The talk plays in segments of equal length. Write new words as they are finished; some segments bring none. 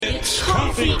It's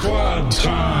Coffee Club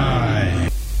time.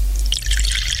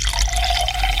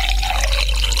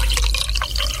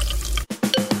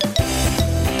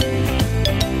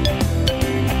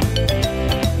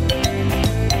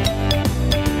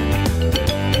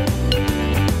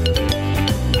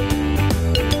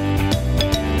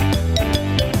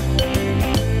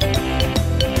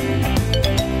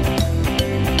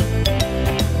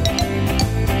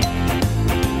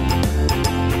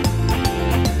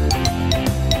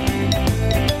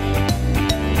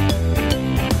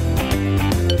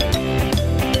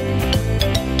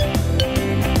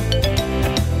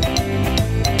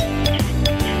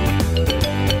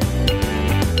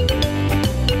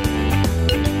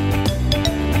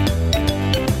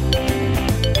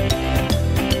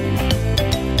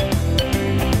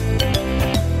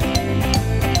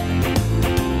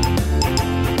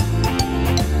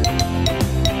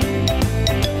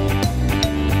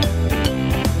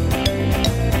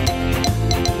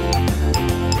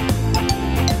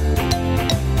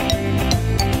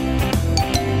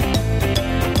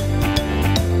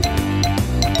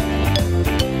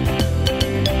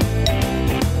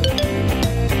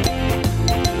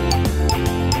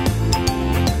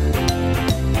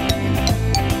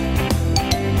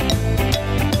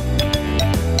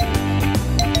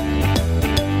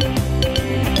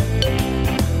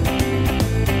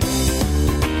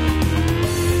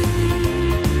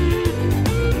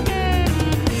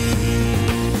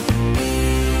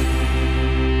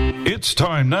 It's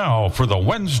time now for the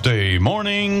Wednesday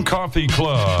Morning Coffee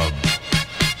Club.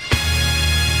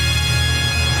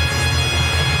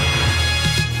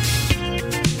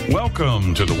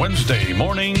 Welcome to the Wednesday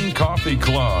Morning Coffee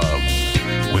Club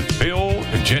with Bill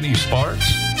and Jenny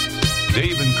Sparks,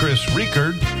 Dave and Chris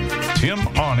Riekert, Tim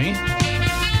Awney,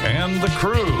 and the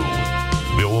crew.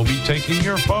 Bill will be taking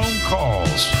your phone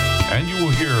calls, and you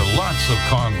will hear lots of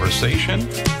conversation.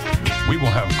 We will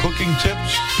have cooking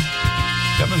tips,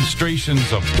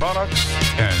 demonstrations of products,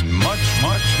 and much,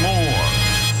 much more.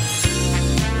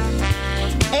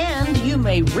 And you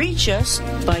may reach us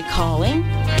by calling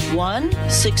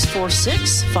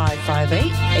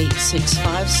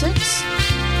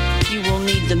 1-646-558-8656. You will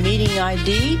need the meeting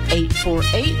ID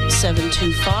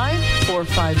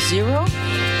 848-725-450.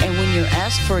 And when you're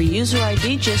asked for a user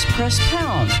ID, just press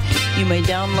pound. You may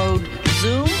download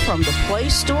Zoom from the Play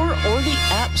Store or the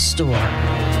App Store.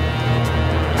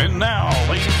 And now,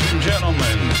 ladies and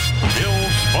gentlemen, Bill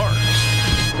Sparks.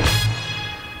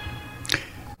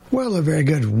 Well, a very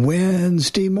good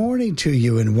Wednesday morning to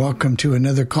you, and welcome to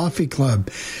another Coffee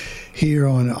Club here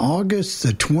on August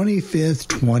the 25th,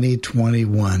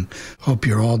 2021. Hope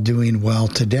you're all doing well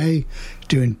today.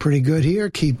 Doing pretty good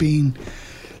here, keeping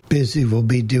busy. We'll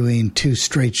be doing 2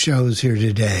 straight shows here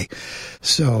today.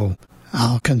 So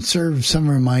I'll conserve some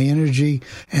of my energy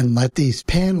and let these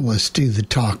panelists do the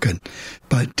talking.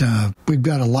 But we've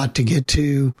got a lot to get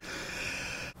to.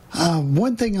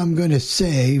 One thing I'm going to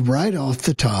say right off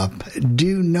the top,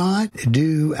 do not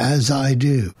do as I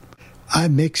do. I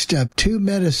mixed up 2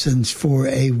 medicines for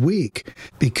a week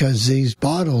because these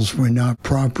bottles were not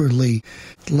properly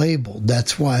labeled.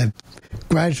 That's why I've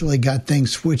gradually got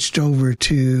things switched over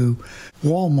to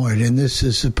Walmart, and this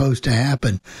is supposed to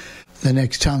happen the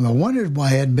next time. I wondered why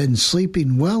I had been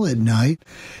sleeping well at night,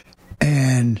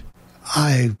 and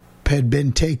I had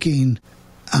been taking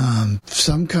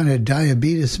some kind of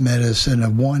diabetes medicine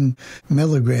of 1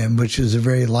 milligram, which is a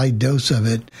very light dose of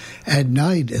it, at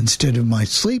night instead of my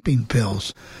sleeping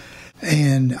pills.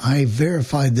 And I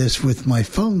verified this with my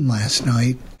phone last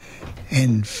night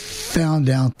and found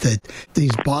out that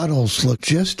these bottles look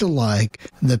just alike.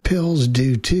 The pills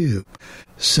do too.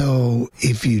 So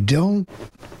if you don't,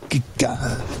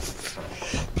 got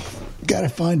to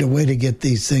find a way to get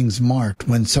these things marked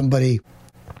when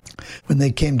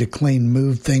they came to clean,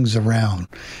 move things around.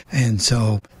 And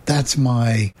so that's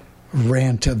my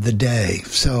rant of the day.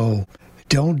 So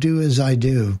don't do as I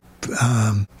do.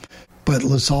 But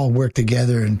let's all work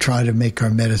together and try to make our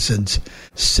medicines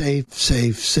safe,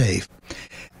 safe, safe.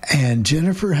 And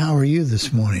Jennifer, how are you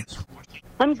this morning?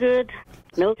 I'm good.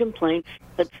 No complaints.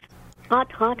 It's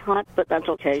hot, but that's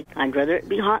okay. I'd rather it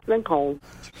be hot than cold.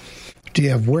 Do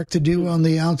you have work to do on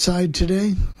the outside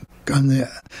today?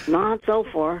 Not so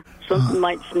far. Something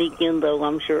might sneak in, though,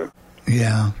 I'm sure.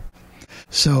 Yeah.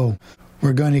 So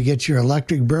we're going to get your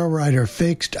electric barrel rider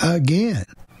fixed again.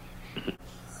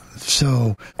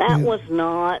 So that was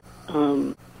not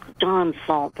John's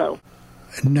fault, though.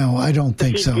 No, I don't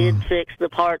think so. He did fix the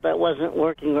part that wasn't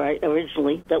working right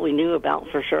originally that we knew about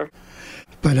for sure.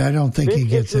 But I don't think he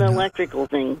gets it. It's an electrical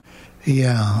thing.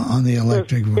 Yeah, on the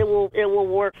electric. It will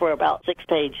work for about 6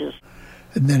 pages.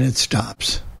 And then it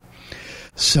stops.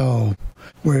 So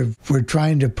we're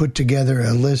trying to put together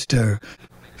a list or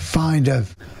find a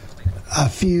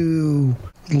few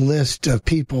list of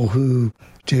people who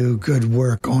do good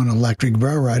work on electric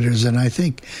rail riders. And I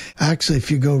think actually if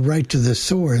you go right to the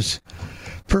source,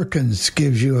 Perkins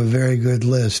gives you a very good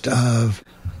list of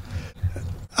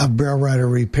rail rider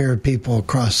repair people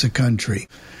across the country.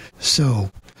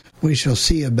 So we shall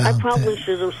see about that. I probably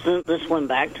should have sent this one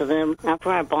back to them after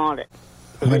I bought it.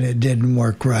 When it didn't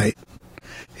work right.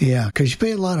 Yeah, because you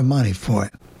pay a lot of money for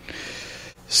it.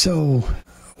 So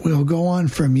we'll go on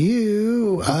from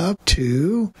you up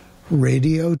to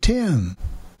Radio Tim.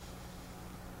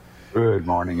 Good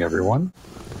morning, everyone.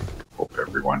 Hope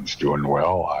everyone's doing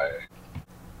well.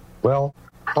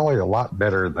 Probably a lot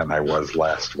better than I was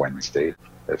last Wednesday,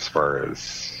 at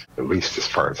least as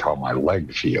far as how my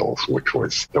leg feels, which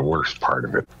was the worst part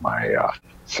of it, my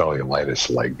cellulitis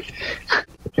leg.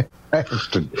 I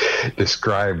have to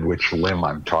describe which limb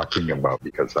I'm talking about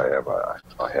because I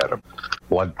had a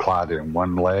blood clot in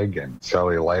one leg and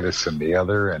cellulitis in the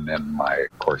other, and then my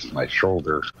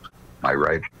shoulder, my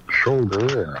right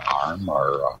shoulder and arm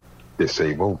are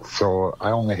disabled, so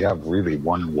I only have really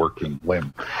one working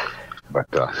limb. But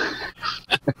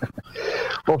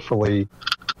hopefully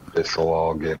this will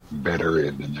all get better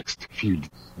in the next few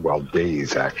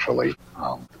days, actually.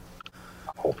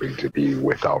 Hoping to be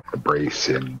without the brace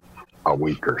in a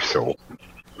week or so,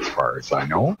 as far as I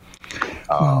know.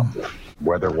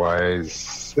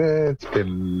 Weather-wise, it's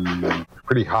been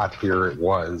pretty hot here. It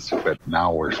was, but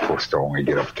now we're supposed to only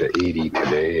get up to 80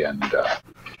 today, and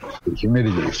the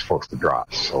humidity is supposed to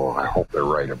drop. So I hope they're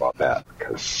right about that,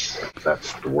 because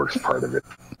that's the worst part of it,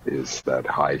 is that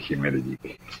high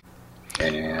humidity.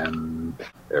 And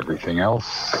everything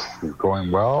else is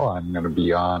going well. I'm going to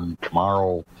be on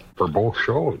tomorrow for both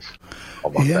shows. How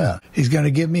about that? He's going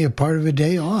to give me a part of a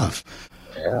day off.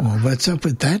 Yeah. Well, what's up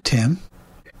with that, Tim?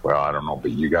 Well, I don't know,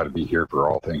 but you got to be here for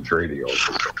all things radio.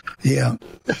 Yeah,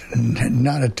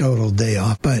 not a total day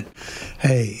off, but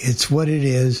hey, it's what it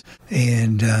is,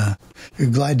 and you're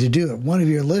glad to do it. One of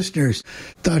your listeners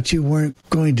thought you weren't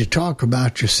going to talk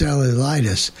about your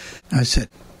cellulitis. I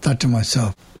thought to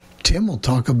myself, Tim will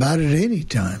talk about it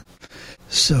anytime.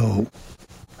 So,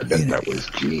 I bet that was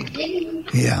Gene.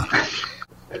 Yeah.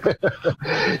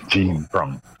 Gene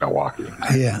from Milwaukee.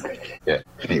 Yeah.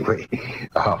 Anyway,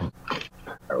 I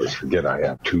always forget I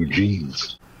have two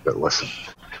Genes that listen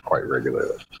quite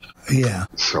regularly. Yeah.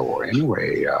 So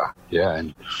anyway,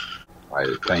 and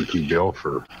I thank you, Bill,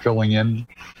 for filling in.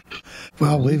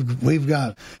 Well, we've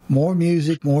got more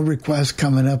music, more requests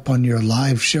coming up on your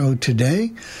live show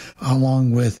today,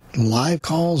 along with live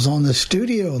calls on the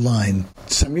studio line.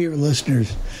 Some of your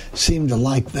listeners seem to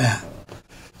like that.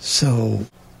 So,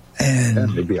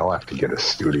 and maybe I'll have to get a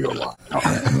studio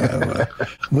line.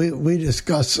 We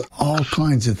discuss all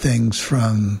kinds of things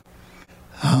from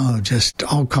just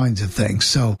all kinds of things.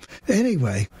 So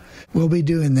anyway, we'll be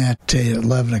doing that at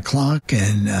 11 o'clock,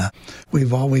 and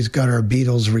we've always got our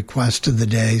Beatles request of the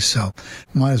day, so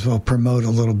might as well promote a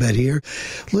little bit here.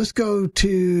 Let's go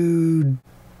to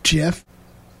Jeff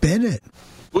Bennett.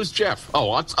 Who's Jeff?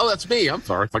 Oh, that's me. I'm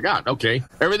sorry. I forgot. Okay.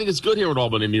 Everything is good here in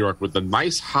Albany, New York, with the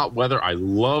nice hot weather. I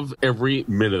love every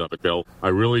minute of it, Bill. I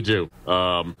really do.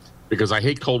 Because I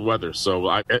hate cold weather. So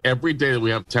every day that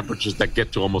we have temperatures that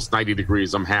get to almost 90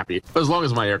 degrees, I'm happy. As long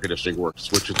as my air conditioning works,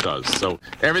 which it does. So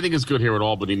everything is good here in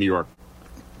Albany, New York.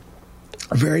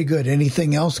 Very good.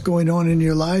 Anything else going on in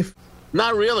your life?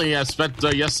 Not really.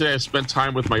 Yesterday I spent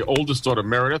time with my oldest daughter,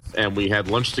 Meredith, and we had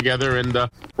lunch together. And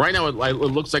right now it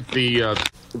looks like the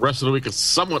rest of the week is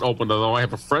somewhat open, although I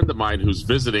have a friend of mine who's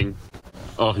visiting,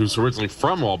 who's originally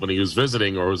from Albany, who's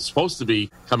visiting, or was supposed to be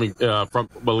coming from,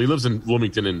 well, he lives in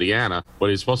Bloomington, Indiana, but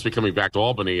he's supposed to be coming back to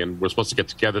Albany, and we're supposed to get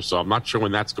together, so I'm not sure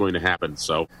when that's going to happen.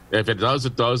 So if it does,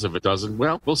 it does. If it doesn't,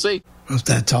 well, we'll see. Well,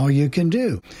 that's all you can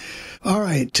do. All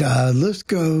right, let's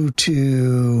go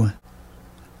to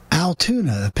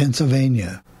Altoona,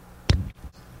 Pennsylvania.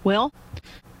 Well,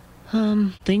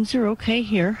 things are okay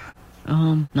here.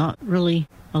 Not really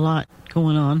a lot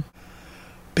going on.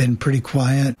 Been pretty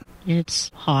quiet. It's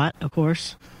hot, of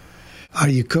course. Are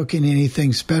you cooking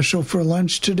anything special for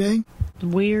lunch today?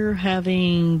 We're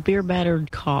having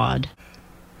beer-battered cod.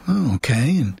 Oh,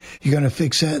 okay. And you're going to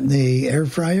fix that in the air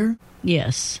fryer?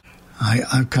 Yes.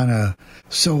 I'm kind of...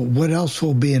 So what else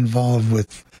will be involved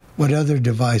with... What other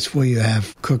device will you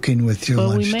have cooking with your lunch?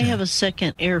 Well, we may have a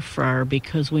second air fryer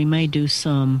because we may do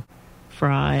some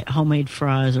homemade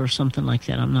fries or something like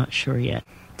that. I'm not sure yet.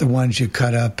 The ones you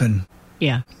cut up and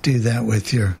do that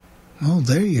with your... Oh,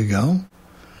 there you go.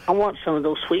 I want some of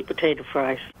those sweet potato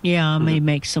fries. Yeah, I may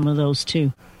make some of those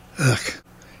too. Ugh.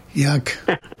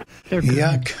 Yuck.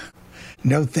 Yuck.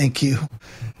 No, thank you.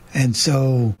 And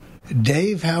so,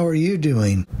 Dave, how are you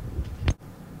doing?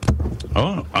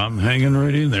 Oh, I'm hanging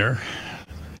right in there.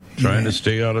 Trying to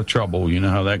stay out of trouble. You know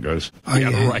how that goes.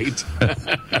 Right.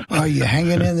 Are you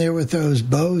hanging in there with those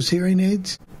Bose hearing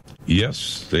aids?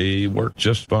 Yes, they work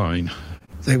just fine.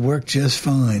 They work just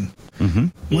fine. Mm-hmm.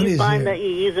 Do you find that you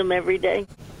use them every day?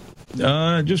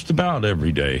 Just about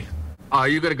every day. Are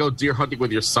you going to go deer hunting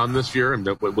with your son this year? And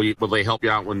will they help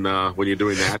you out when you're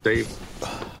doing that, Dave?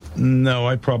 No,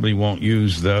 I probably won't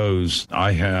use those.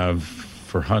 I have,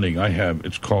 for hunting,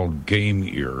 it's called game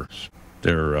ears.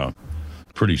 They're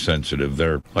pretty sensitive.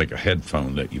 They're like a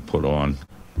headphone that you put on,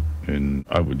 and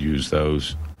I would use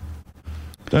those.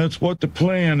 That's what the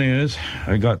plan is.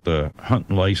 I got the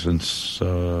hunting license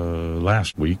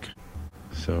last week,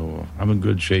 so I'm in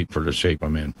good shape for the shape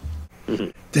I'm in.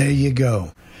 There you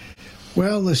go.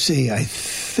 Well, let's see.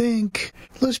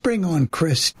 Let's bring on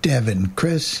Chris Devon.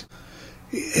 Chris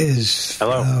is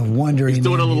wondering. He's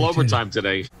doing a little overtime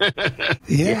today.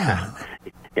 Yeah.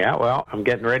 Yeah, well, I'm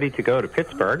getting ready to go to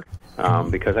Pittsburgh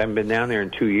because I haven't been down there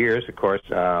in 2 years. Of course,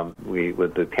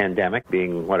 with the pandemic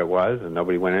being what it was, and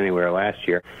nobody went anywhere last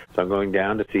year. So I'm going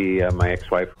down to see my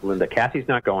ex-wife, Linda. Kathy's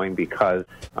not going because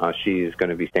she's going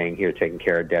to be staying here taking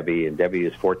care of Debbie, and Debbie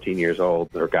is 14 years old,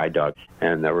 her guide dog,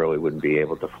 and really wouldn't be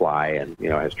able to fly and,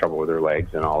 has trouble with her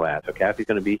legs and all that. So Kathy's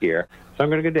going to be here. So I'm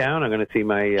going to go down. I'm going to see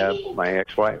my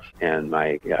ex-wife and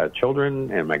my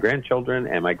children and my grandchildren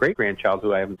and my great-grandchild,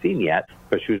 who I haven't seen yet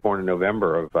because she was born in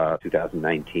November of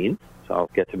 2019. So I'll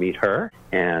get to meet her,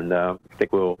 and I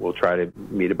think we'll try to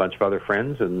meet a bunch of other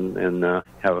friends and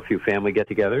have a few family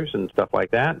get-togethers and stuff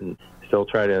like that, and still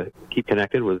try to keep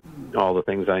connected with all the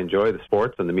things I enjoy, the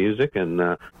sports and the music, and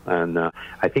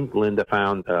I think Linda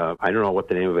found, I don't know what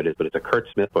the name of it is, but it's a Kurt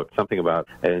Smith book, something about,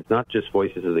 and it's not just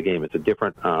Voices of the Game, it's a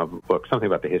different book, something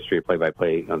about the history of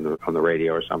play-by-play on the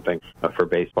radio or something for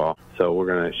baseball.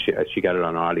 So she got it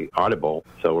on Audible,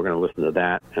 so we're going to listen to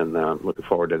that, and looking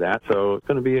forward to that. So it's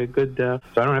going to be a good, so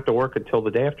I don't have to work until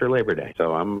the day after Labor Day.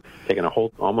 So I'm taking a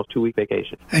whole almost 2-week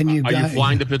vacation. And are you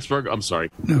flying to Pittsburgh? I'm sorry.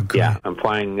 No, yeah, I'm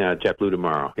flying JetBlue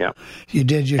tomorrow. Yeah. You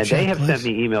did your and they have sent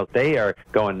me emails. They are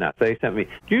going nuts. They sent me.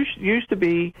 Used to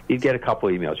be you'd get a couple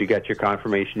emails. You got your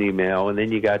confirmation email, and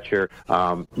then you got your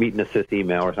meet and assist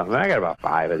email or something. I got about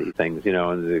 5 of these things,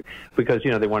 because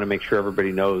they want to make sure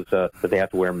everybody knows that they have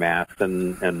to wear masks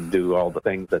and do all the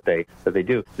things that they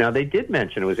do. Now they did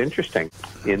mention, it was interesting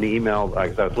in the email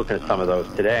because I was looking at some of those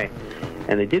today.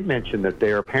 And they did mention that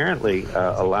they're apparently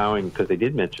allowing, because they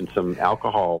did mention some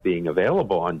alcohol being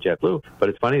available on JetBlue, but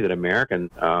it's funny that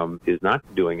American is not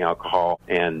doing alcohol,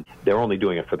 and they're only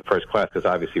doing it for the first class because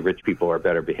obviously rich people are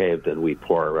better behaved than we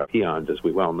poor peons, as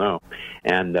we well know.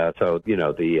 And so,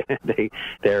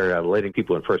 they're letting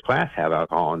people in first class have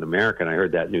alcohol in American. I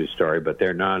heard that news story, but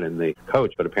they're not in the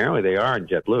coach, but apparently they are in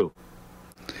JetBlue.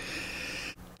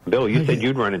 Bill, you said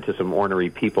you'd run into some ornery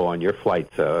people on your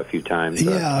flights a few times.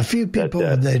 Yeah, a few people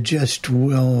that just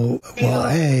will,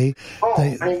 they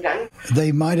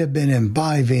might have been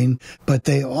imbibing, but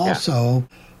they also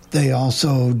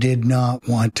did not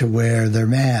want to wear their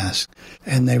mask,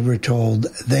 and they were told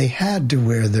they had to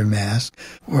wear their mask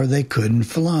or they couldn't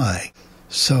fly.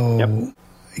 So,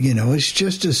 it's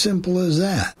just as simple as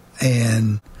that.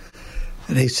 And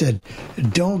they said,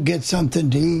 don't get something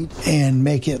to eat and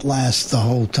make it last the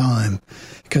whole time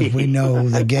because we know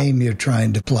the game you're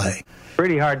trying to play.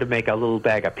 Pretty hard to make a little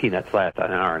bag of peanuts last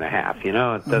an hour and a half. It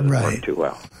doesn't work too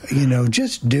well.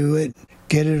 Just do it,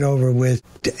 get it over with,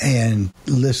 and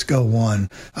let's go on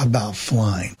about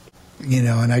flying.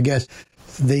 And I guess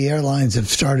the airlines have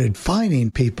started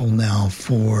fining people now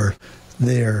for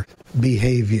their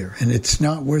behavior, and it's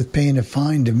not worth paying a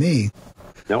fine to me.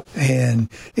 Nope. And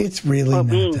it's really not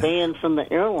being banned from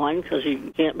the airline because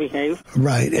you can't behave.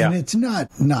 Right, yeah. And it's not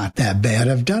that bad.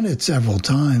 I've done it several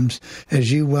times,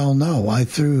 as you well know. I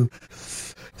through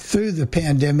the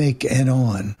pandemic and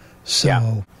on. So.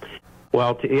 Yeah.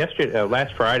 Well,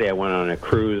 last Friday, I went on a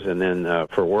cruise, and then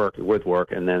with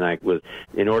work, and then I was,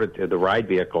 in order to, the ride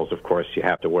vehicles, of course, you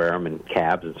have to wear them in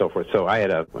cabs and so forth. So I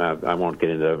had I won't get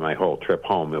into my whole trip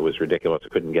home. It was ridiculous. I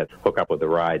couldn't hook up with the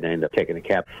ride, and I ended up taking a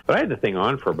cab. But I had the thing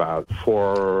on for about 3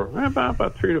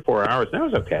 to 4 hours, and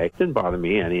that was okay. It didn't bother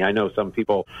me any. I know some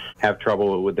people have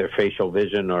trouble with their facial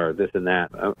vision or this and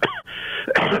that, but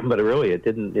it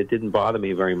didn't bother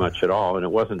me very much at all, and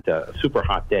it wasn't a super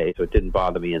hot day, so it didn't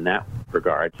bother me in that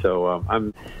regard. So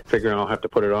I'm figuring I'll have to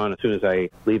put it on as soon as I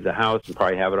leave the house and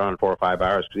probably have it on 4 or 5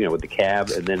 hours, with the cab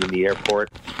and then in the airport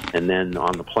and then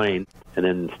on the plane and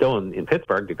then still in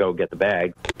Pittsburgh to go get the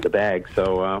bag.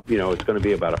 So, it's going to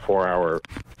be about a 4-hour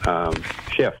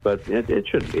shift, but it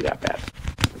shouldn't be that bad.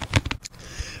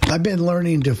 I've been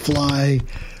learning to fly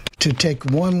to take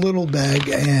one little bag,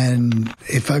 and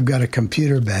if I've got a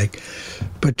computer bag,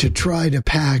 but to try to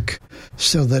pack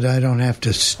so that I don't have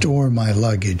to store my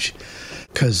luggage,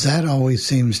 because that always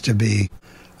seems to be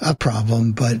a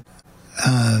problem. But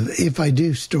if I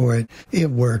do store it,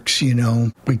 it works,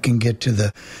 we can get to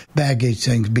the baggage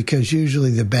things, because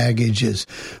usually the baggage is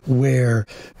where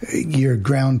your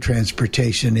ground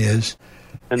transportation is.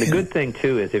 And the good thing,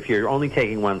 too, is if you're only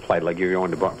taking one flight, like you're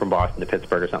going from Boston to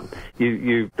Pittsburgh or something,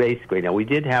 you basically, we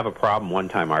did have a problem one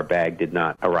time. Our bag did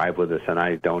not arrive with us, and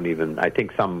I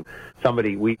think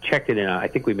somebody, we checked it in, I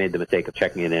think we made the mistake of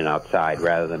checking it in outside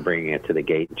rather than bringing it to the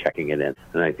gate and checking it in.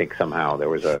 And I think somehow there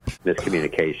was a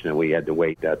miscommunication, and we had to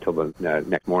wait till the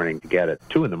next morning to get it.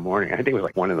 2 in the morning, I think it was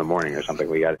like 1 in the morning or something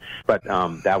we got it. But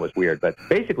that was weird. But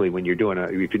basically, when you're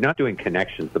if you're not doing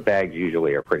connections, the bags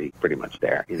usually are pretty much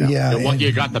there. Yeah. And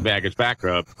you got the baggage back,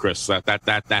 Chris.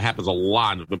 That happens a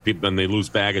lot when people they lose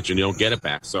baggage and you don't get it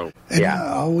back. So and I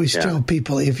always tell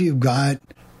people, if you've got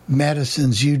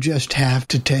medicines you just have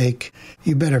to take,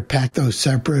 you better pack those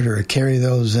separate or carry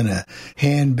those in a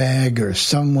handbag or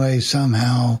some way,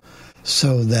 somehow,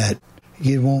 so that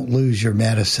you won't lose your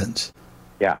medicines.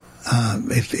 Yeah.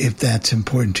 If that's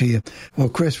important to you. Well,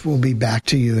 Chris, we'll be back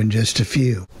to you in just a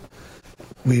few.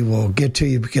 We will get to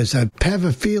you because I have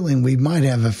a feeling we might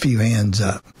have a few hands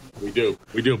up. We do,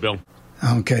 Bill.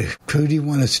 Okay. Who do you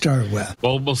want to start with?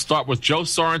 Well, we'll start with Joe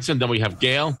Sorensen, then we have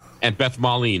Gail and Beth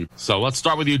Marlene. So let's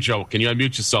start with you, Joe. Can you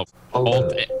unmute yourself?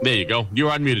 There you go.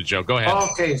 You're unmuted, Joe. Go ahead.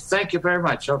 Okay, thank you very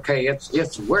much. Okay,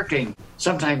 it's working.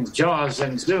 Sometimes JAWS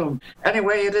and Zoom.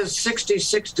 Anyway, it is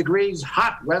 66 degrees,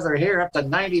 hot weather here, up to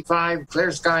 95,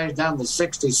 clear skies down to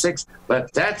 66.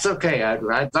 But that's okay.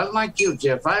 Unlike you,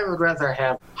 Jeff, I would rather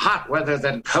have hot weather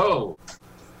than cold.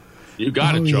 You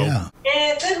got it, Joe.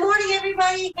 Yeah. Good morning,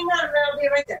 everybody. Hang on, I'll be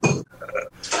right there.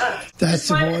 That's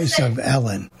the voice of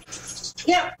Ellen.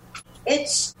 Yeah,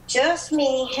 it's just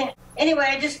me. Anyway,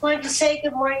 I just wanted to say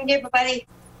good morning to everybody.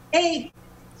 Hey,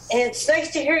 it's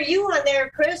nice to hear you on there,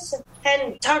 Chris. I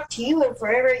hadn't talked to you in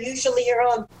forever. Usually you're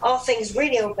on All Things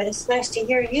Radio, but it's nice to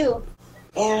hear you.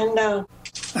 And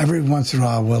every once in a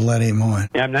while, we'll let him on.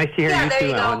 Yeah, nice to hear you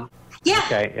too, Ellen. Yeah.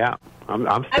 Okay, yeah.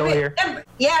 I'm still here. I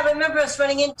remember us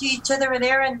running into each other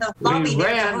there in the lobby. We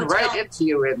ran right into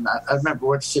you in, I remember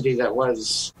what city that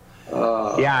was.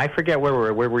 Yeah, I forget where we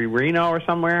were. Were we Reno or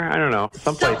somewhere? I don't know.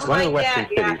 Someplace, one of the western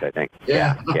cities, I think.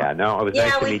 Yeah. Yeah, no, it was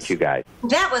nice to meet you guys.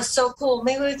 That was so cool.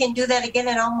 Maybe we can do that again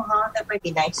in Omaha. That might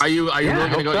be nice. Are you really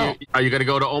going to go? So. Are you going to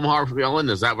go to Omaha for Ellen?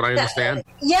 Is that what I understand?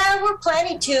 Yeah, we're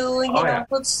planning to. You know,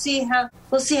 we'll see how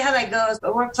that goes.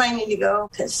 But we're planning to go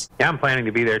because. Yeah, I'm planning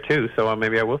to be there too. So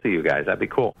maybe I will see you guys. That'd be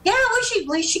cool. Yeah,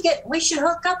 we should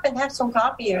hook up and have some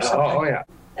coffee or something. Oh yeah,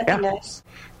 that'd be nice.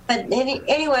 But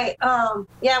anyway,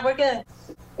 we're gonna.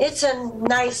 It's a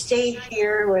nice day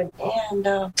here, and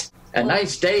a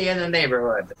nice day in the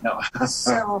neighborhood. No.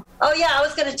 So, I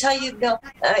was gonna tell you, Bill.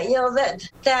 As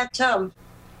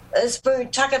we were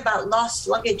talking about lost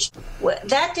luggage,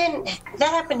 that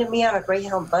happened to me on a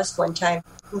Greyhound bus one time.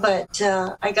 But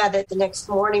I got it the next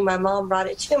morning. My mom brought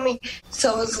it to me,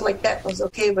 so it was like that was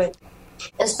okay. But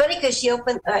it's funny because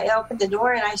I opened the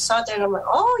door and I saw it there and I'm like,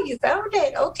 oh, you found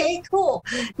it. Okay, cool.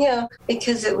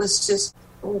 Because it was just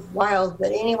wild.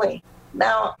 But anyway,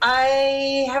 now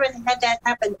I haven't had that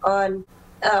happen on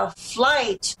a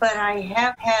flight, but I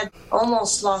have had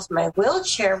almost lost my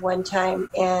wheelchair one time,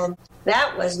 and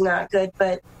that was not good.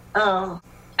 But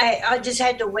I just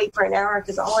had to wait for an hour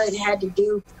because all it had to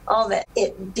do, all that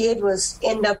it did was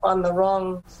end up on the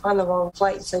wrong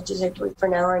flight. So I just had to wait for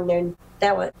an hour, and then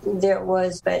there it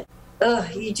was. But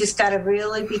you just got to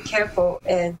really be careful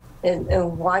and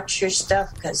watch your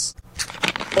stuff because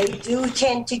they do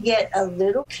tend to get a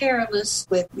little careless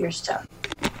with your stuff.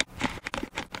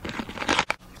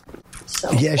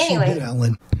 So, yes, anyway. you did,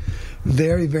 Ellen.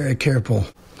 Very, very careful.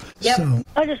 Yep. So,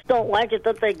 I just don't like it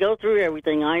that they go through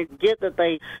everything. I get that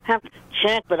they have to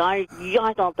check, but I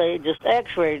thought they just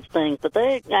x-rayed things, but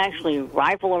they actually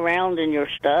rifle around in your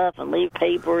stuff and leave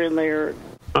paper in there.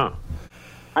 Huh.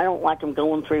 I don't like them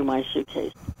going through my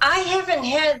suitcase. I haven't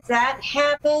had that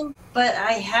happen, but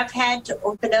I have had to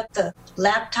open up the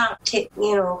laptop, case.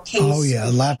 Oh,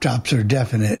 yeah, laptops are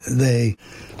definite.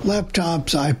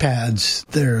 Laptops, iPads,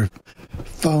 they're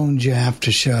phones you have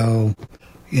to show.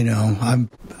 You know,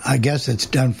 I guess it's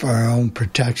done for our own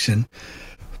protection,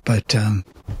 but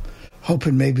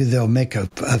hoping maybe they'll make a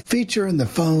feature in the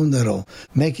phone that'll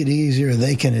make it easier.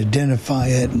 They can identify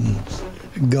it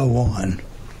and go on.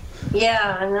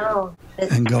 Yeah, I know.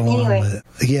 And go on with it.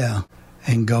 Yeah,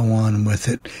 and go on with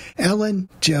it. Ellen,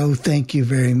 Joe, thank you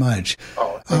very much.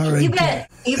 All right. You bet.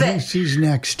 You bet. Who's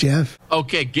next, Jeff?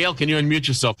 Okay, Gail, can you unmute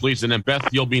yourself, please? And then Beth,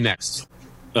 you'll be next.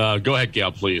 Go ahead,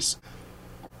 Gail, please.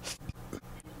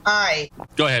 Hi.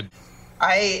 Go ahead.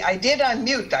 I did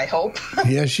unmute, I hope.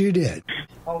 Yes, you did.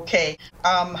 Okay.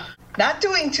 Not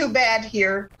doing too bad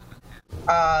here.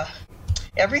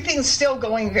 Everything's still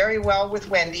going very well with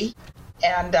Wendy.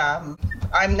 And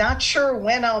I'm not sure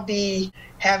when I'll be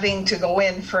having to go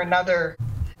in for another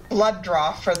blood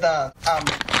draw for the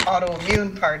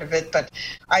autoimmune part of it. But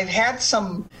I've had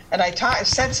some, and I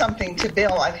said something to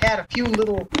Bill, I've had a few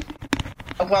little,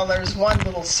 well, there's one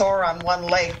little sore on one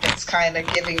leg that's kind of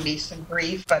giving me some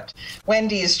grief. But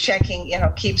Wendy is checking,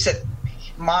 keeps it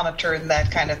monitored and that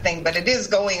kind of thing. But it is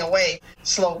going away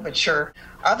slow but sure.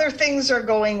 Other things are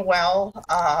going well.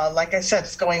 Like I said,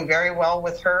 it's going very well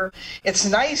with her. It's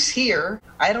nice here.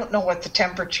 I don't know what the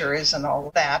temperature is and all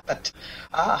of that, but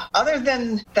other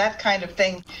than that kind of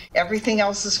thing, everything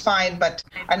else is fine.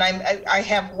 I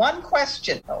have one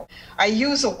question though. I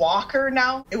use a walker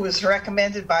now. It was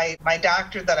recommended by my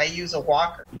doctor that I use a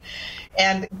walker,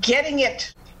 and getting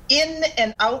it in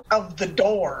and out of the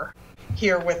door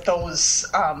here with those.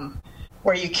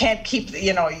 Where you can't keep,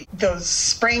 those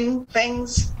spring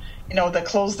things, that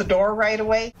close the door right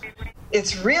away.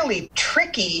 It's really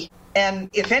tricky. And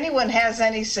if anyone has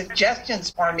any suggestions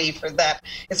for me for that,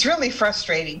 it's really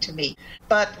frustrating to me.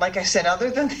 But like I said, other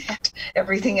than that,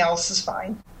 everything else is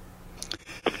fine.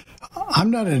 I'm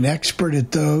not an expert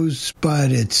at those,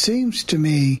 but it seems to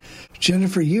me,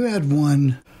 Jennifer, you had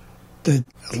one that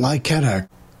had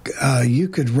you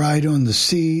could ride on the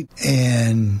seat,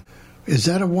 and is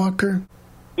that a walker?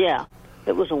 Yeah,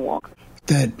 it was a walker.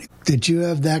 Did you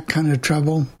have that kind of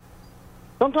trouble?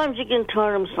 Sometimes you can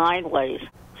turn them sideways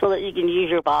so that you can use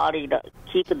your body to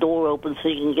keep the door open so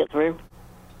you can get through.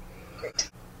 Great.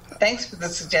 Thanks for the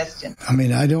suggestion. I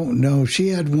mean, I don't know. She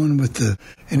had one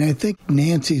and I think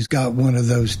Nancy's got one of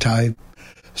those type.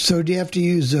 So do you have to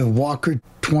use a walker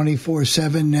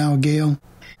 24/7 now, Gail?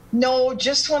 No,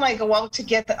 just when I go out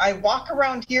to I walk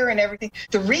around here and everything.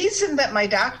 The reason that my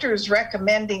doctor is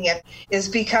recommending it is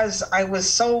because I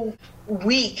was so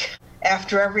weak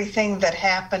after everything that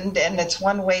happened, and it's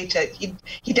one way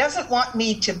he doesn't want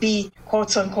me to be,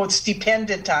 quotes unquote,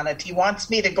 dependent on it. He wants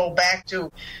me to go back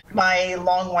to my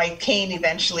long white cane,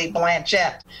 eventually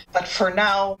Blanchette. But for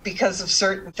now, because of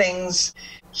certain things,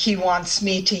 he wants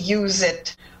me to use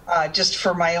it just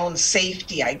for my own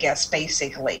safety, I guess,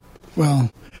 basically.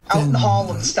 Well, out in the hall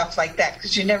and stuff like that,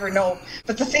 because you never know.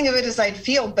 But the thing of it is, I'd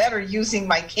feel better using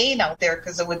my cane out there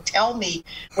because it would tell me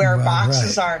where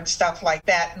boxes are and stuff like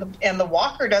that. And the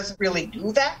walker doesn't really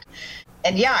do that.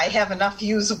 And yeah, I have enough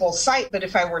usable sight, but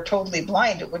if I were totally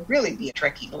blind, it would really be a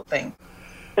tricky little thing.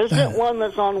 Is it one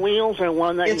that's on wheels or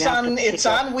one that it's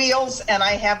on wheels, and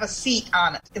I have a seat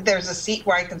on it. There's a seat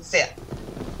where I can sit.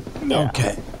 Yeah.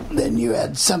 Okay. Then you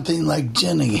had something like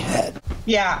Jenny had.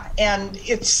 Yeah, and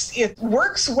it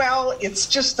works well. It's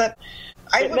just that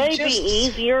It may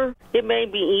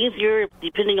be easier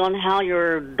depending on how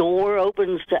your door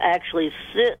opens to actually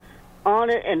sit on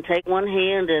it and take one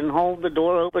hand and hold the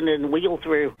door open and wheel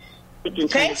through.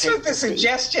 Thanks for the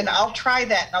suggestion. I'll try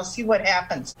that and I'll see what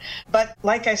happens. But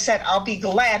like I said, I'll be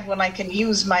glad when I can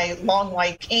use my long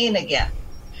white cane again,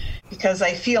 because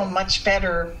I feel much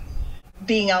better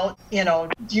being out,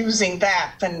 using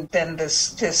that than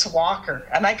this walker.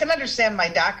 And I can understand my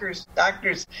doctor's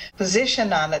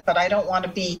position on it, but I don't want to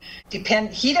be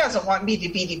he doesn't want me to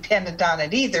be dependent on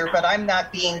it either, but I'm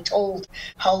not being told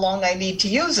how long I need to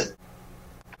use it.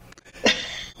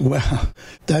 Well,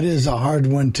 that is a hard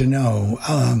one to know.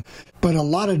 But a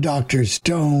lot of doctors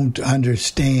don't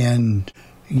understand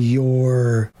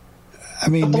the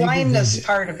blindness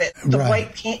part of it,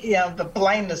 the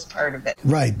blindness part of it.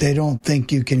 Right. They don't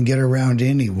think you can get around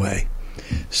anyway.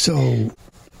 So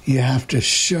you have to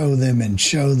show them and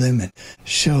show them and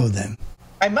show them.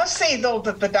 I must say, though,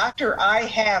 that the doctor I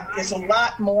have is a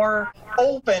lot more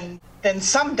open than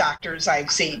some doctors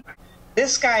I've seen.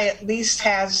 This guy at least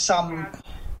has some,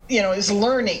 is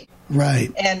learning.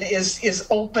 Right. And is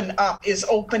opening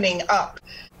up.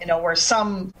 Where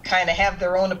some kind of have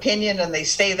their own opinion and they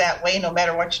stay that way no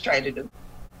matter what you try to do.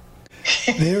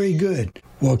 Very good.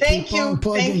 Well, thank you,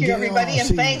 everybody,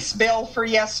 and thanks, Bill, for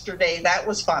yesterday. That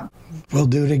was fun. We'll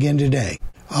do it again today.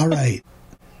 All right.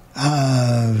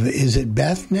 Is it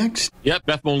Beth next? Yep,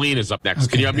 Beth Moline is up next.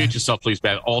 Okay, Can you unmute Beth. yourself, please,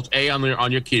 Beth? Alt-A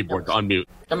on your keyboard to unmute.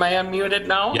 Am I unmuted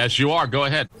now? Yes, you are. Go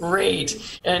ahead.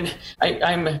 Great. And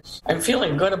I'm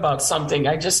feeling good about something.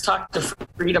 I just talked to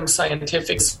Freedom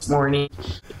Scientifics this morning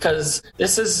because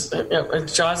this is,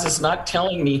 JAWS is not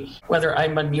telling me whether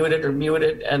I'm unmuted or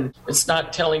muted, and it's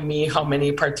not telling me how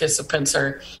many participants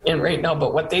are in right now.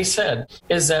 But what they said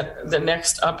is that the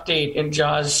next update in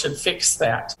JAWS should fix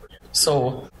that.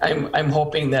 So I'm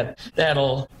hoping that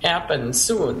that'll happen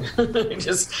soon.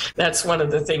 That's one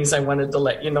of the things I wanted to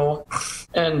let you know.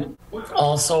 And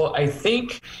also, I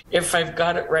think if I've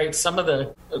got it right, some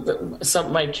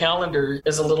of my calendar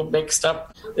is a little mixed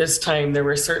up this time. There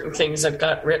were certain things that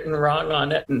got written wrong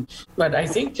on it, but I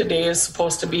think today is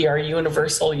supposed to be our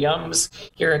universal yums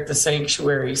here at the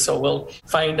sanctuary. So we'll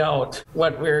find out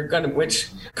which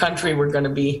country we're going to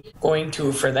be going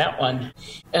to for that one.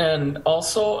 And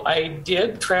also, I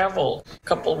did travel a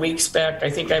couple of weeks back. I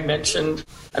think I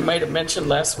might have mentioned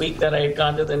last week that I had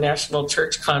gone to the National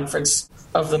Church Conference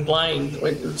of the Blind,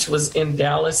 which was in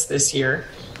Dallas this year.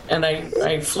 And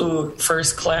I flew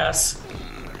first class,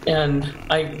 and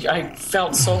I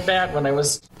felt so bad when I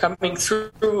was coming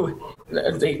through.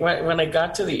 When I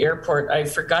got to the airport, I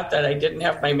forgot that I didn't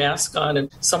have my mask on, and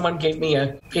someone gave me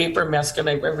a paper mask, and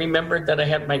I remembered that I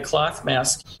had my cloth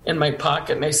mask in my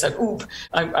pocket, and I said, "Oop,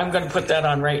 I'm going to put that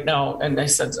on right now." And I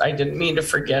said, I didn't mean to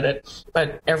forget it.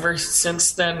 But ever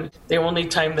since then, the only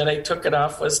time that I took it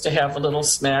off was to have a little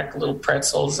snack, little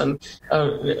pretzels and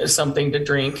something to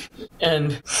drink.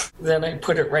 And then I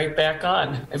put it right back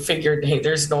on. I figured, hey,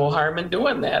 there's no harm in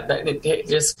doing that.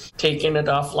 Just taking it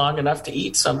off long enough to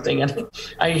eat something. And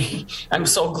I'm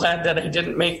so glad that I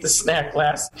didn't make the snack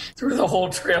last through the whole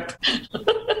trip.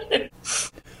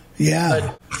 Yeah.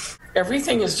 But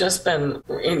everything has just been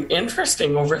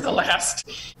interesting over the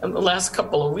last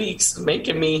couple of weeks,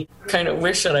 making me kind of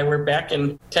wish that I were back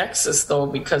in Texas, though,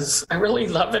 because I really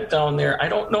love it down there. I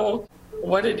don't know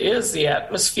what it is, the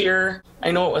atmosphere. I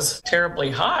know it was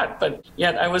terribly hot, but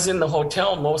yet I was in the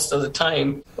hotel most of the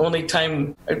time. The only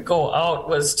time I'd go out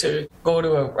was to go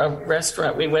to a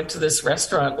restaurant. We went to this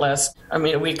restaurant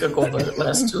a week ago,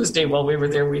 last Tuesday while we were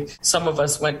there. Some of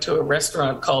us went to a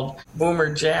restaurant called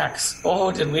Boomer Jack's.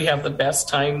 Oh, did we have the best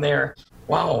time there.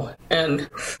 Wow. And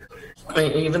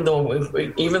even though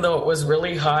it was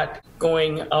really hot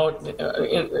going out,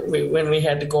 when we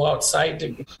had to go outside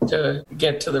to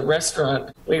get to the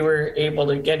restaurant, we were able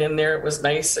to get in there. It was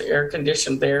nice, air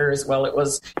conditioned there as well. It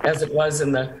was as it was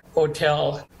in the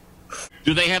hotel.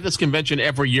 Do they have this convention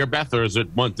every year, Beth, or is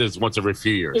it once every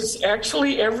few years? It's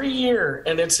actually every year,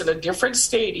 and it's in a different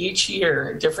state each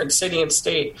year, different city and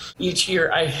state each year.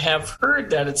 I have heard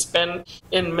that it's been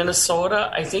in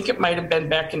Minnesota. I think it might have been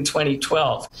back in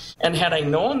 2012. And had I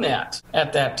known that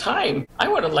at that time, I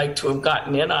would have liked to have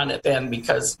gotten in on it then,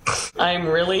 because I'm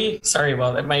really sorry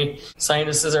about that. My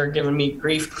sinuses are giving me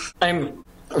grief. I'm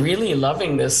really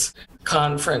loving this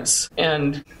conference,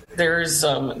 and there's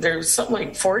something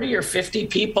like 40 or 50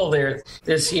 people there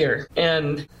this year,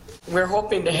 and we're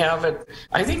hoping to have it.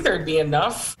 I think there'd be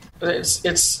enough.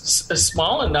 It's a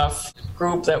small enough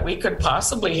group that we could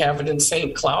possibly have it in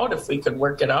St. Cloud if we could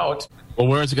work it out. Well,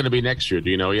 where is it going to be next year? Do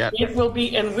you know yet? It will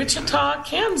be in Wichita,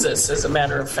 Kansas, as a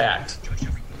matter of fact.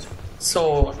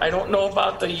 So I don't know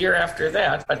about the year after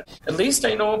that, but at least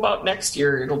I know about next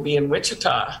year. It'll be in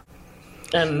Wichita.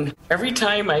 And every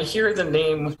time I hear the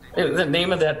name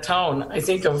of that town, I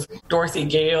think of Dorothy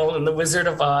Gale and the Wizard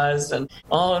of Oz and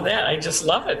all of that. I just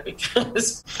love it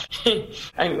because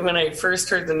when I first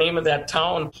heard the name of that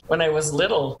town when I was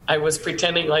little, I was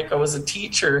pretending like I was a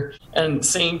teacher and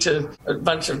saying to a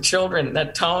bunch of children,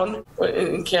 that town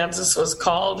in Kansas was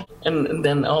called, and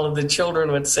then all of the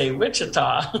children would say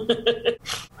Wichita.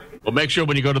 Well, make sure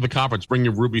when you go to the conference, bring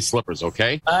your ruby slippers,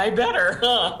 okay? I better,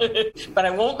 huh? But I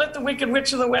won't let the Wicked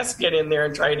Witch of the West get in there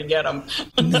and try to get them.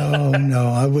 No,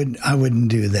 I wouldn't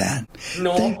do that.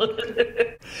 No.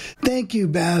 Thank you,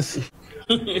 Beth.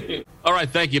 All right,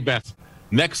 thank you, Beth.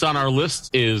 Next on our list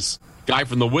is guy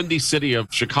from the windy city of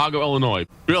Chicago, Illinois.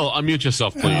 Bill, unmute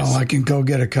yourself, please. Oh, I can go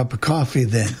get a cup of coffee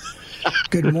then.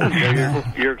 Good morning, Bill.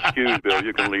 You're excused, Bill.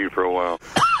 You can leave for a while.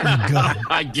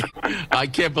 I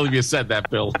can't believe you said that,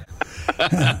 Bill.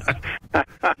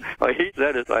 Well, he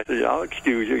said it. I said, I'll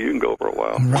excuse you. You can go for a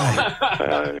while.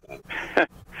 Right.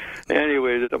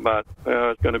 Anyways,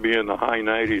 it's going to be in the high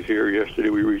 90s here. Yesterday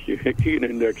we reached a heat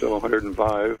index of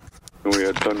 105, and we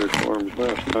had thunderstorms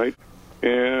last night.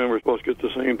 And we're supposed to get the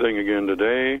same thing again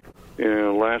today.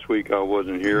 And last week I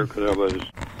wasn't here because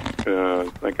I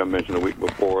think I mentioned the week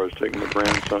before, I was taking my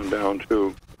grandson down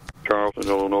to Charleston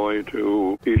Southern Illinois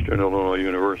to Eastern Illinois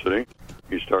University.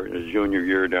 He's starting his junior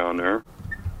year down there.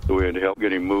 So we had to help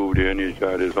get him moved in. He's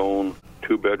got his own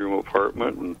 2-bedroom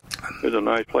apartment, and it's a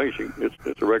nice place.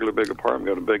 It's a regular big apartment.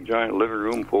 Got a big giant living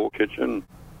room, full kitchen,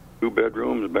 2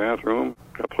 bedrooms, a bathroom,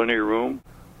 got plenty of room,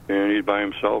 and he's by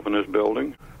himself in this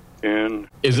building. And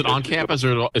is it on campus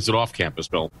or is it off campus,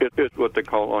 Bill? It's what they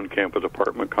call on-campus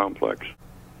apartment complex,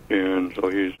 and so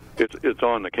it's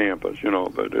on the campus,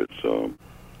 But it's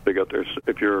they got their,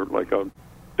 if you're like a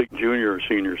big junior or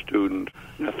senior student,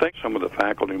 and I think some of the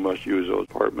faculty must use those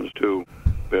apartments too.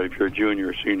 But if you're a junior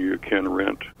or senior, you can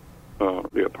rent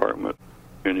the apartment,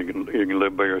 and you can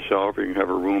live by yourself, or you can have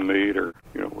a roommate, or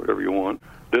whatever you want.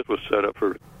 This was set up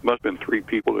for, must have been 3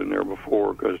 people in there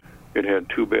before, because it had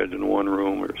 2 beds in one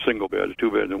room, or single beds,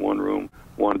 2 beds in one room,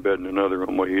 1 bed in another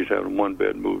room. Well, he's having 1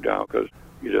 bed moved out because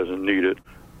he doesn't need it,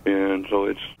 and so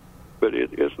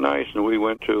it's nice. And we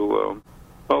went to,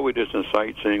 we did some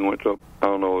sightseeing. Went to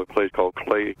a place called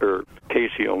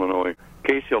Casey, Illinois.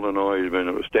 Casey, Illinois has been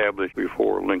established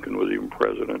before Lincoln was even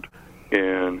president,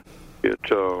 and it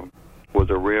was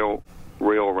a rail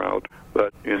route.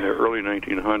 But in the early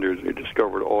 1900s, they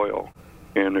discovered oil.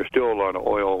 And there's still a lot of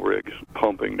oil rigs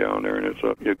pumping down there, and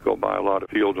you go by a lot of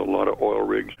fields, a lot of oil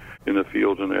rigs in the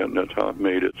fields, and that's how it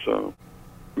made its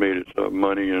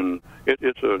money. And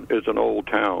it's an old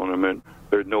town. I mean,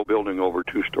 there's no building over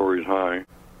 2 stories high,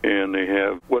 and they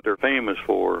have what they're famous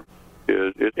for.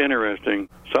 It's interesting.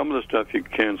 Some of the stuff you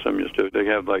can, they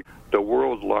have like the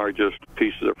world's largest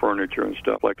pieces of furniture and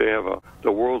stuff. Like they have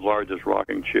the world's largest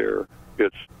rocking chair.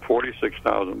 It's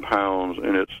 46,000 pounds,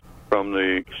 and it's from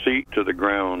the seat to the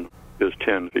ground is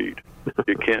 10 feet.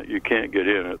 You can't get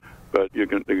in it, but you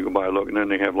can buy a look. And then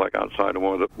they have, like, outside of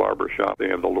one of the barber shop, they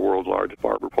have the world's largest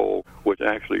barber pole, which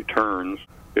actually turns.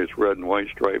 It's red and white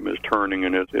stripe, and it's turning,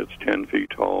 and it's 10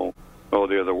 feet tall. Oh,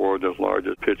 they have the world's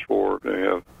largest pitchfork. They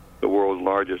have the world's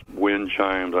largest wind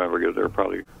chimes. I forget, they're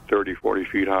probably 30, 40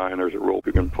 feet high, and there's a rope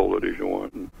you can pull it if you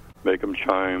want and make them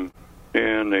chime.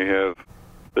 And they have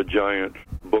the giant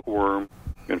bookworm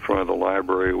in front of the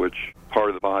library, which part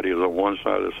of the body is on one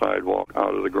side of the sidewalk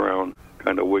out of the ground,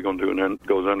 kind of wiggling to, and then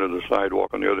goes under the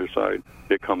sidewalk on the other side.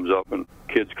 It comes up, and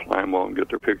kids climb on and get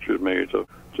their pictures made. So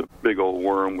it's a big old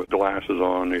worm with glasses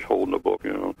on. He's holding a book,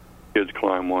 Kids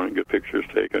climb on and get pictures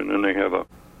taken. And then they have a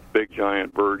big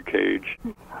giant bird cage,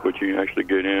 which you can actually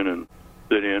get in and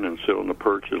sit on the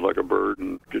perches like a bird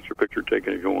and get your picture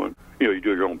taken if you want. You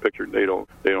do your own picture. They don't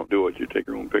do it. You take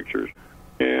your own pictures.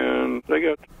 And they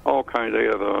got all kinds. They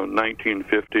have a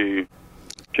 1950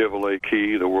 Chevrolet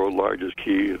key, the world's largest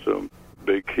key. It's a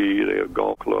big key. They have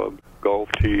golf club, golf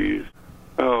tees.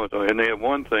 And they have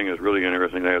one thing that's really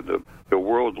interesting. They have the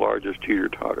world's largest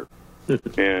teeter-totter.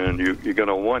 And you get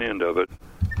on one end of it,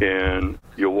 and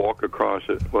you walk across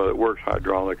it. Well, it works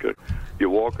hydraulically. You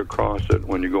walk across it.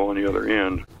 When you go on the other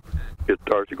end, it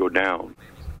starts to go down.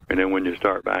 And then when you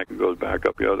start back, it goes back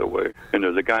up the other way. And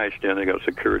there's a guy they got a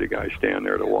security guy stand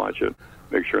there to watch it,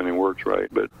 make sure everything works right.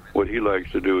 But what he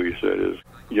likes to do, he said, is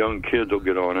young kids will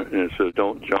get on it, and it says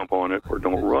don't jump on it or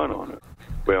don't run on it.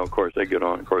 Well, of course, they get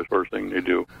on it. Of course, first thing they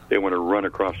do, they want to run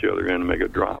across the other end and make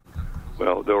it drop.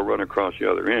 Well, they'll run across the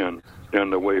other end. Then on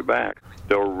the way back,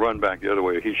 they'll run back the other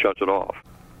way. He shuts it off,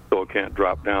 so it can't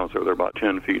drop down, so they're about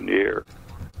 10 feet in the air.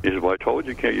 He said, well, I told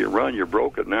you, can't you run? You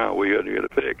broke it now. We had to get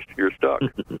it fixed. You're stuck.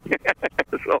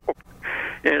 So,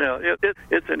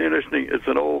 it's an interesting, it's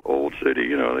an old city.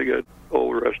 They got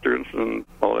old restaurants and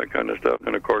all that kind of stuff.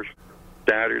 And, of course,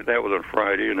 Saturday, that was on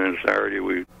Friday, and then Saturday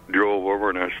we drove over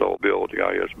and I saw Bill at the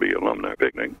ISB alumni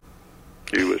picnic.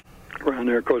 He was around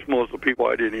there. Of course, most of the people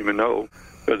I didn't even know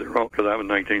because I was in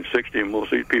 1960, and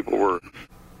most of these people were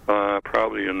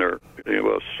probably in their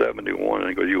 71. I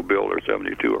think it was you, Bill, or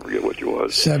 72. I forget what you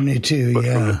was. 72, but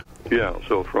yeah.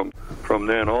 So from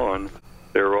then on,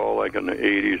 they were all like in the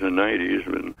 80s and 90s.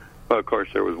 And of course,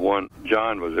 there was one.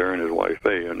 John was there, and his wife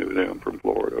Faye. I knew them from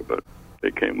Florida, but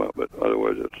they came up. But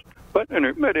otherwise, met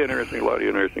a lot of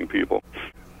interesting people.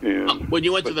 And, when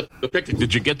you went to the picnic,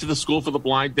 did you get to the School for the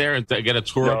Blind there and get a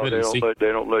tour of it?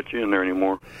 They don't let you in there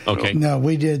anymore. Okay. No,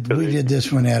 we did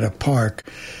this one at a park.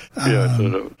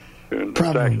 It's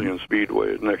actually in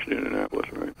Speedway. It's next to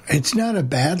Indianapolis, right? It's not a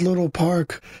bad little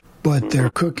park, but their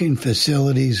cooking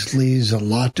facilities leaves a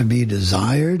lot to be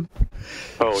desired.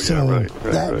 Oh, so yeah, right.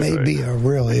 That may be a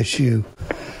real issue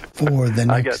for the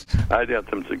next. I'd have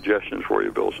some suggestions for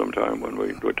you, Bill, sometime when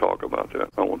we talk about that.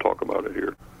 I won't talk about it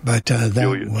here. But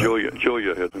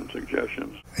Julia had some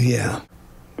suggestions. Yeah.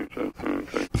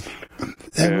 Okay.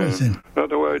 That wasn't.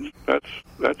 Otherwise,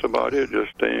 that's about it.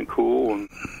 Just staying cool and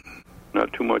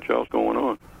not too much else going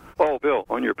on. Oh, Bill,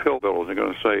 on your pill bills, I'm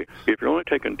going to say, if you're only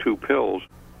taking 2 pills,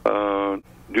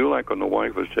 do like when the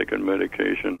wife was taking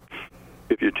medication.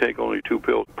 If you take only 2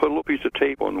 pills, put a little piece of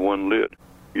tape on one lid.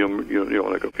 You know,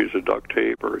 like a piece of duct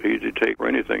tape or adhesive tape or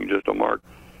anything, just a mark.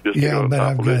 Just Yeah, on but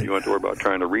top I've of it. got- You don't have to worry about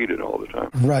trying to read it all the time.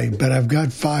 Right, but I've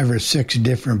got 5 or 6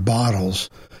 different bottles.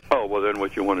 Oh, well, then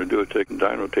what you want to do is take a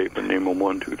dino tape and name them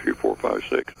 1, 2, 3, 4, 5,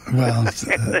 6. Well,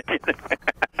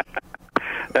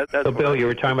 That's So, Bill, you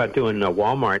were talking about doing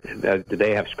Walmart. Do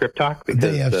they have Script Talk?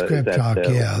 they have Script Talk,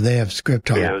 yeah. They have Script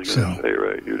Talk. I was going So. to say,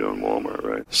 right, you're doing Walmart,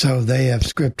 right? So they have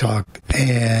Script Talk,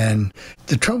 and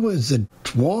the trouble is that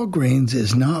Walgreens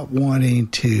is not wanting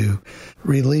to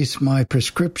release my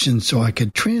prescriptions so I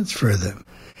could transfer them.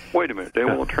 Wait a minute, they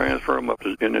won't transfer them up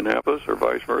to Indianapolis or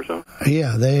vice versa?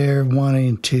 Yeah, they're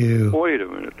wanting to. Wait a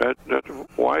minute,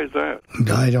 why is that?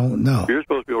 I don't know. You're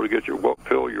supposed to be able to get your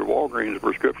fill your Walgreens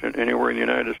prescription anywhere in the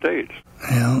United States.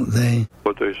 Well,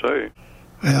 What they say.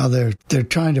 Well, they're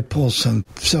trying to pull some.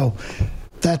 So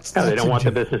that's No, they don't a want the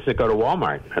jo- business to go to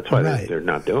Walmart. That's why Right. they're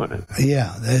not doing it.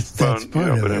 Yeah, that's part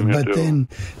yeah, of but I it. mean,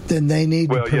 But then they need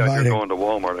Well, to yeah, provide if you're going to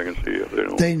Walmart, I can see if they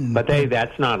don't. But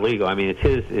that's not legal. I mean,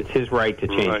 it's his right to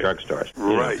change drugstores. you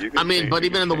know. Right. You can I mean, but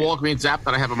even in the Walgreens app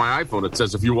that I have on my iPhone, it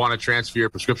says if you want to transfer your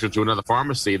prescription to another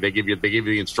pharmacy, they give you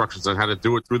the instructions on how to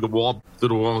do it through the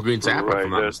Walgreens app. If Right.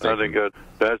 I'm not I mistaken. think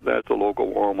that's a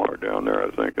local Walmart down there. I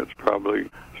think it's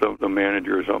probably the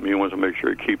manager or something. He wants to make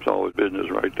sure he keeps all his business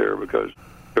right there because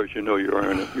you know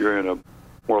you're in a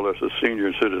more or less a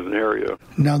senior citizen area.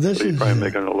 Now this so you're is probably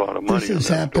making a lot of money. This in is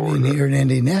that happening store here in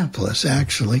Indianapolis,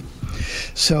 actually.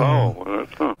 So well,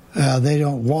 that's, they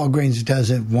don't. Walgreens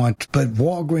doesn't want, but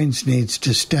Walgreens needs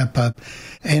to step up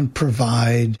and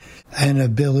provide an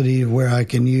ability where I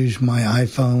can use my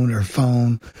iPhone or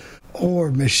phone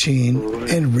or machine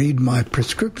and read my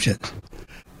prescriptions.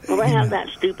 Well, they have that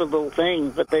stupid little thing,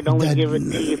 but they'd only give it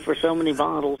to you for so many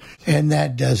bottles. And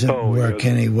that doesn't work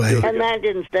anyway. And that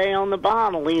didn't stay on the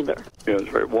bottle either. Yeah,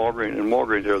 that's right.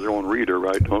 Walgreens has their own reader,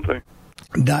 right? Don't they?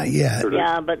 Not yet.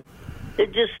 Yeah, but it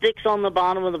just sticks on the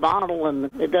bottom of the bottle, and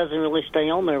it doesn't really stay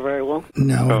on there very well.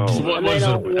 No, And they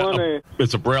don't want to.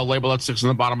 It's a Braille label that sticks on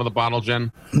the bottom of the bottle,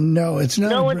 Jen. No, it's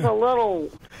not. No, it's a little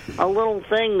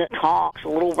thing that talks, a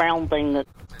little round thing that.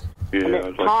 Yeah, and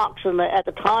it talks, and at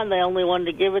the time they only wanted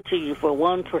to give it to you for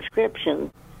one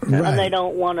prescription, and they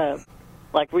don't want to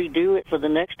redo it for the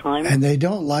next time. And they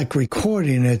don't like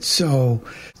recording it, so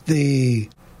the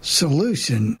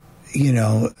solution,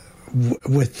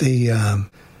 with the,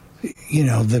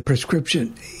 the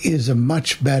prescription is a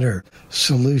much better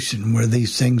solution where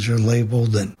these things are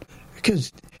labeled, and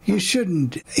because you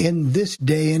shouldn't, in this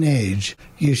day and age,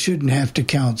 you shouldn't have to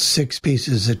count 6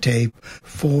 pieces of tape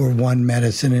for one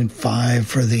medicine and 5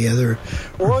 for the other.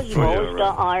 Well, you've always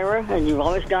got IRA, and you've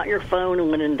always got your phone, and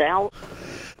when in doubt,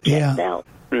 Yeah. doubt.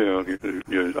 Yeah, you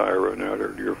use IRA now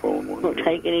to your phone. Don't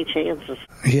take any chances.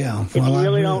 Yeah. If you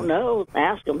really don't know,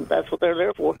 ask them. That's what they're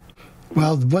there for.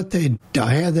 Well,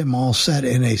 I had them all set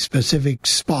in a specific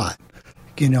spot.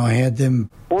 I had them.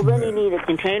 Well, then you need a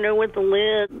container with the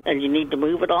lid, and you need to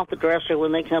move it off the dresser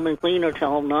when they come and clean, or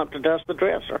tell them not to dust the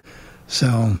dresser.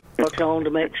 So. Or tell them to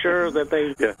make sure that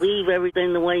they leave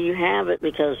everything the way you have it,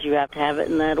 because you have to have it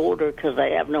in that order, because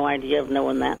they have no idea of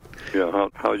knowing that. Yeah,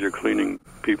 how's your cleaning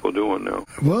people doing now?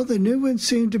 Well, the new ones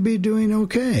seem to be doing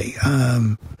okay.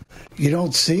 You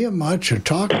don't see them much or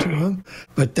talk to them,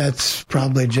 but that's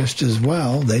probably just as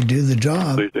well. They do the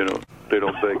job. At least they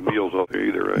don't beg meals off you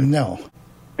either, right? No.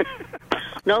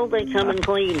 No, they come and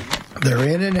clean. They're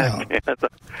in and out.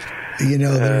 They're in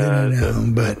and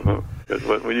out,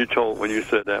 but when you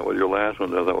said that with your last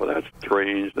one, I thought, well, that's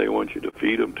strange. They want you to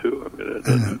feed them too. I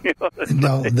mean,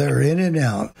 no, they're in and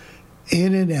out.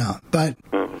 In and out. But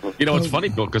it's funny,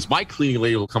 Bill, because my cleaning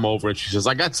lady will come over and she says,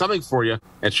 "I got something for you,"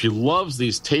 and she loves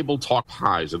these table talk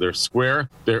pies. They're square.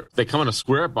 They come in a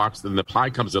square box. Then the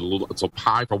pie comes in it's a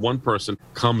pie for one person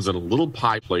comes in a little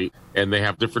pie plate, and they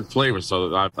have different flavors.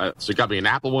 So she got me an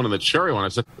apple one and the cherry one. I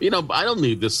said, I don't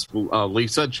need this,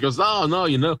 Lisa. And she goes, "Oh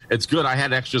no, it's good. I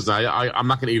had extras. I'm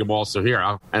not going to eat them all. So here,"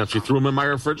 and she threw them in my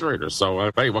refrigerator.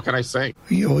 So hey, what can I say?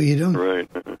 You eat them, right?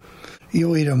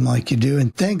 You eat them like you do.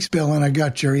 And thanks, Bill. And I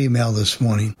got your email this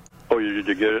morning. Oh, did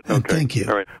you get it? Okay. Thank you.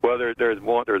 All right. Well, there's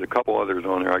a couple others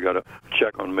on there. I got to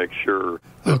check on, make sure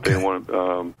that they want.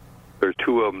 There's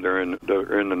 2 of them. They're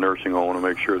in the nursing home. I want to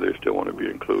make sure they still want to be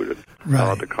included. Right. I'll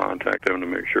have to contact them to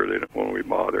make sure they don't want to be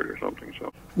bothered or something.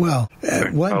 So. Well,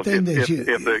 one thing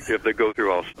if they go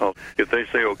through, if they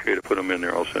say okay to put them in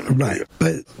there, I'll send them to you.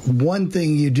 But one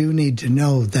thing you do need to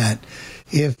know that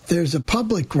if there's a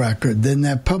public record, then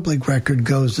that public record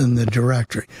goes in the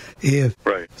directory. If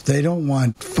they don't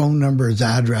want phone numbers,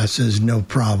 addresses, no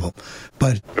problem.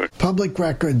 But public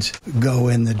records go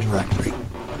in the directory.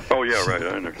 Oh, yeah, right. I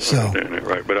understand it,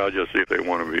 right. But I'll just see if they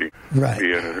want to be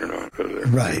in it or not, because they're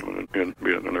going to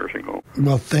be in the nursing home.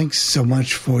 Well, thanks so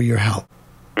much for your help.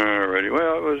 All righty.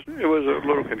 Well, it was a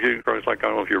little confusing. It's like, I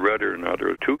don't know if you read it or not. There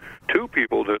were two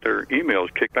people that their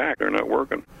emails kicked back. They're not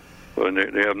working. And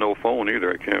they have no phone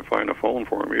either. I can't find a phone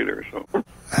for them either. So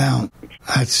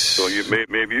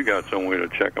maybe you got some way to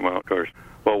check them out. Cause,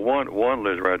 well, one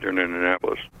lives right there in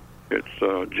Indianapolis. It's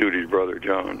Judy's brother,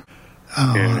 John.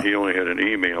 And he only had an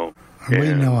email.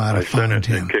 We know how to find him. I sent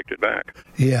it and kicked it back.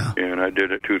 Yeah. And I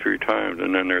did it 2-3 times.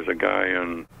 And then there's a guy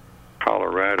in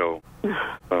Colorado,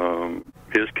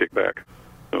 his kickback.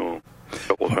 So a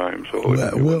couple times. So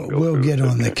we'll get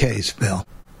on the case, Bill.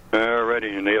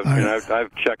 Alrighty, and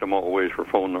I've checked them all ways for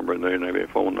phone number, and they didn't have any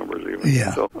phone numbers even.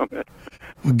 Yeah. So,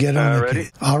 we'll get on the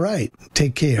case. All right.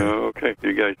 Take care. Okay,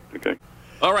 you guys. Okay.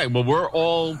 All right. Well, we're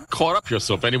all caught up here,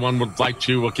 so if anyone would like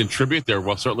to contribute, they're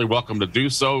certainly welcome to do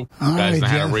so. All right,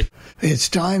 Jeff. It's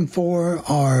time for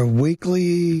our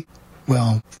weekly,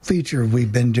 feature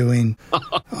we've been doing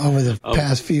over the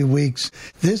past few weeks.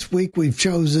 This week we've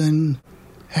chosen.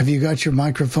 Have you got your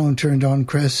microphone turned on,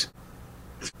 Chris?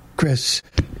 Chris.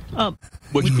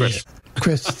 Which Chris?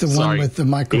 Chris, the one with the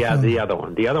microphone. Yeah, the other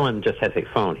one. The other one just has a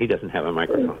phone. He doesn't have a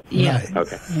microphone. Yeah. Right.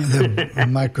 Okay. The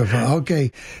microphone.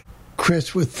 Okay.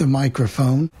 Chris with the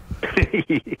microphone.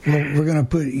 We're going to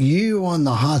put you on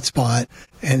the hot spot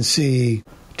and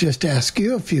just ask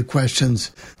you a few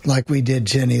questions like we did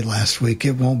Jenny last week.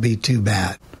 It won't be too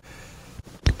bad.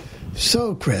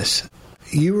 So, Chris,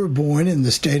 you were born in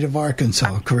the state of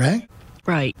Arkansas, correct?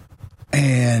 Right.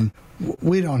 And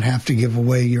we don't have to give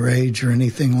away your age or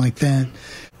anything like that,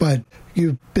 but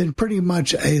you've been pretty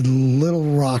much a Little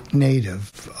Rock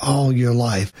native all your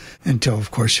life until, of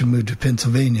course, you moved to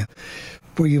Pennsylvania.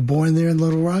 Were you born there in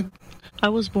Little Rock? I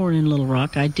was born in Little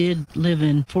Rock. I did live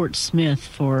in Fort Smith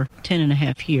for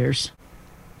 10.5 years.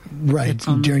 Right,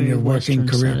 during your working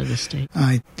career. Side of the state.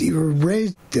 You were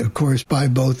raised, of course, by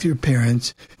both your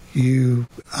parents. You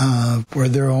were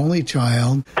their only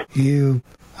child. You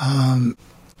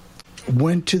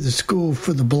went to the school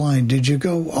for the blind. Did you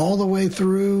go all the way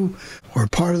through or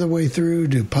part of the way through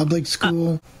to public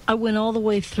school? I went all the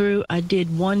way through. I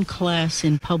did one class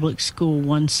in public school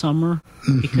one summer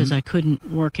because I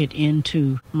couldn't work it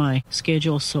into my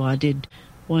schedule, so I did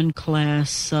one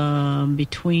class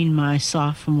between my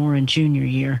sophomore and junior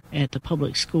year at the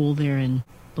public school there in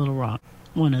Little Rock,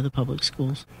 one of the public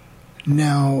schools.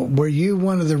 Now, were you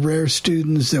one of the rare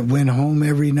students that went home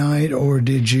every night, or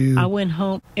did you? I went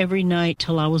home every night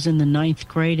till I was in the 9th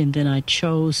grade, and then I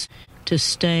chose to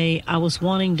stay. I was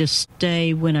wanting to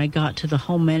stay when I got to the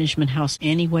home management house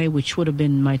anyway, which would have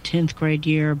been my 10th grade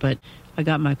year, but I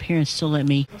got my parents to let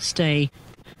me stay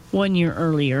 1 year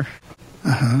earlier.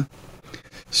 Uh-huh.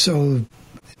 So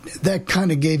that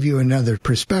kind of gave you another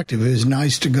perspective. It was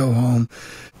nice to go home,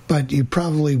 but you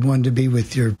probably wanted to be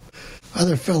with your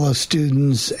other fellow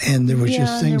students, and there was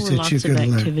just things that you could learn.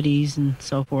 Lots of activities and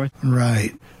so forth.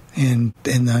 Right, and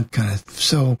that kind of.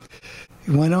 So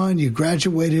you went on. You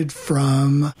graduated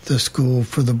from the school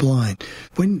for the blind.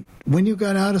 When you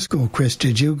got out of school, Chris,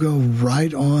 did you go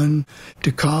right on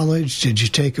to college? Did you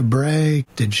take a break?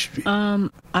 Did you?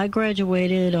 I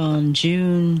graduated on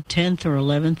June 10th or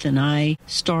 11th, and I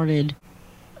started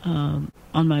on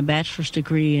my bachelor's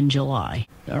degree in July,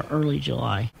 or early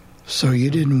July. So you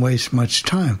didn't waste much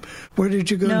time. Where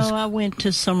did you go? No, I went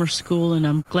to summer school, and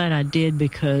I'm glad I did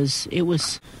because it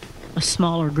was a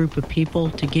smaller group of people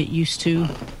to get used to.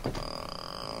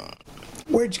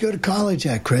 Where'd you go to college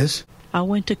at, Chris? I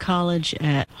went to college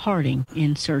at Harding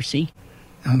in Searcy.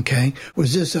 Okay.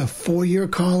 Was this a 4-year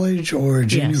college or a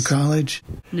junior college?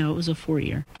 No, it was a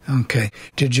 4-year. Okay.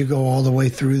 Did you go all the way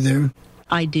through there?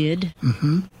 I did.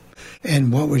 Mm-hmm.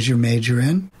 And what was your major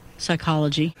in?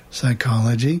 Psychology.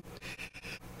 Psychology.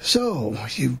 So,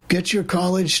 you get your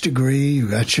college degree, you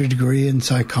got your degree in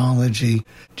psychology.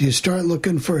 Do you start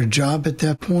looking for a job at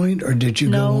that point, or did you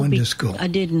go on to school? I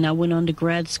didn't. I went on to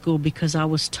grad school because I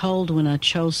was told when I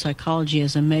chose psychology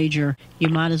as a major, you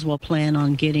might as well plan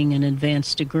on getting an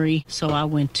advanced degree. So I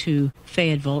went to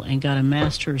Fayetteville and got a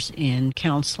master's in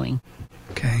counseling.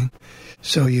 Okay.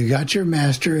 So you got your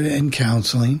master in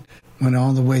counseling, went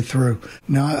all the way through.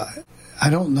 Now,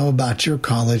 I don't know about your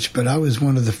college, but I was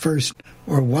one of the first,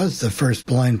 or was the first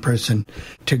blind person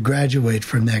to graduate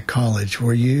from that college.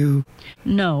 Were you?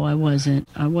 No, I wasn't.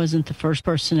 I wasn't the first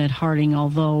person at Harding,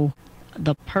 although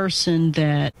the person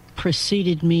that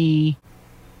preceded me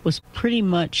was pretty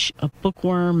much a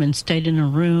bookworm and stayed in a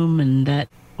room, and that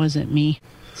wasn't me.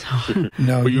 So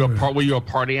No, Were you a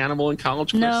party animal in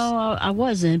college, Chris? no, I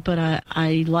wasn't, but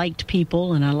I liked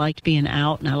people, and I liked being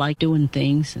out, and I liked doing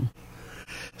things. And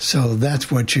so that's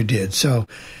what you did. So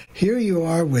here you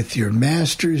are with your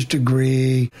master's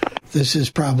degree. This is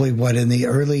probably, what, in the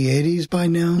early 80s by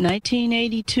now?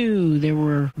 1982, there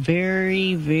were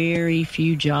very, very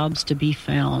few jobs to be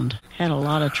found. Had a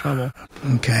lot of trouble.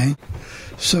 Okay.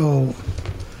 So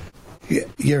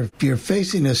you're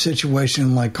facing a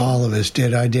situation like all of us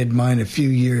did. I did mine a few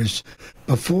years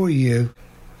before you,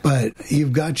 but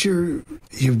you've got your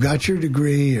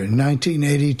degree. You're in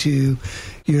 1982.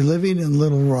 You're living in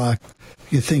Little Rock.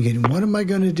 You're thinking, what am I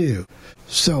going to do?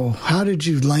 So how did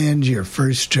you land your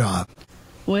first job?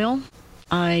 Well,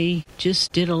 I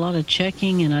just did a lot of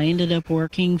checking, and I ended up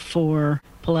working for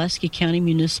Pulaski County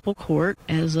Municipal Court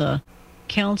as a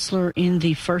counselor in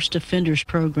the First Offenders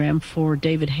Program for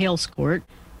David Hale's court.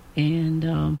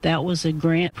 And that was a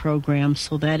grant program,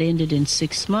 so that ended in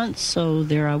 6 months. So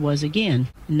there I was again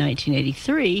in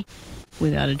 1983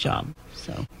 without a job.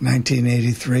 So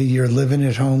 1983, you're living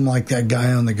at home like that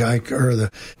guy on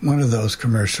the one of those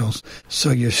commercials. So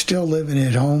you're still living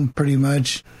at home pretty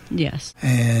much? Yes.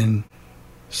 And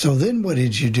so then what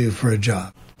did you do for a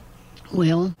job?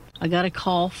 Well, I got a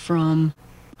call from,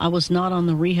 I was not on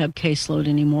the rehab caseload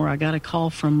anymore. I got a call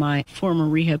from my former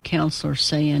rehab counselor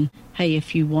saying, hey,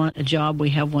 if you want a job, we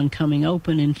have one coming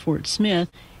open in Fort Smith.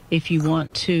 If you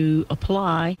want to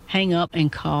apply, hang up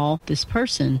and call this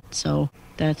person. So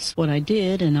that's what I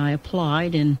did, and I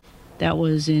applied, and that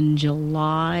was in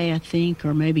July, I think,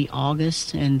 or maybe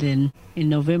August. And then in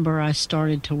November, I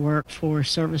started to work for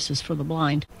Services for the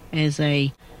Blind as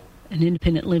an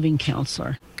independent living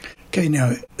counselor. Okay,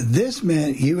 now, this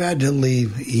meant you had to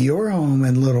leave your home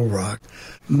in Little Rock,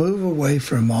 move away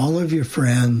from all of your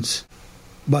friends,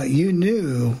 but you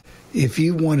knew if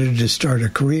you wanted to start a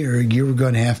career, you were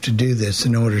going to have to do this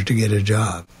in order to get a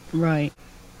job. Right.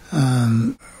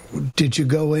 Did you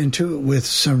go into it with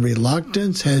some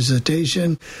reluctance,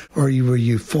 hesitation, or were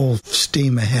you full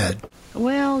steam ahead?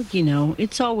 Well, you know,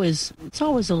 it's always a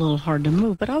little hard to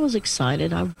move, but I was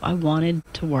excited. I wanted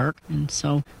to work, and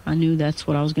so I knew that's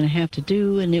what I was going to have to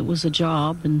do, and it was a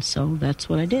job, and so that's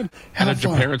what I did. How did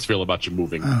your parents feel about you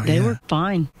moving? They were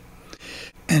fine.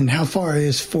 And how far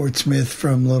is Fort Smith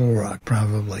from Little Rock,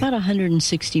 probably? About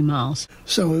 160 miles.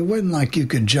 So it wasn't like you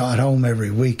could jot home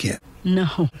every weekend.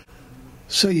 No.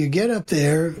 So you get up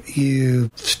there,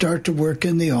 you start to work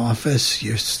in the office,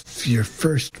 your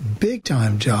first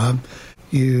big-time job,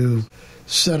 you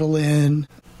settle in,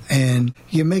 and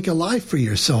you make a life for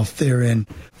yourself there in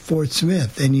Fort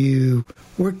Smith. And you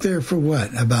worked there for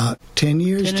what, about 10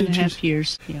 years? 10 and a half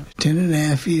years, yeah. 10 and a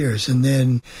half years, and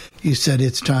then you said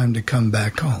it's time to come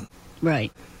back home.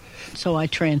 Right. So I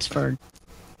transferred.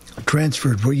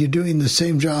 Were you doing the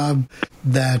same job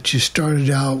that you started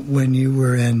out when you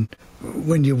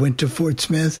went to Fort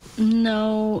Smith?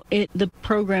 No, the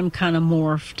program kind of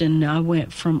morphed, and I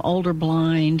went from older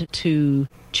blind to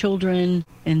children,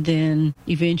 and then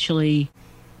eventually,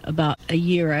 about a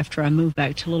year after I moved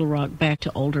back to Little Rock, back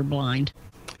to older blind.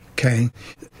 Okay.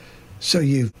 So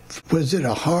was it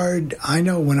I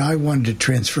know when I wanted to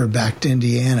transfer back to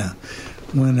Indiana,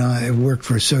 when I worked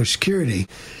for Social Security,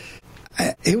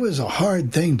 it was a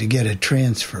hard thing to get a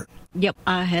transfer. Yep,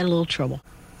 I had a little trouble.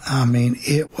 I mean,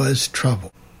 it was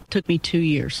trouble. Took me 2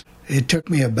 years. It took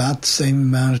me about the same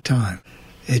amount of time.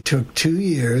 It took 2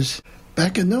 years.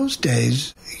 Back in those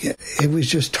days, it was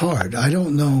just hard. I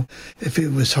don't know if it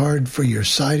was hard for your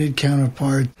sighted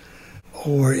counterpart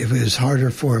or if it was harder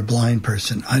for a blind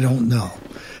person. I don't know.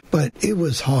 But it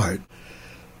was hard.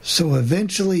 So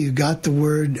eventually you got the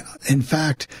word. In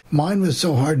fact, mine was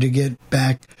so hard to get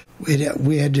back,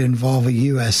 we had to involve a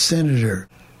U.S. senator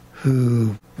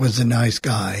who was a nice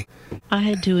guy. I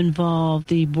had to involve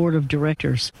the board of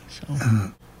directors.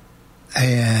 So.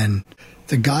 And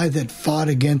the guy that fought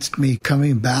against me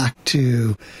coming back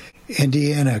to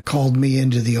Indiana called me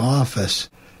into the office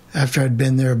after I'd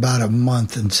been there about a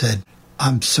month and said,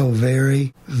 I'm so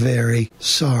very, very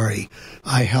sorry.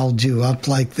 I held you up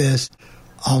like this.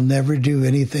 I'll never do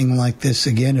anything like this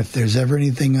again. If there's ever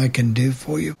anything I can do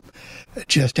for you,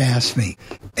 just ask me.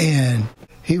 And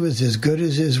he was as good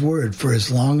as his word for as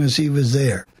long as he was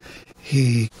there.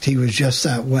 He was just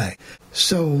that way.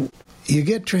 So you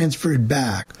get transferred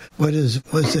back.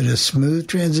 Was it a smooth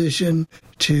transition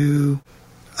to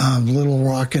Little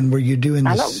Rock, and were you doing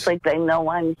this? I don't think they know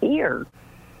I'm here,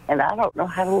 and I don't know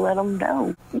how to let them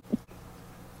know.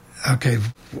 Okay,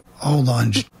 hold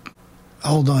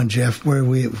on, Jeff. Where are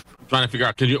we? Trying to figure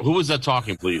out. Who was that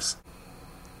talking, please?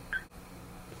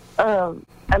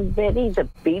 I'm Betty, the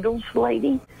Beatles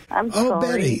lady. I'm sorry. Oh,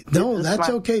 Betty. No, that's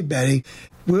okay, Betty.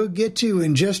 We'll get to you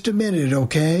in just a minute,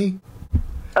 okay?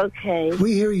 Okay.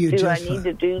 We hear you Do I just need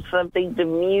to do something to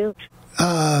mute?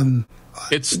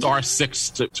 It's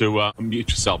 *6 to mute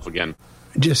yourself again.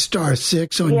 Just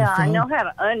 *6 on your phone? Yeah, I know how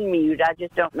to unmute. I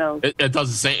just don't know. It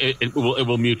doesn't say it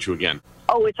will mute you again.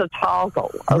 Oh, it's a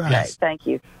toggle. Okay, Right. thank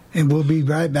you. And we'll be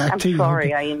right back to you. I'm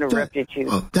sorry okay? I interrupted you.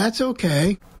 Oh, that's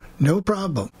okay. No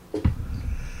problem.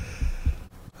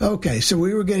 Okay, so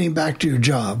we were getting back to your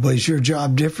job. Was your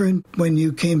job different when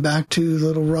you came back to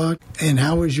Little Rock? And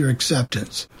how was your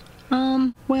acceptance?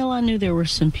 Well, I knew there were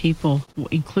some people,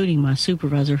 including my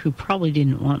supervisor, who probably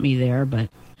didn't want me there, but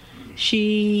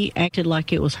she acted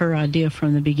like it was her idea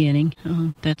from the beginning.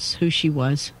 That's who she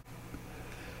was.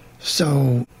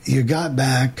 So you got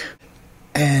back,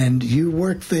 and you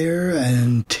worked there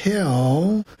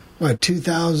until, what,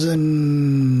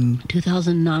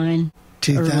 2009,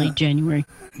 early January.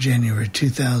 January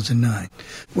 2009.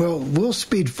 Well, we'll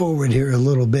speed forward here a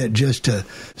little bit just to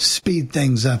speed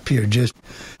things up here just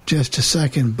a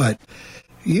second. But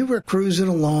you were cruising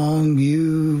along.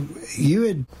 You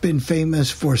had been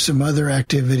famous for some other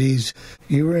activities.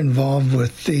 You were involved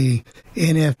with the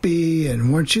NFB,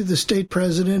 and weren't you the state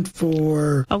president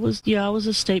for... I was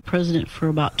a state president for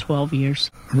about 12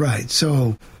 years. Right.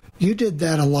 So you did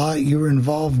that a lot. You were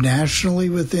involved nationally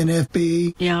with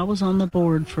NFB. Yeah, I was on the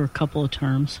board for a couple of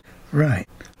terms. Right.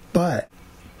 But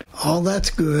all that's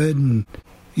good, and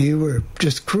you were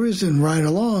just cruising right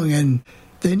along, and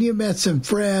then you met some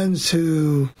friends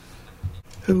who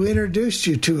introduced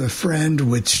you to a friend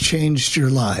which changed your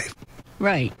life.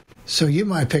 Right. So you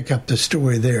might pick up the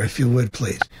story there, if you would,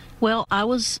 please. Well, I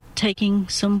was taking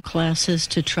some classes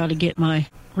to try to get my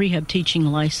rehab teaching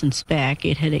license back.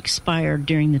 It had expired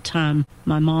during the time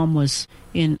my mom was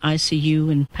in ICU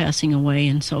and passing away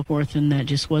and so forth, and that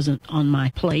just wasn't on my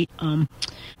plate.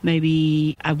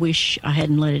 Maybe I wish I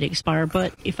hadn't let it expire,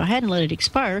 but if I hadn't let it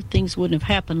expire, things wouldn't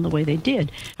have happened the way they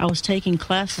did. I was taking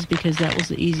classes because that was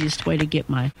the easiest way to get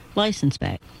my license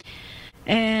back.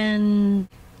 And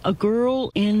a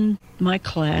girl in my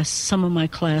class, some of my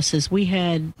classes, we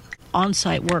had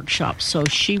on-site workshops, so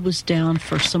she was down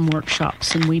for some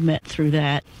workshops, and we met through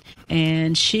that.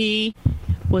 And she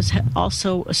was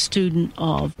also a student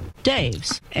of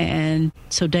Dave's, and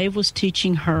so Dave was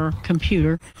teaching her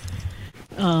computer,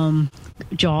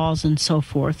 JAWS and so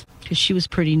forth, because she was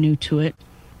pretty new to it.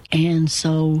 And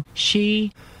so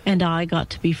she and I got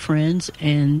to be friends,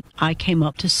 and I came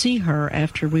up to see her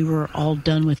after we were all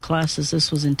done with classes.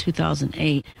 This was in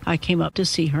 2008. I came up to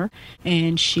see her,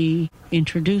 and she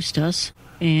introduced us,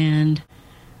 and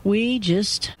we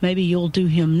just, maybe you'll do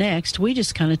him next, we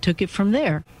just kind of took it from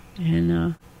there,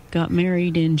 and got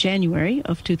married in January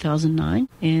of 2009,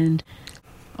 and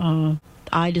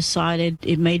I decided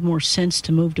it made more sense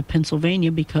to move to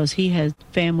Pennsylvania because he had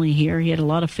family here. He had a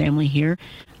lot of family here.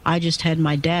 I just had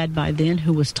my dad by then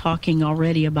who was talking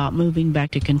already about moving back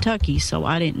to Kentucky, so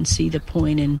I didn't see the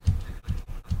point in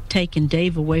taking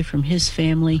Dave away from his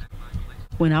family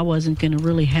when I wasn't going to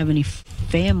really have any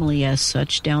family as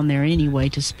such down there anyway,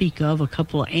 to speak of. A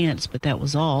couple of aunts, but that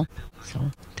was all.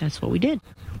 So that's what we did.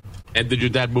 And did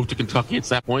your dad move to Kentucky at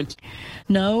that point?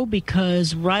 No,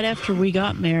 because right after we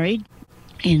got married,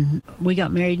 in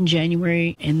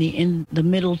January, and in the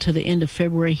middle to the end of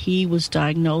February, he was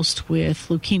diagnosed with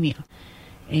leukemia.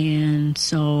 And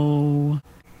so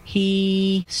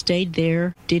he stayed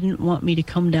there, didn't want me to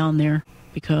come down there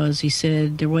because he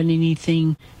said there wasn't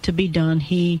anything to be done.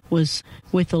 He was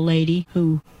with a lady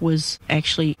who was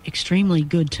actually extremely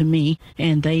good to me,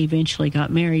 and they eventually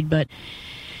got married. But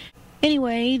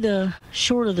anyway, the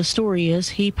short of the story is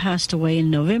he passed away in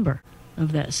November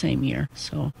of that same year.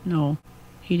 So, no,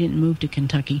 he didn't move to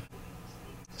Kentucky.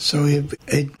 So,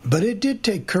 but it did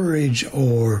take courage,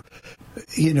 or,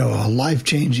 a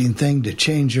life-changing thing to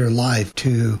change your life,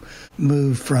 to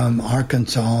move from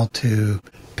Arkansas to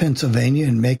Pennsylvania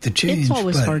and make the change. It's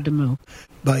always hard to move.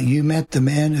 But you met the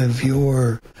man that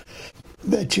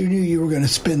you knew you were going to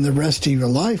spend the rest of your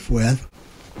life with,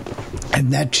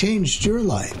 and that changed your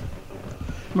life.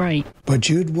 Right. But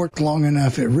you'd worked long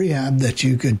enough at rehab that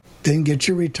you could then get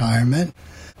your retirement,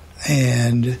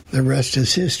 and the rest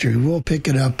is history. We'll pick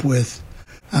it up with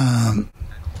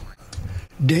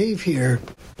Dave here,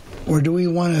 or do we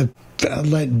want to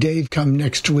let Dave come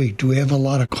next week? Do we have a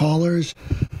lot of callers?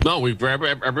 No,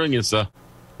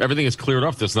 everything is cleared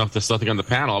up. There's nothing on the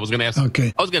panel. I was going to ask.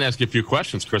 Okay. I was going to ask you a few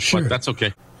questions, Chris, Sure. but that's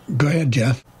okay. Go ahead,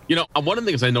 Jeff. One of the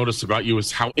things I noticed about you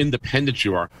is how independent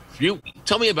you are.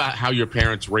 Tell me about how your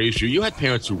parents raised you. You had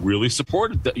parents who really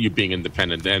supported you being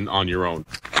independent and on your own.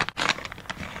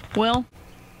 Well,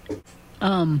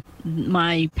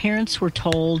 my parents were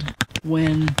told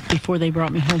before they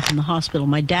brought me home from the hospital.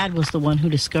 My dad was the one who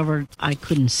discovered I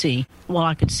couldn't see. Well,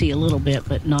 I could see a little bit,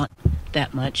 but not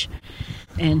that much.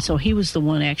 And so he was the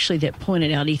one actually that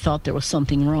pointed out he thought there was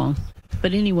something wrong.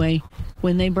 But anyway,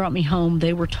 when they brought me home,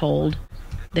 they were told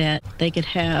that they could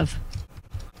have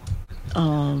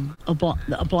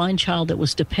a blind child that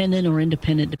was dependent or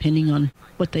independent, depending on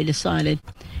what they decided.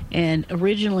 And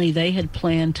originally they had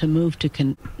planned to move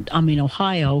to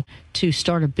Ohio to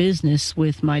start a business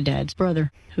with my dad's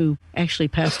brother, who actually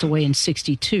passed away in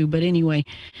 1962. But anyway,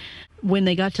 when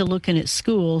they got to looking at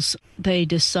schools, they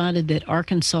decided that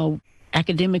Arkansas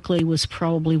academically was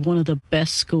probably one of the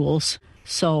best schools.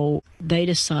 So they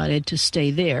decided to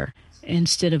stay there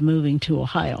instead of moving to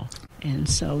Ohio. And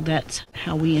so that's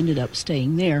how we ended up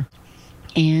staying there.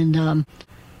 And,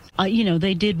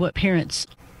 they did what parents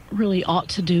really ought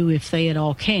to do if they at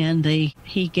all can.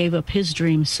 He gave up his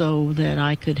dream so that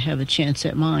I could have a chance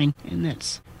at mine. And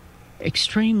that's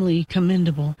extremely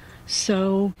commendable.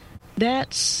 So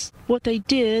that's what they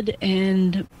did.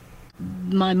 And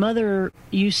my mother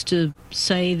used to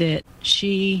say that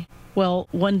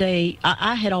one day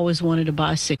I had always wanted a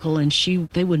bicycle, and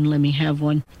they wouldn't let me have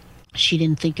one. She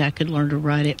didn't think I could learn to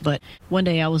ride it, but one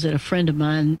day I was at a friend of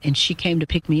mine, and she came to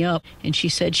pick me up, and she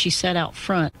said she sat out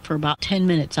front for about 10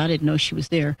 minutes. I didn't know she was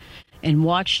there, and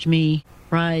watched me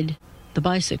ride the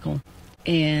bicycle.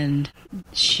 And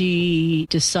she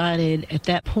decided at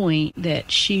that point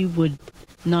that she would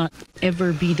not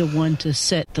ever be the one to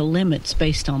set the limits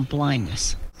based on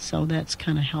blindness. So that's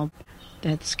kind of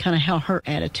how her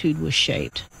attitude was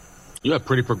shaped. You have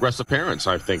pretty progressive parents,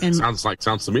 I think. And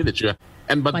sounds to me that you.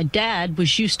 But my dad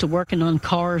was used to working on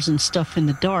cars and stuff in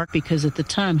the dark, because at the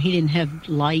time he didn't have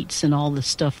lights and all the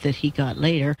stuff that he got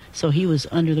later. So he was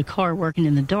under the car working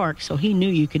in the dark. So he knew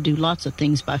you could do lots of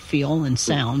things by feel and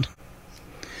sound.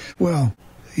 Well,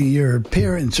 your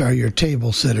parents are your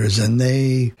table sitters, and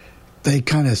they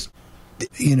kind of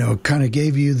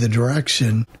gave you the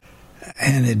direction,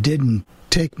 and it didn't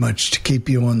take much to keep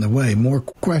you on the way. More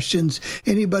questions?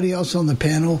 Anybody else on the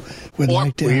panel would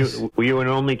like to ask? Were you an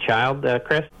only child,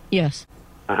 Chris? Yes.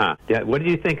 Uh-huh. Yeah. What did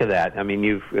you think of that? I mean,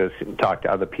 you've talked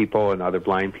to other people and other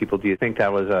blind people. Do you think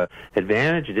that was a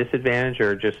advantage, a disadvantage,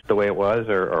 or just the way it was,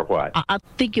 or what? I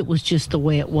think it was just the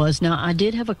way it was. Now, I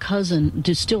did have a cousin,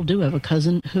 still do have a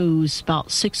cousin, who's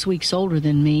about 6 weeks older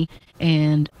than me,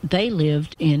 and they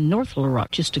lived in North Little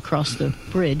Rock, just across the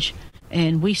bridge.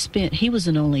 And he was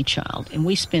an only child, and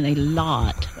we spent a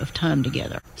lot of time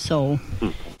together. So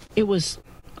it was,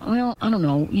 I don't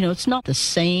know, it's not the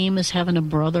same as having a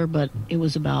brother, but it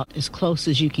was about as close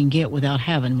as you can get without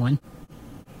having one.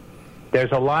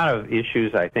 There's a lot of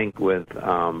issues, I think, with,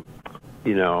 I'm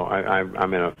in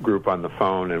a group on the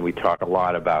phone, and we talk a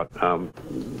lot about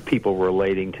people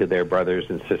relating to their brothers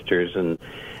and sisters and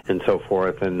so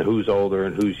forth, and who's older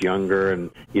and who's younger, and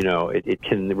it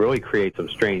can really create some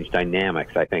strange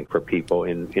dynamics, I think, for people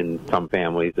in some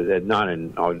families, not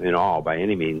in all by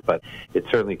any means, but it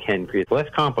certainly can create. It's less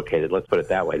complicated, let's put it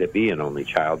that way, to be an only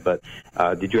child. But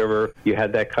you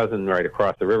had that cousin right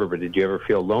across the river, but did you ever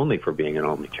feel lonely for being an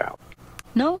only child?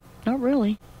 No, not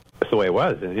really. That's the way it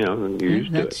was, you're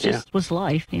used to it. That's just was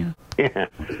life, yeah. Yeah.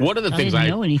 One of the things I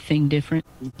didn't know anything different.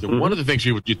 One of the things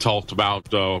you talked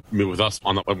about with us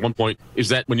at one point is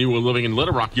that when you were living in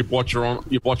Little Rock, you bought your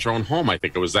own home. I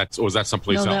think was that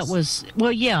someplace else? No, that was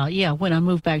when I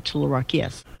moved back to Little Rock,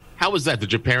 yes. How was that?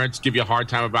 Did your parents give you a hard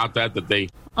time about that?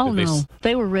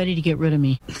 They were ready to get rid of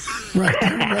me. Right, they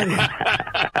were ready.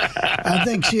 I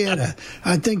think she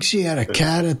had a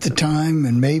cat at the time,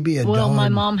 and maybe a dog. Well, my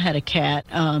mom had a cat,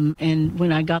 and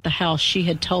when I got the house, she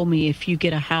had told me, if you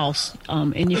get a house,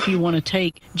 and if you want to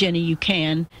take Jenny, you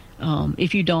can.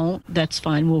 If you don't, that's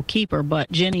fine. We'll keep her.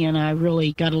 But Jenny and I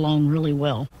really got along really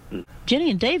well. Jenny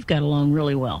and Dave got along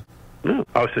really well.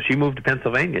 Oh, so she moved to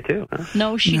Pennsylvania too? Huh?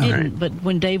 No, she didn't. Right. But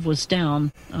when Dave was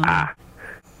down,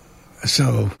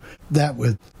 so that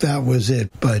was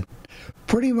it. But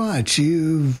pretty much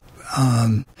you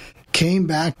came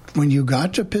back when you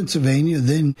got to Pennsylvania.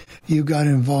 Then you got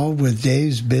involved with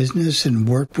Dave's business and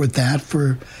worked with that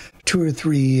for 2 or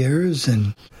 3 years,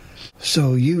 and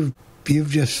so you've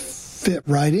just fit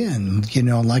right in.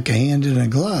 Like a hand in a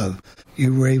glove.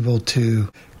 You were able to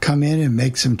come in and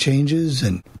make some changes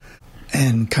and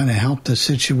kind of help the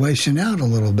situation out a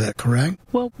little bit, correct?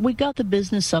 Well, we got the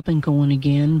business up and going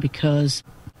again because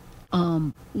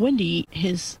Wendy,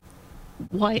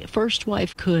 first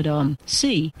wife could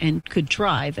see and could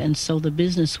drive, and so the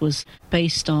business was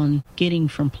based on getting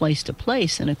from place to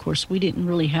place. And of course, we didn't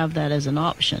really have that as an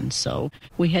option, so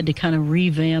we had to kind of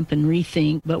revamp and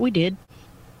rethink, but we did.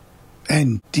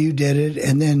 And you did it,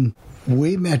 and then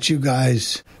we met you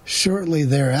guys shortly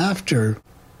thereafter,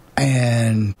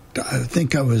 and I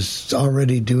think I was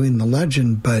already doing the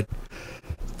Legend, but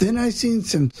then I seen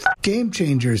some game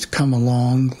changers come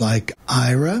along like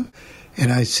Ira,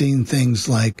 and I seen things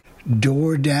like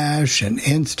DoorDash and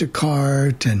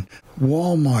Instacart and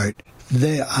Walmart.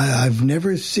 I've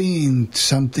never seen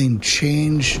something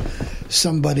change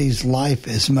somebody's life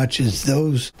as much as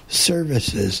those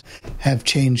services have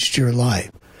changed your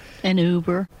life. And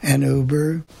Uber.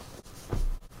 And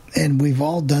we've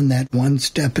all done that one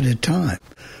step at a time.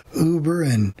 Uber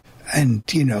and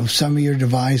some of your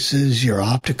devices, your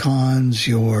Opticons,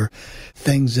 your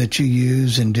things that you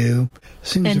use and do.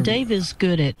 And Dave is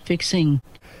good at fixing,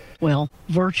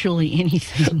 virtually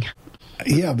anything.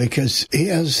 Yeah, because he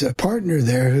has a partner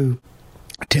there who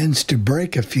tends to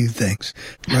break a few things,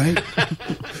 right?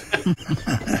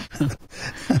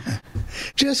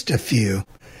 Just a few.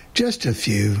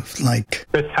 Like,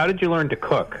 Chris, how did you learn to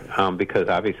cook? Because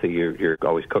obviously you're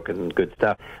always cooking good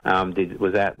stuff.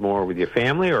 Was that more with your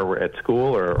family or at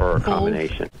school or a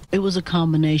combination? It was a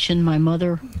combination. My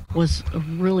mother was a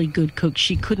really good cook.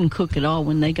 She couldn't cook at all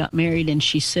when they got married, and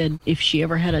she said if she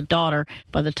ever had a daughter,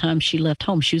 by the time she left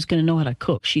home, she was going to know how to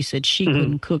cook. She said she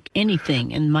couldn't cook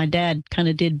anything, and my dad kind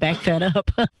of did back that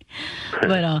up.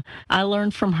 But I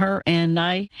learned from her, and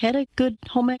I had a good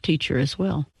home ec teacher as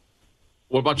well.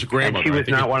 What about your grandmother? And she was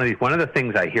not one of these. One of the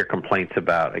things I hear complaints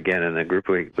about, again, in the group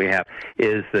we have,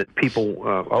 is that people,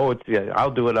 I'll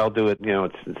do it.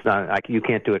 It's not. You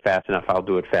can't do it fast enough. I'll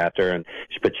do it faster.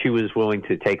 But she was willing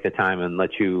to take the time and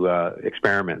let you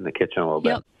experiment in the kitchen a little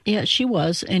bit. Yeah, she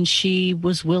was, and she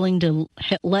was willing to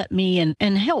let me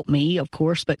and help me, of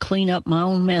course, but clean up my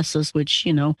own messes, which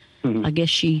I guess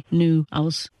she knew I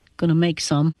was going to make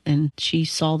some, and she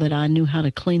saw that I knew how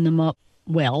to clean them up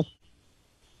well.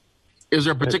 Is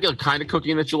there a particular kind of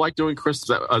cooking that you like doing, Chris,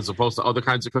 as opposed to other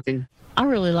kinds of cooking? I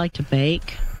really like to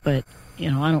bake, but,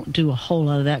 I don't do a whole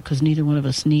lot of that because neither one of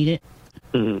us need it.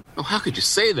 Mm-hmm. Oh, how could you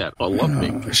say that? I love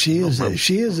baking. She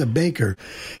is a baker.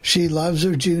 She loves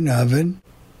her June oven.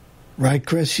 Right,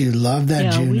 Chris? You love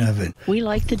that June oven. We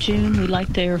like the June. We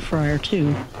like the air fryer,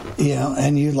 too. Yeah,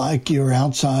 and you like your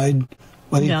outside,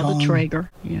 what do you call them? The Traeger.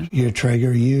 Yeah. Your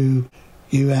Traeger. You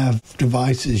have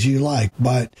devices you like,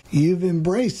 but you've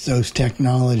embraced those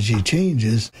technology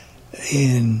changes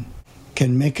and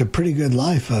can make a pretty good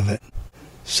life of it.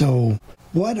 So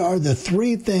what are the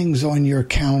 3 things on your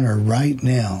counter right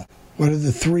now? What are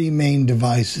the 3 main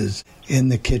devices in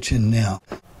the kitchen now?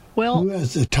 Well, who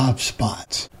has the top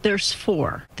spots? There's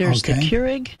 4. There's the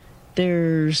Keurig,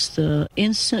 there's the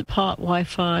Instant Pot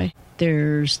Wi-Fi,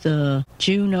 there's the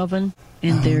June oven,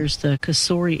 and there's the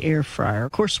Cosori air fryer.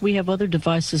 Of course, we have other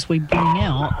devices we bring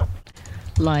out,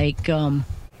 like,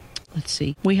 let's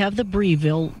see, we have the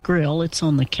Breville grill. It's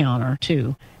on the counter,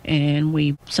 too. And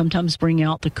we sometimes bring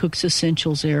out the Cook's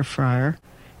Essentials air fryer.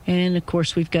 And, of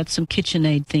course, we've got some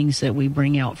KitchenAid things that we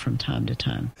bring out from time to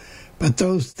time. But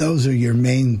those are your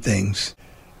main things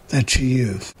that you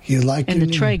use. You like and the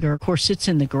Traeger, of course, it's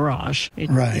in the garage.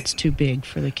 Right. It's too big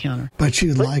for the counter. But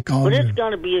like all. But it's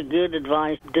got to be a good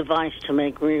device to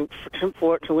make room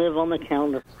for it to live on the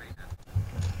counter.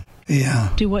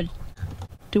 Yeah. Do what,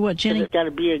 Jenny? It's got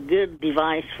to be a good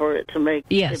device for it to make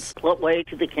its way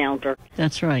to the counter.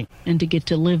 That's right, and to get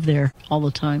to live there all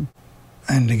the time.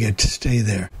 And to get to stay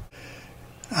there.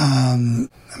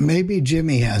 Maybe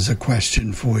Jimmy has a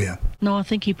question for you. No, I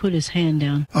think he put his hand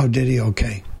down. Oh, did he?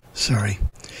 Okay. Sorry.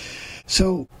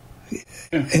 So,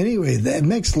 anyway, that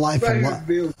makes life a lot.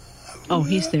 Oh,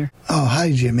 he's there. Oh,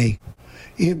 hi, Jimmy.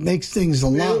 It makes things a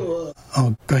lot.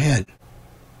 Oh, go ahead.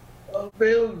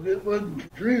 Bill, if it wasn't the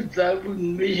truth, I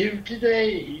wouldn't be here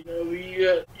today.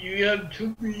 You have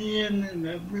took me in, and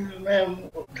I've been around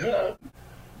all the time.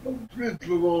 I've been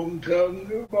for a long time.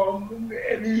 Your mom and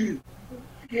daddy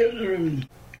together and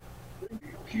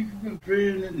keep a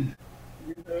friend and.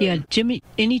 Yeah, Jimmy,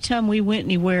 anytime we went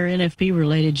anywhere NFB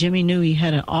related, Jimmy knew he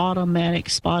had an automatic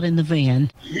spot in the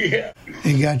van. Yeah.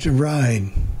 He got to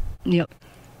ride. Yep.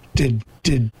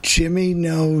 Did Jimmy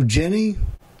know Jenny?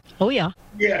 Oh, yeah.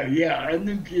 Yeah, I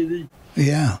knew Jenny.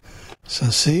 Yeah. So,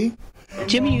 see?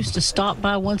 Jimmy used to stop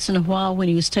by once in a while when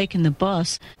he was taking the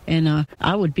bus, and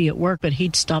I would be at work, but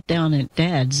he'd stop down at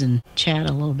Dad's and chat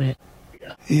a little bit.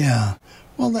 Yeah.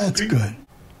 Well, that's good.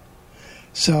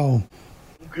 So...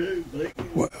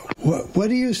 What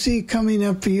do you see coming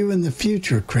up for you in the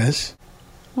future, Chris?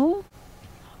 Oh,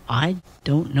 I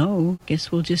don't know.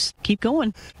 Guess we'll just keep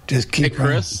going. Just keep Hey,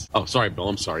 Chris. Oh, sorry, Bill.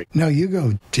 I'm sorry. No, you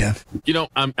go, Jeff. You know,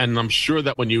 and I'm sure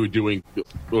that when you were doing,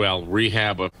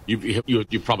 rehab,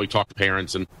 you probably talked to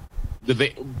parents, and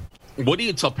what do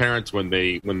you tell parents when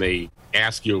they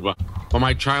ask you about, well,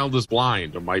 my child is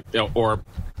blind, or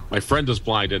my friend is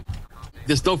blind, and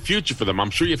there's no future for them?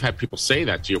 I'm sure you've had people say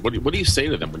that to you. What do you say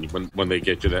to them when they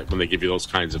get you that, when they give you those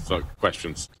kinds of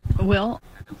questions? Well,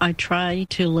 I try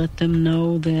to let them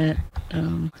know that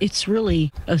it's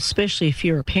really, especially if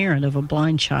you're a parent of a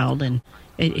blind child, and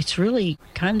it's really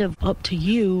kind of up to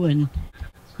you, and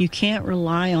you can't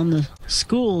rely on the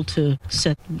school to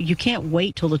set. You can't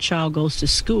wait till the child goes to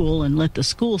school and let the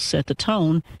school set the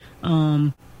tone,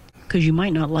 because you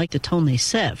might not like the tone they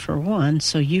set, for one.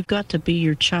 So you've got to be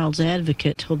your child's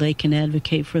advocate till they can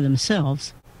advocate for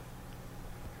themselves.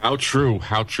 How true,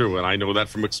 and I know that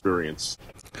from experience.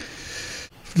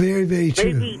 Very, very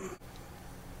true. Maybe,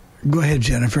 go ahead,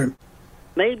 Jennifer.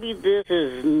 Maybe this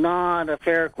is not a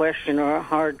fair question or a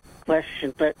hard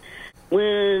question, but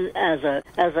when, as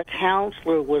a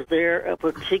counselor, was there a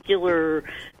particular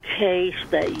case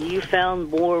that you found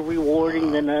more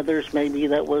rewarding than others? Maybe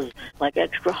that was like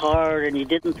extra hard, and you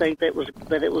didn't think that it was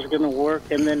going to work,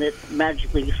 and then it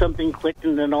magically something clicked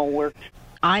and it all worked.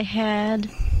 I had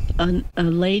a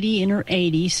lady in her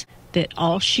 80s that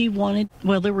all she wanted.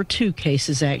 Well, there were two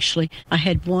cases actually. I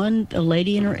had a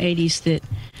lady in her 80s that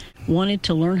wanted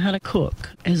to learn how to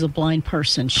cook as a blind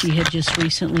person. She had just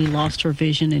recently lost her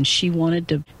vision, and she wanted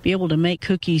to be able to make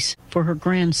cookies for her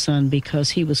grandson because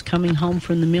he was coming home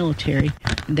from the military.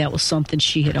 That was something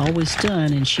she had always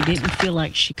done, and she didn't feel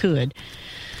like she could.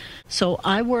 So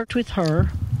I worked with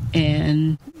her,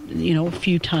 and a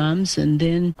few times, and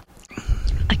then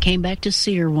I came back to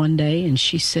see her one day, and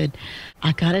she said,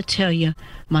 I got to tell you,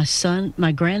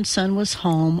 my grandson was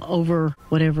home over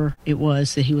whatever it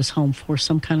was that he was home for,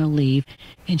 some kind of leave.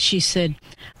 And she said,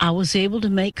 I was able to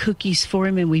make cookies for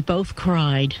him, and we both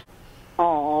cried.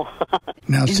 Oh.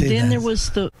 And then there was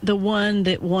the one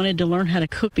that wanted to learn how to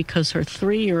cook because her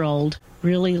 3-year-old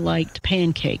really liked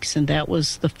pancakes, and that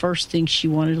was the first thing she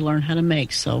wanted to learn how to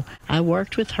make. So I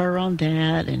worked with her on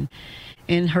that, and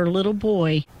her little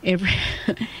boy,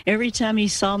 every time he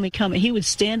saw me coming, he would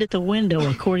stand at the window,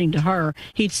 according to her.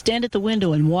 He'd stand at the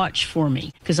window and watch for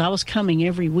me because I was coming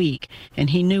every week, and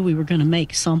he knew we were going to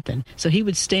make something. So he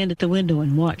would stand at the window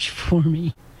and watch for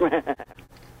me. A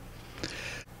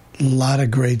lot of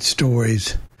great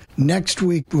stories. Next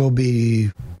week we'll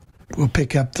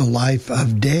pick up the life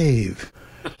of Dave.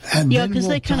 And then we'll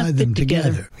they kind tie of them fit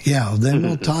together. Yeah, then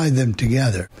we'll tie them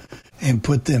together and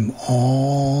put them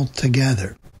all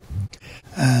together.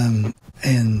 And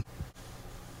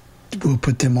we'll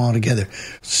put them all together.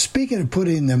 Speaking of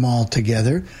putting them all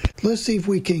together, let's see if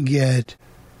we can get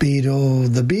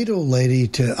the Beetle lady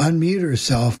to unmute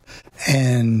herself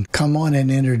and come on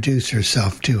and introduce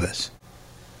herself to us.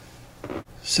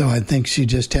 So I think she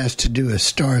just has to do a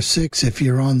 *6 if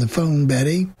you're on the phone,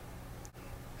 Betty.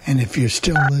 And if you're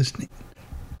still listening.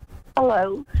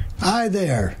 Hello. Hi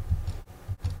there.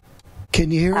 Can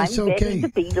you hear us okay? I'm Betty the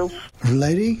Beatles.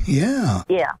 Lady? Yeah.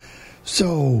 Yeah.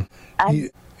 So,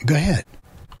 go ahead.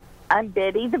 I'm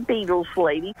Betty the Beatles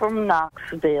lady from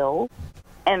Knoxville.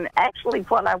 And actually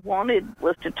what I wanted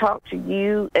was to talk to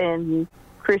you and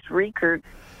Chris Riekert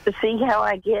to see how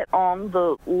I get on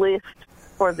the list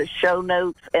for the show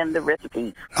notes and the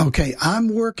recipes. Okay, I'm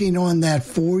working on that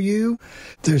for you.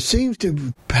 There seems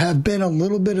to have been a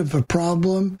little bit of a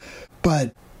problem,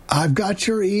 but I've got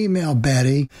your email,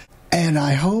 Betty, and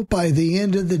I hope by the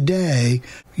end of the day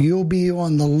you'll be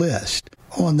on the list,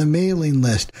 on the mailing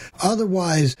list.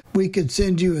 Otherwise, we could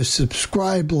send you a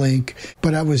subscribe link,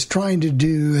 but I was trying to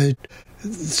do it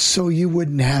so you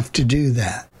wouldn't have to do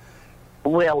that.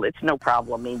 Well, it's no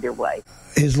problem either way.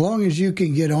 As long as you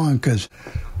can get on, because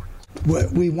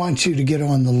we want you to get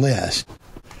on the list.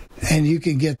 And you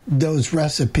can get those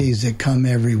recipes that come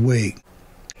every week.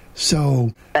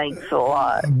 So thanks a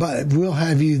lot. But we'll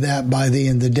have you that by the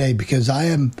end of the day, because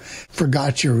I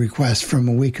forgot your request from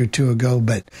a week or two ago,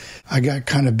 but I got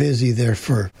kind of busy there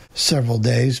for several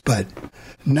days, but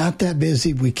not that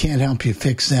busy. We can't help you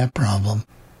fix that problem.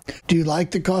 Do you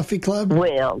like the coffee club?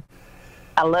 Well,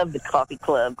 I love the coffee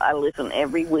club. I listen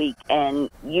every week, and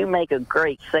you make a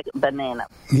great second banana.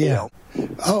 Yeah.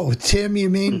 Oh, Tim, you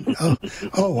mean?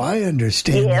 Oh, I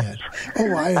understand that.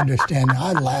 Oh, I understand.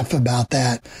 I laugh about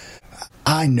that.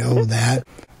 I know that.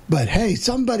 But, hey,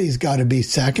 somebody's got to be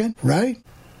second, right?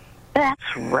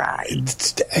 That's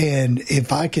right. And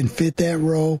if I can fit that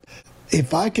role,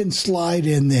 if I can slide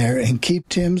in there and keep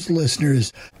Tim's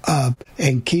listeners up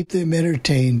and keep them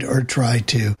entertained or try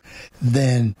to,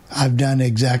 then I've done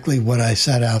exactly what I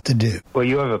set out to do. Well,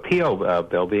 you have appeal,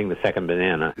 Bill, being the second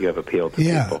banana. You have appeal to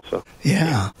people. So.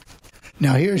 Yeah.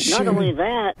 Now here's Not Sharon. only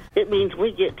that, it means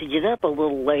we get to get up a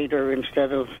little later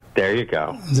instead of... There you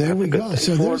go. There we go.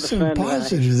 So there's some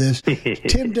positive to this.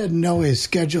 Tim doesn't know his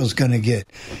schedule's going to get.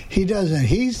 He doesn't.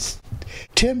 He's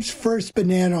Tim's first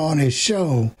banana on his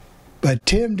show, but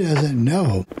Tim doesn't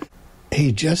know.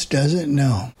 He just doesn't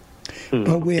know.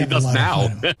 But we have a lot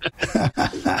of fun.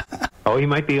 Oh, he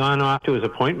might be on off to his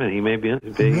appointment. He may be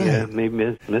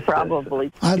missed Probably.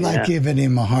 it. I'd like giving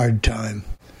him a hard time.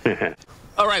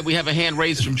 All right, we have a hand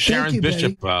raised from Sharon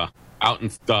Bishop out in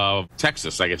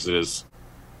Texas, I guess it is.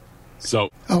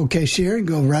 So, Okay, Sharon,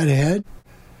 go right ahead.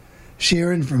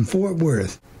 Sharon from Fort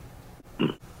Worth.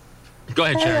 go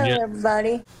ahead, Sharon. Hello,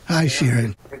 everybody. Hi,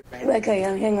 Sharon. Okay,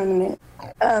 hang on a minute.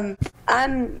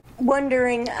 I'm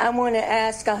wondering, I want to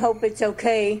ask, I hope it's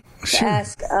okay to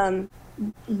ask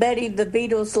Betty, the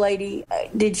Beatles lady,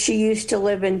 did she used to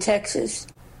live in Texas?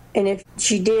 And if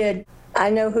she did, I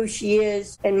know who she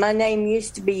is, and my name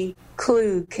used to be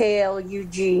Klug,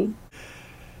 K-L-U-G.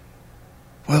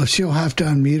 Well, she'll have to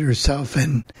unmute herself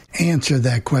and answer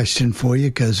that question for you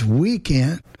because we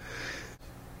can't.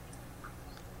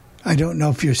 I don't know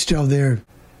if you're still there.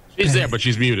 She's there, but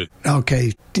she's muted.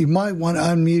 Okay. You might want to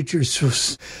unmute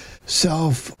yourself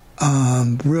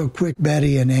real quick,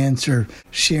 Betty, and answer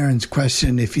Sharon's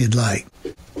question if you'd like.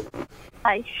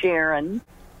 Hi, Sharon.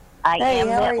 I am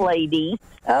that lady.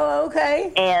 Oh,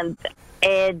 okay. And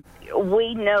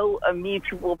we know a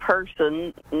mutual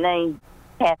person named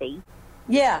Kathy.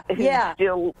 Yeah,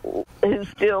 who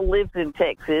still lives in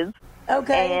Texas.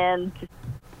 Okay. And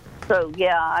so,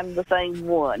 yeah, I'm the same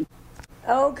one.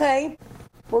 Okay.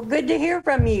 Well, good to hear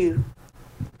from you.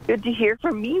 Good to hear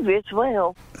from you as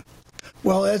well.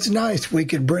 Well, that's nice. We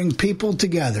could bring people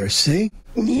together, see?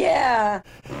 Yeah.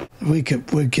 We could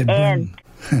bring...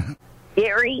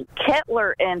 Gary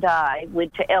Kettler and I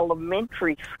went to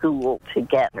elementary school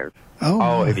together.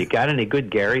 Oh, have you got any good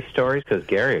Gary stories? Because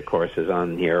Gary, of course, is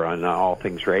on here on All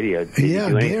Things Radio. Did you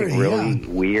do anything really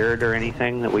weird or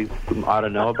anything that we ought to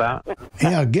know about?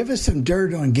 Yeah, give us some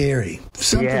dirt on Gary.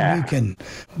 Something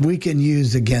we can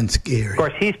use against Gary. Of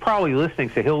course, he's probably listening,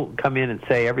 so he'll come in and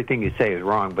say everything you say is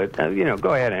wrong. But,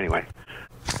 go ahead anyway.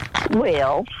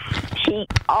 Well, he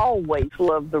always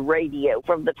loved the radio.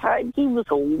 From the time he was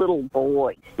a little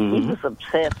boy, he was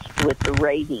obsessed with the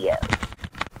radio.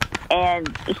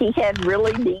 And he had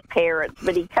really neat parents,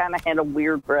 but he kind of had a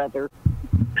weird brother.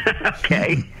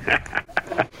 Okay.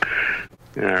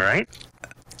 All right.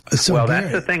 So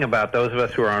that's the thing about those of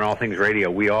us who are on All Things Radio.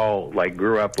 We all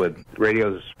grew up with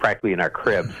radios practically in our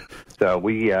cribs. So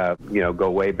we,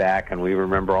 go way back, and we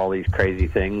remember all these crazy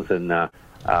things. And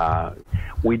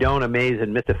we don't amaze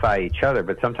and mystify each other,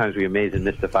 but sometimes we amaze and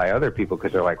mystify other people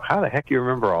because they're like, how the heck do you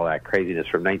remember all that craziness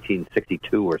from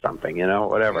 1962 or something,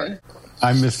 whatever.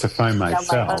 I mystify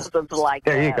myself.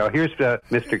 There you go. Here's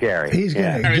Mr. Gary. He's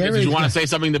Gary, did you want to say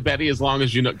something to Betty as long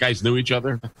as you guys knew each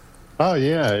other? Oh,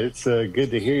 yeah. It's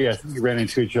good to hear you. I think you ran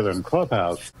into each other in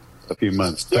Clubhouse a few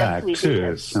months back, too.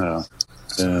 Did. So,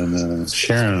 and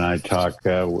Sharon and I talk,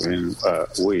 me,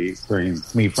 Fran,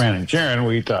 and Sharon,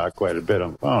 we talk quite a bit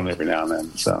on the phone every now and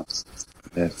then. So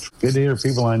it's good to hear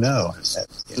people I know.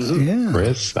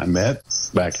 Chris, I met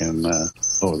back in,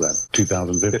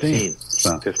 2015?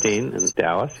 15 in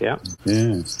Dallas, yeah.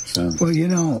 Yeah. So.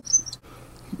 Well,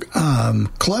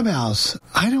 Clubhouse,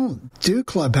 I don't do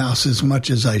Clubhouse as much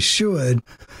as I should.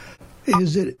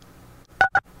 Is it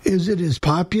as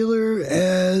popular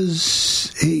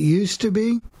as it used to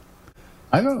be?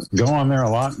 I don't go on there a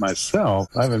lot myself.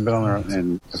 I haven't been on there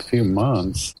in a few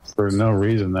months for no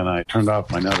reason. Then I turned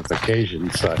off my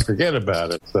notifications, so I forget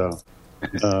about it. So,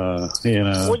 Well,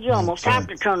 you almost have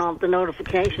to turn off the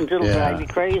notifications. It'll drive you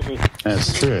crazy.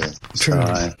 That's true. So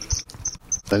I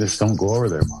just don't go over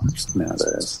there much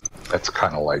nowadays. That's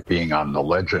kind of like being on the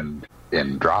Legend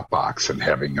in Dropbox and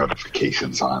having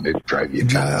notifications on. It drives you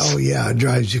nuts. Oh, yeah, it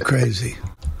drives you crazy.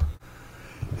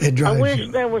 It drives I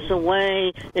wish there was a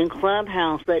way in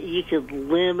Clubhouse that you could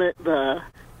limit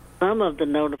some of the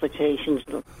notifications.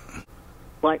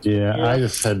 I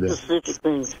just had to. Specific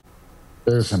things.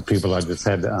 There's some people I just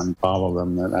had to unfollow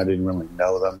them that I didn't really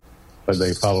know them, but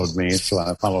they followed me, so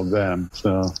I followed them.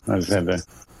 So I just had to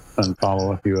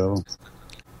unfollow a few of them.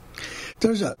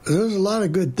 There's a lot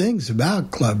of good things about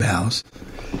Clubhouse,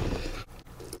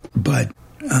 but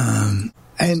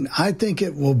and I think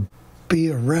it will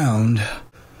be around,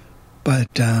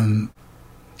 but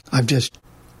I've just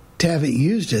haven't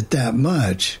used it that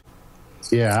much.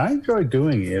 Yeah, I enjoy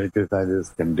doing it because I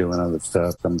just am doing other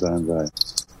stuff. Sometimes I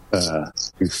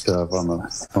do stuff on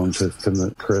the phone system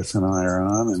that Chris and I are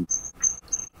on,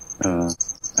 and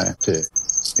I have to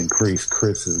increase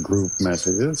Chris's group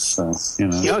messages. So,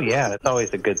 Oh, yeah, that's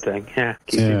always a good thing. Yeah,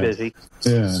 keep you busy.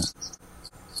 Yeah.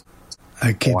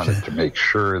 I wanted to make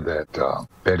sure that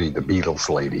Betty the Beatles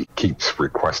lady keeps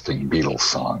requesting Beatles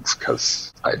songs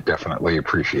because I definitely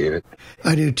appreciate it.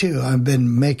 I do too. I've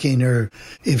been making her,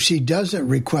 if she doesn't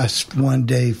request one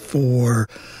day for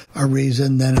a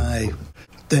reason, then I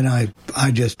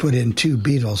just put in 2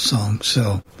 Beatles songs.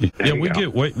 So yeah, we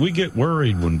get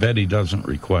worried when Betty doesn't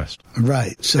request.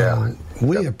 Right. So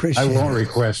we appreciate. I won't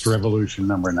request Revolution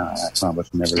number 9. I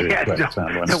promise never to request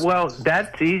that one. Well,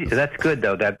 that's easy. That's good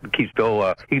though. That keeps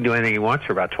Bill. He can do anything he wants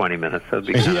for about 20 minutes. That'd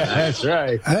be yeah, that's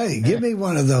right. Hey, give me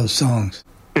one of those songs.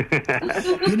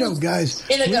 Guys.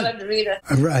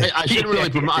 Right. I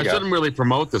shouldn't really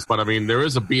promote this, but I mean, there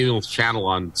is a Beatles channel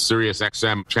on Sirius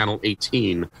XM, channel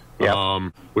 18.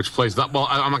 Which plays that. Well,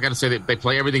 I'm not going to say that they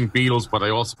play everything Beatles, but they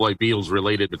also play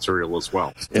Beatles-related material as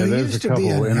well. Yeah, there used to be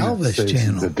an Elvis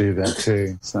channel that do that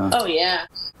too. So. Oh yeah.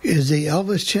 Is the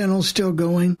Elvis channel still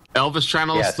going? Elvis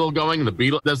channel is still going. The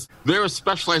Beatles. There are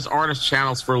specialized artist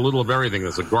channels for a little of everything.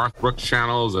 There's a Garth Brooks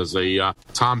channel. There's a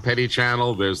Tom Petty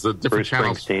channel. There's the different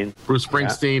channels. Bruce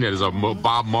Springsteen. There's a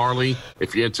Bob Marley.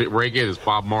 If you're into reggae, there's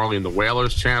Bob Marley and the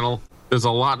Wailers channel. There's a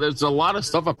lot of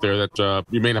stuff up there that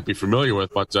you may not be familiar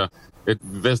with, but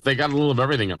they got a little of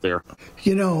everything up there.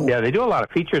 Yeah, they do a lot of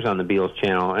features on the Beatles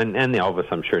channel and the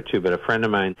Elvis, I'm sure too. But a friend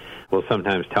of mine will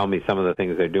sometimes tell me some of the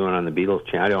things they're doing on the Beatles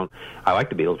channel. I like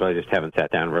the Beatles, but I just haven't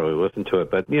sat down and really listened to it.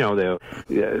 But they'll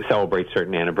celebrate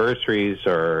certain anniversaries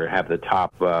or have the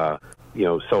top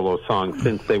solo songs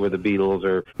since they were the Beatles,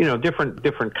 or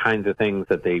different kinds of things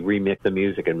that they remix the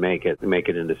music and make it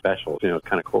into specials. It's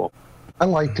kind of cool. I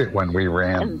liked it when we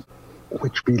ran.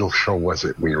 Which Beatles show was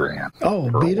it we ran? Oh,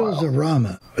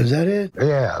 Beatles-orama. Is that it?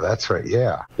 Yeah, that's right.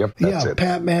 Yeah. Yep, that's it.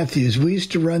 Pat Matthews. We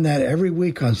used to run that every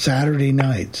week on Saturday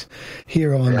nights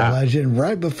here on The Legend,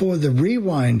 right before the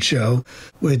Rewind show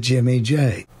with Jimmy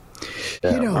J.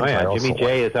 Yeah. Jimmy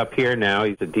J is up here now.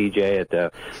 He's a DJ at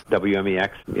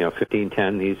WMEX,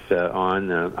 1510. He's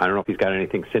on. I don't know if he's got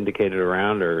anything syndicated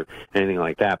around or anything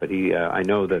like that, but I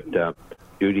know that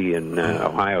Judy in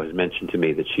Ohio has mentioned to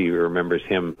me that she remembers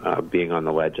him being on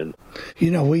The Legend.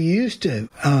 We used to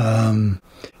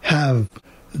have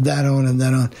that on and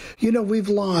that on. We've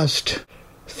lost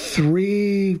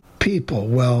 3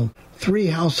 people, 3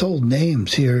 household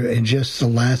names here in just the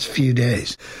last few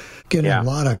days. Getting a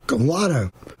lot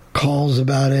of calls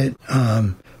about it.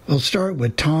 We'll start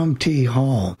with Tom T.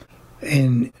 Hall.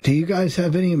 And do you guys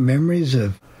have any memories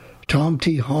of Tom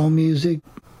T. Hall music?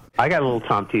 I got a little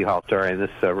Tom T. Hall story, and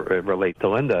this relates to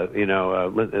Linda.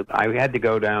 I had to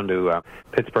go down to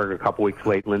Pittsburgh a couple weeks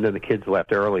late. Linda and the kids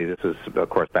left early. This was, of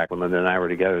course, back when Linda and I were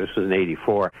together. This was in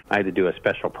 '84. I had to do a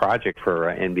special project for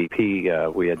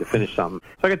NBP. We had to finish something.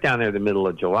 So I got down there in the middle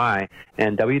of July,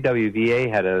 and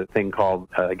WWVA had a thing called,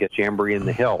 Jamboree in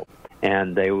the Hill.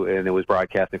 And it was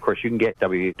broadcast. And of course, you can get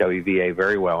WWVA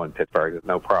very well in Pittsburgh. There's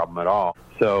no problem at all.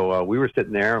 So we were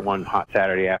sitting there one hot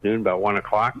Saturday afternoon, about 1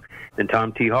 o'clock, and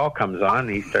Tom T. Hall comes on, and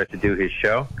he starts to do his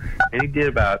show. And he did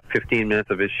about 15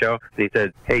 minutes of his show. And he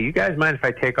said, "Hey, you guys mind if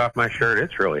I take off my shirt?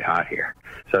 It's really hot here."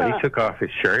 So he took off his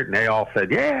shirt, and they all said,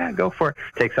 "Yeah, go for it."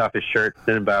 Takes off his shirt.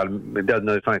 Then about a dozen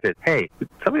other times, he said, "Hey,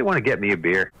 somebody want to get me a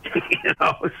beer?"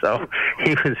 So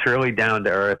he was really down to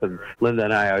earth. And Linda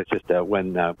and I was just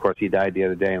when, of course, he died the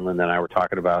other day, and Linda and I were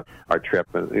talking about our trip,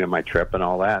 my trip and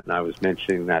all that. And I was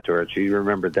mentioning that to her. She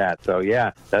remembered that. So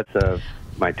yeah, that's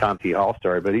my Tom T. Hall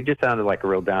story. But he just sounded like a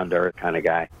real down to earth kind of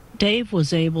guy. Dave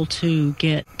was able to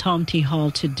get Tom T. Hall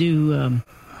to do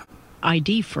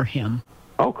ID for him.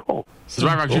 Oh, cool. So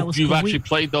you've actually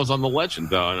played those on The Legend,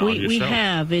 though. We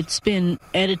have. It's been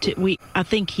edited. I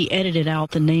think he edited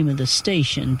out the name of the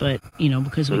station, but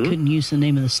because we couldn't use the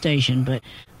name of the station, but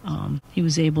he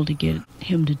was able to get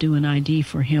him to do an ID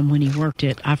for him when he worked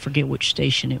at, I forget which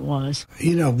station it was.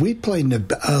 We played in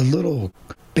a little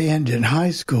band in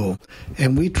high school,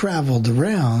 and we traveled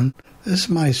around. This is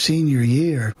my senior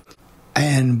year,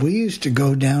 and we used to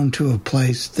go down to a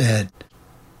place that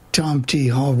Tom T.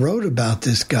 Hall wrote about.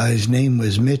 This guy's name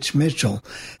was Mitch Mitchell,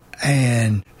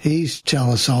 and he used to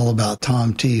tell us all about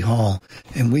Tom T. Hall.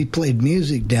 And we played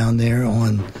music down there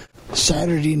on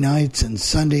Saturday nights and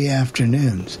Sunday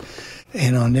afternoons.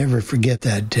 And I'll never forget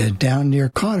that, down near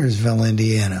Connorsville,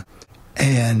 Indiana.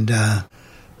 And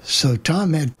so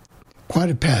Tom had quite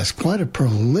a past, quite a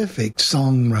prolific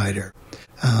songwriter.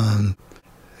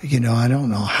 I don't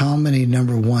know how many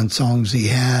 #1 songs he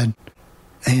had,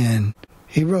 and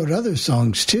he wrote other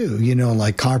songs too,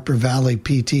 like Harper Valley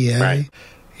PTA. Right.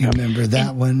 You remember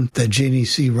that one, the Jeannie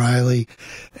C. Riley,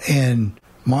 and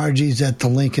Margie's at the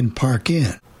Lincoln Park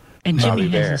Inn. And Jimmy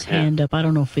has his hand up. I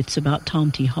don't know if it's about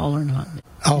Tom T. Hall or not.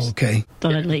 Oh, okay.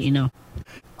 Thought I'd let you know.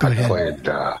 Go I ahead. played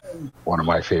one of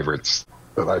my favorites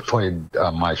that I played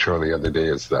on my show the other day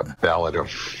is the Ballad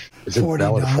of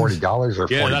Ballad of $40 or $40?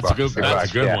 Yeah, that's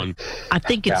a good one. I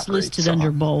think it's listed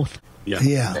under both.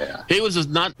 Yeah. He was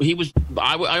not. He was.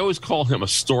 I always call him a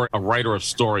writer of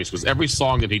stories, because every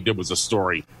song that he did was a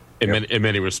story in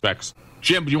many respects.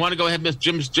 Jim, do you want to go ahead, Miss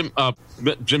Jim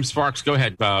Sparks? Go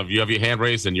ahead. You have your hand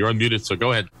raised and you're unmuted, so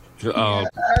go ahead.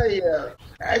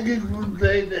 I just want to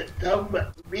say that talking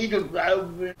about the Beatles, I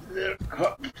was their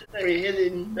cups they had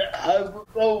in the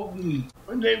Hyperbowl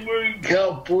when they were in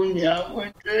California. I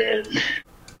went there.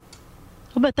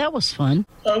 I bet that was fun.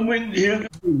 I went there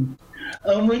to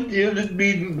the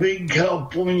Beatles in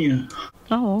California.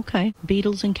 Oh, okay.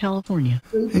 Beatles in California.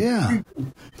 Yeah,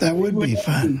 that would be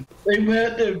fun. They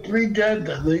went there 3 times,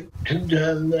 I think, 2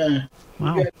 times.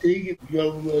 Wow. We got tickets,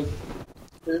 so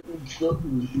it was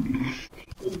something.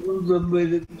 It was a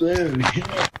minute there,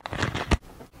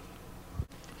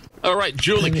 All right,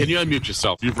 Julie, can you unmute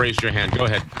yourself? You've raised your hand. Go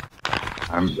ahead.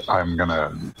 I'm going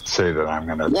to say that I'm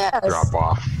going to Yes. drop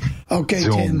off Okay,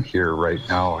 Zoom Tim. here right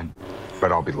now,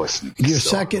 but I'll be listening. Your So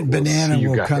second we'll banana see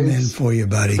you will come in guys. for you,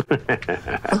 buddy.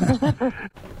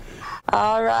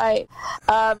 All right.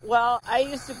 Well, I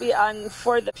used to be on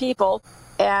For the People,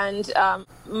 and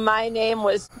my name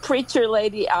was Preacher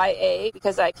Lady IA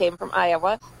because I came from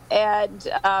Iowa. And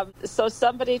so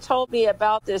somebody told me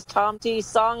about this Tom T.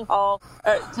 Hall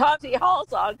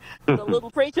song, The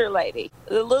Little Preacher Lady,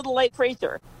 The Little Late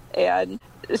Preacher. And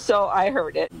so I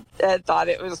heard it and thought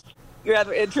it was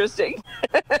rather interesting.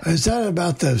 Is that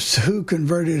about the Who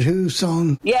Converted Who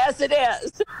song? Yes, it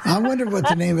is. I wonder what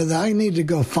the name of that. I need to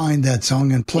go find that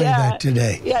song and play that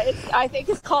today. Yeah, I think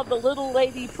it's called The Little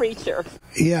Lady Preacher.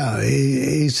 Yeah,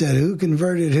 he said, "Who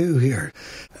converted who here?"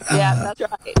 Yeah, that's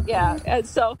right. Yeah, and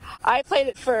so I played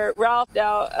it for Ralph.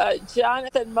 Now,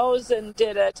 Jonathan Mosen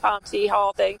did a Tom T.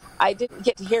 Hall thing. I didn't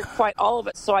get to hear quite all of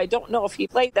it, so I don't know if he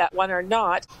played that one or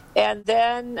not. And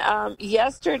then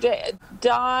yesterday,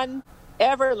 Don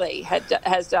Everly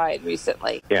has died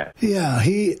recently. Yeah,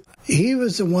 he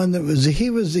was the one that was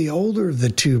the older of the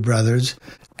two brothers,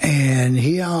 and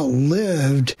he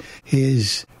outlived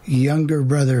his younger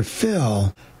brother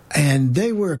Phil, and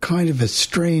they were kind of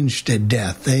estranged at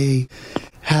death. They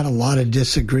had a lot of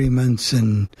disagreements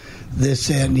and this,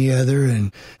 that, and the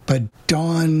other, but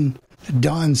Don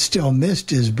still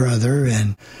missed his brother,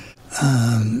 and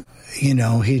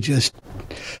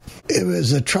it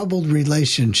was a troubled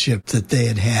relationship that they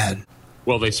had.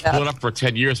 Well, they split up for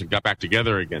 10 years and got back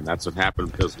together again. That's what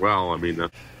happened as well. I mean,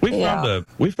 we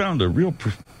found a real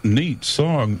neat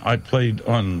song I played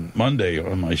on Monday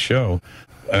on my show.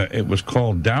 It was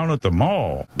called "Down at the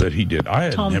Mall" that he did. I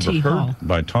had never heard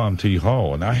by Tom T.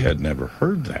 Hall, and I had never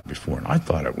heard that before, and I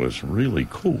thought it was really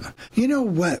cool. You know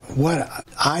what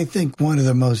I think one of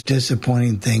the most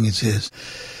disappointing things is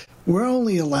we're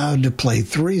only allowed to play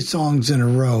 3 songs in a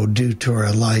row due to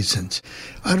our license.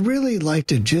 I'd really like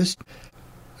to just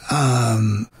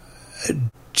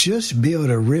be able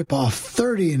to rip off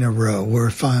 30 in a row, or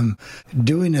if I'm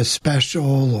doing a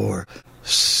special or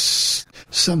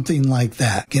something like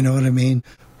that. You know what I mean?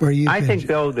 I think,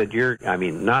 though, that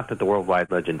not that the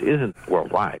Worldwide Legend isn't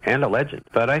worldwide and a legend,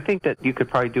 but I think that you could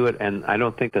probably do it, and I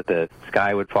don't think that the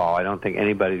sky would fall. I don't think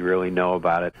anybody would really know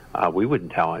about it. We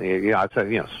wouldn't tell any. I'd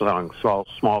say, small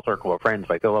circle of friends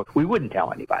like, oh, we wouldn't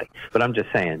tell anybody. But I'm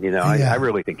just saying, I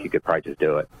really think you could probably just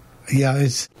do it. Yeah,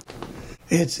 it's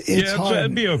hard.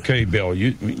 It'd be okay, Bill.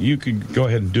 You could go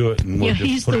ahead and do it, and we'll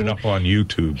just put it up on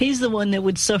YouTube. He's the one that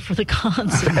would suffer the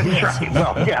consequences. That's right.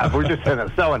 Well, yeah, we're just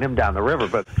selling him down the river,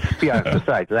 but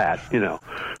besides that,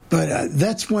 But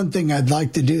that's one thing I'd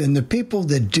like to do. And the people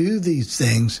that do these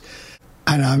things,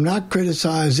 and I'm not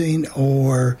criticizing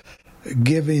or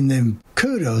giving them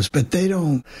kudos, but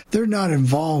they're not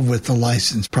involved with the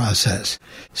license process.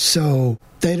 So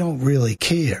they don't really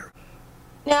care.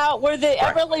 Now, were the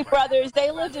Everly brothers,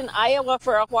 they lived in Iowa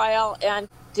for a while, and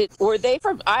were they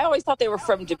from, I always thought they were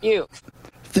from Dubuque.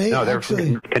 They're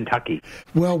from Kentucky.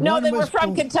 Well, no, they were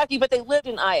from Kentucky, but they lived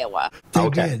in Iowa. They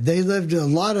did. They lived a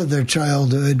lot of their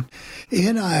childhood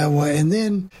in Iowa, and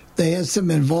then they had some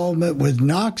involvement with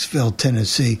Knoxville,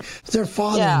 Tennessee. Their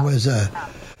father was a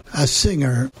a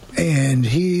singer, and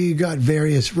he got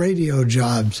various radio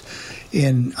jobs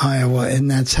in Iowa,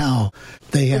 and that's how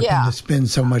they happened to spend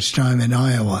so much time in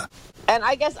Iowa. And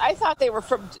I guess I thought they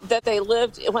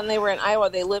lived, when they were in Iowa,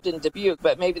 they lived in Dubuque,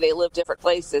 but maybe they lived different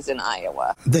places in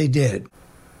Iowa. They did.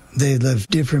 They lived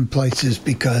different places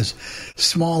because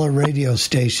smaller radio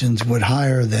stations would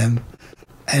hire them,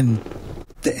 and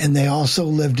they also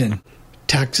lived in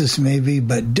Texas maybe,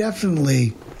 but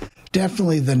definitely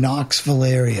the Knoxville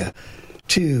area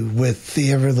too, with the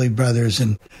Everly Brothers,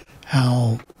 and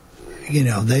how,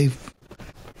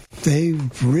 they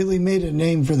really made a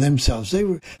name for themselves.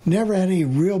 They never had any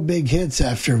real big hits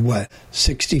after,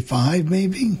 65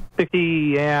 maybe?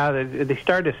 60, yeah. They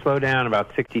started to slow down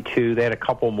about 62. They had a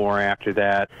couple more after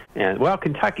that. And,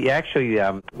 Kentucky, actually,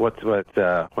 what's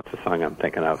the song I'm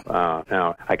thinking of?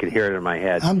 Now, I can hear it in my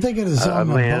head. I'm thinking of the song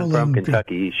A Man from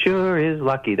Kentucky Sure Is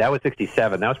Lucky. That was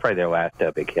 67. That was probably their last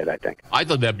big hit, I think. I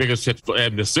thought their biggest hit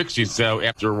in the 60s,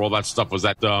 after all that stuff, was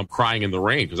that Crying in the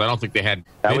Rain, because I don't think they had...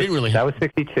 That was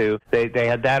 62. They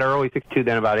had that early 62.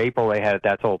 Then about April, they had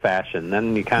That's Old Fashioned.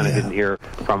 Then you kind of didn't hear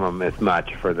from them as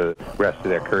much for the rest of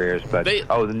their careers. But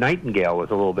The Nightingale was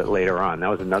a little bit later on. That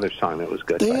was another song that was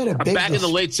good. Back in the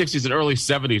late 60s and early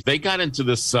 70s, they got into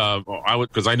this,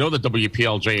 because I know that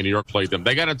WPLJ in New York played them,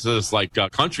 they got into this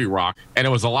country rock, and it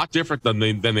was a lot different than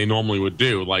they normally would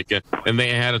do. And they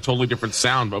had a totally different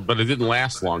sound, but it didn't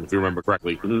last long, if you remember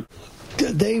correctly.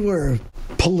 Mm-hmm. They were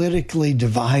politically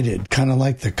divided, kind of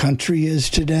like the country is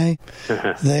today.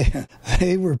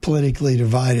 They were politically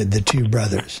divided, the two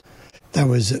brothers. That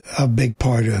was a big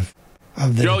part of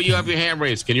the... Joe, you have your hand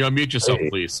raised. Can you unmute yourself,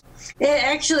 please?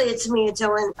 Actually, it's me. It's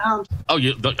Ellen.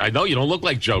 I know you don't look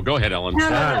like Joe. Go ahead, Ellen.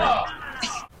 No.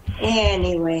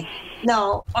 Anyway,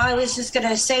 no, I was just going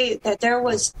to say that there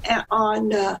was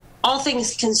on All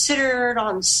Things Considered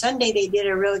on Sunday, they did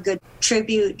a really good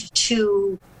tribute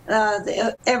to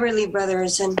the Everly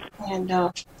Brothers, and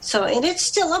it's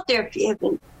still up there.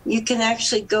 You can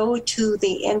actually go to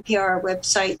the NPR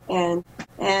website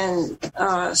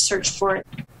and search for it.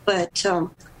 But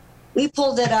we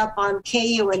pulled it up on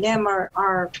KUNM,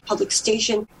 our public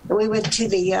station, and we went to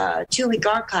the 2-week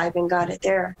archive and got it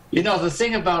there. The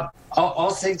thing about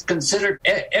all things considered,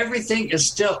 everything is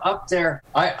still up there.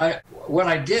 What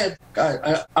I did,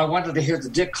 I wanted to hear the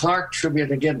Dick Clark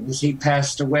tribute again, because he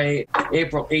passed away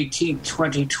April 18,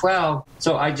 2012.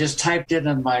 So I just typed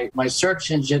in my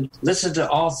search engine, listen to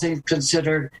All Things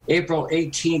Considered, April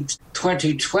 18,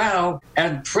 2012,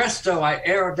 and presto, I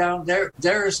arrowed down there.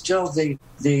 There is still the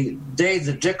day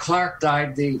that Dick Clark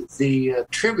died, the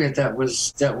tribute that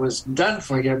was done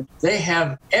for him. They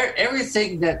have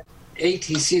everything that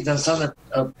ATC does other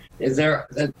there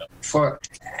for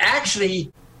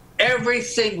actually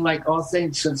everything, like All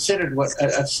Things Considered, what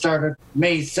started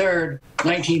May 3rd,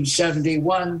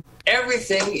 1971.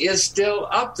 Everything is still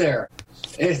up there.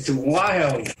 It's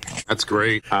wild. That's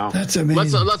great. That's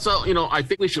amazing. Let's I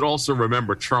think we should also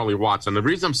remember Charlie Watts. And the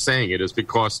reason I'm saying it is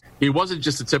because he wasn't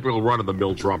just a typical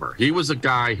run-of-the-mill drummer. He was a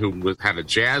guy who had a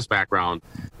jazz background.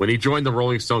 When he joined the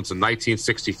Rolling Stones in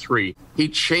 1963, he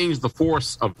changed the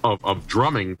force of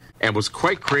drumming and was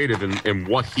quite creative in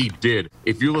what he did.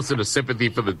 If you listen to Sympathy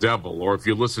for the Devil, or if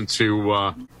you listen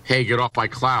to Hey, Get Off My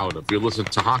Cloud, if you listen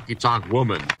to Honky Tonk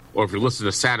Woman, or if you listen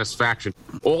to Satisfaction,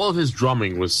 all of his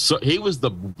drumming was he was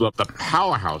the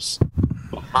powerhouse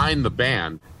behind the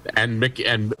band. And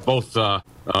both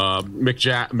Mick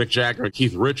Jagger and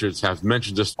Keith Richards have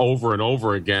mentioned this over and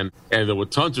over again, and there were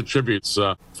tons of tributes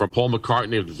from Paul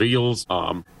McCartney of the Beatles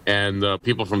and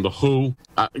people from the Who.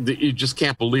 You just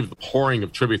can't believe the pouring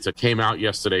of tributes that came out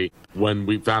yesterday when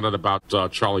we found out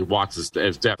about Charlie Watts'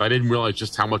 death. I didn't realize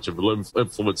just how much of an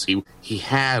influence he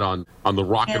had on the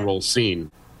rock and roll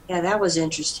scene. Yeah, that was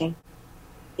interesting.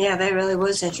 Yeah, that really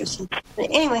was interesting. But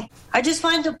anyway, I just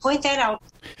wanted to point that out.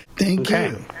 Thank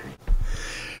you.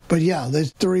 But yeah,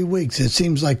 there's 3 weeks. It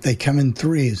seems like they come in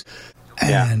threes.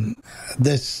 And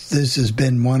this has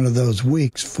been one of those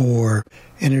weeks for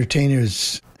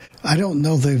entertainers. I don't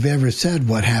know if they've ever said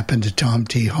what happened to Tom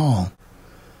T. Hall.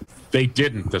 They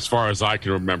didn't, as far as I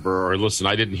can remember. Or listen,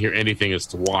 I didn't hear anything as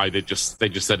to why. They just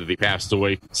said that he passed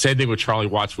away. Same thing with Charlie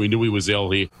Watts. We knew he was ill.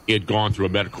 He had gone through a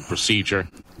medical procedure,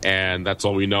 and that's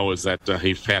all we know is that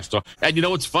he passed off. And you know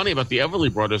what's funny about the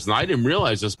Everly Brothers, and I didn't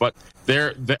realize this, but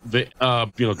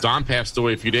Don passed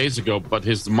away a few days ago, but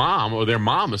his mom, or their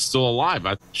mom, is still alive.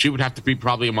 She would have to be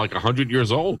probably like 100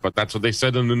 years old, but that's what they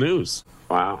said in the news.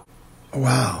 Wow.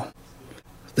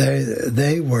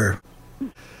 They were,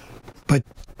 but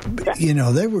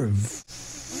they were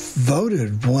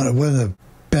voted one of the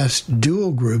best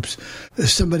duo groups.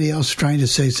 Is somebody else trying to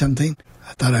say something?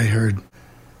 I thought I heard.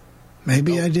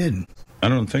 Maybe I didn't. I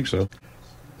don't think so.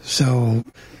 So,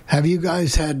 have you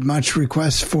guys had much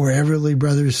requests for Everly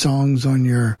Brothers songs on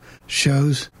your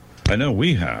shows? I know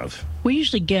we have. We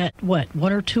usually get, what,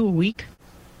 1 or 2 a week?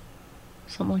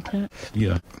 Something like that?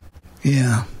 Yeah.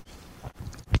 Yeah.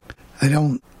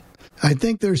 I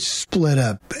think they're split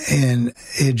up, and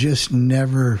it just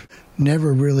never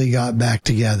really got back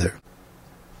together.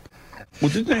 Well,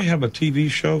 didn't they have a TV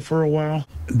show for a while?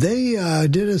 They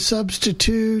did a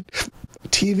substitute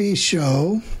TV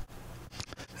show,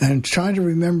 and I'm trying to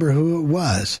remember who it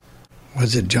was.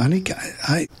 Was it Johnny?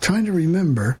 I'm trying to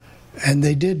remember. And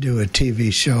they did do a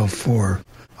TV show for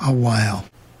a while.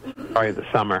 Probably the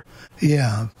summer.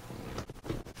 Yeah.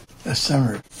 The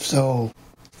summer. So,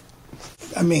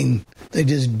 I mean, they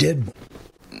just did.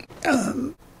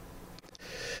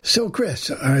 So,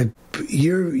 Chris,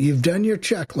 you've done your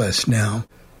checklist now.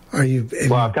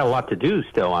 Well, I've got a lot to do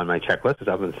still on my checklist because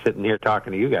I've been sitting here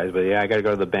talking to you guys. But yeah, I got to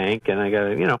go to the bank and I got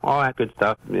to, all that good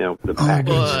stuff. The package.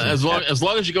 Well, as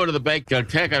long as you go to the bank,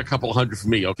 take out a couple $100 for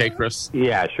me, okay, Chris?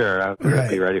 Yeah, sure. I'll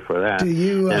be ready for that. Do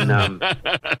you?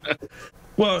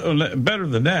 Well, better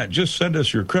than that, just send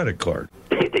us your credit card.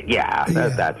 Yeah,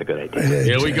 that's a good idea.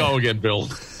 Here we go again, Bill.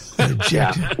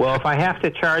 Yeah. Well, if I have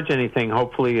to charge anything,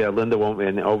 hopefully Linda won't,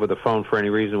 and over the phone for any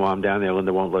reason while I'm down there,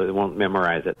 Linda won't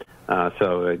memorize it.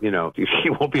 So she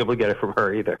won't be able to get it from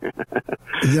her either.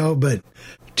 No, but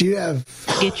do you have...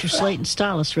 Get your slate and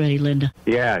stylus ready, Linda.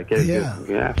 Yeah,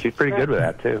 she's pretty good with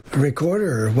that, too. A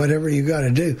recorder or whatever you got to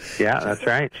do. Yeah, that's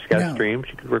right. She's got a stream.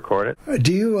 She can record it.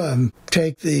 Do you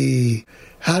take the...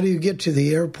 How do you get to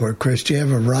the airport, Chris? Do you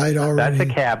have a ride already? That's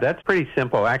a cab. That's pretty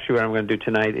simple. Actually, what I'm going to do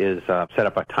tonight is set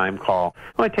up a time call.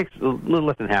 Well, it takes a little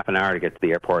less than half an hour to get to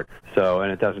the airport,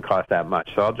 and it doesn't cost that much.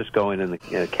 So I'll just go in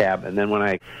the cab, and then when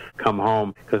I come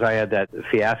home, because I had that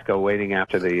fiasco waiting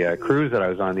after the cruise that I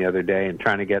was on the other day and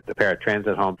trying to get the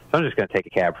paratransit home, so I'm just going to take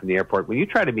a cab from the airport. When you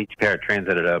try to meet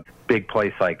paratransit at a big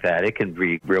place like that, it can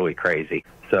be really crazy.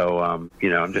 So, I'm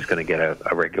just going to get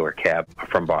a regular cab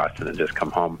from Boston and just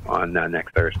come home on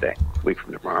next Thursday, a week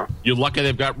from tomorrow. You're lucky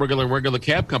they've got regular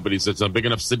cab companies. It's a big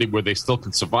enough city where they still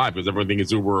can survive because everything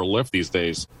is Uber or Lyft these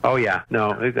days. Oh, yeah. No.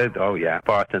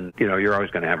 Boston, you're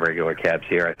always going to have regular cabs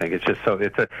here, I think. It's just so,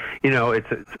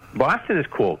 Boston is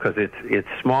cool because it's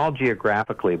small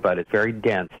geographically, but it's very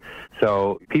dense.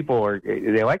 So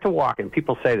they like to walk, and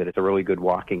people say that it's a really good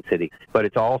walking city, but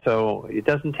it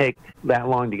doesn't take that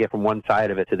long to get from one side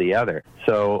of it to the other.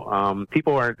 So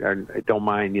people don't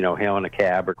mind, hailing a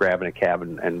cab or grabbing a cab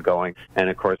and going. And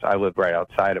of course, I live right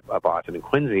outside of Boston in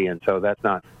Quincy, and so that's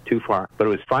not too far. But it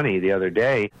was funny the other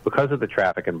day because of the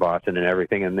traffic in Boston and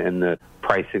everything, and the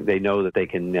pricing. They know that they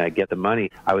can get the money.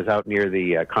 I was out near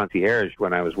the concierge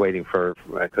when I was waiting because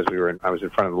I was in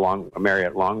front of the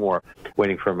Marriott Long Wharf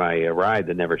waiting for my ride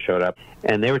that never showed up,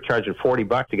 and they were charging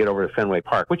 $40 to get over to Fenway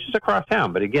Park, which is across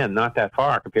town, but again, not that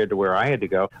far compared to where I had to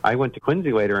go. I went to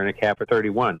Quincy later in a cab for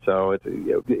 $31. So it's,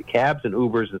 cabs and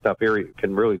Ubers and stuff here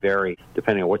can really vary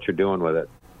depending on what you're doing with it.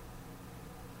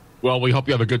 Well, we hope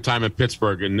you have a good time in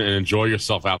Pittsburgh and enjoy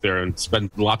yourself out there and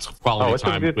spend lots of quality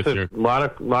time with your... A lot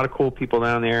of cool people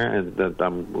down there, and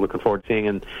I'm looking forward to seeing.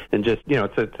 And just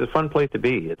it's a fun place to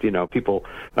be. It's people,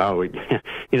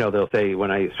 they'll say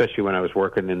especially when I was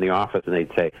working in the office, and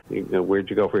they'd say, "Where'd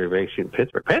you go for your vacation?"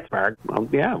 Pittsburgh. Pittsburgh. Well,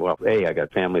 yeah. Well, A, I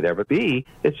got family there, but B,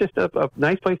 it's just a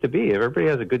nice place to be. Everybody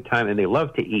has a good time, and they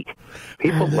love to eat.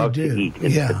 People love to eat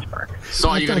in Pittsburgh. So,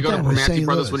 are you going to go to Romantic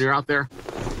Brothers when you're out there?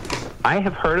 I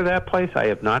have heard of that place. I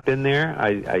have not been there.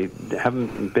 I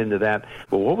haven't been to that.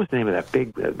 Well, what was the name of that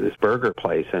big this burger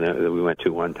place that we went to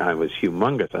one time? It was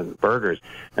humongous on burgers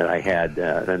that I had,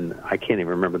 and I can't even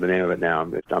remember the name of it now.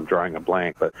 I'm drawing a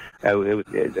blank. But it was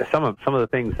some of the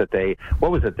things that they.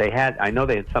 What was it they had? I know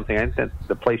they had something. I think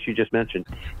the place you just mentioned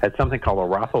had something called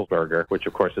a Roethlisberger, which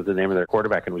of course is the name of their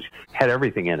quarterback, and had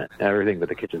everything in it. Everything but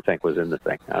the kitchen sink was in the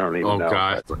thing. I don't even know.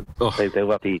 God. They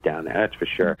love to eat down there. That's for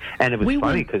sure. And it was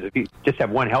funny because if you just have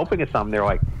one helping of something, they're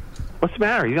like, "What's the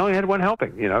matter? You only had one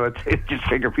helping." It's just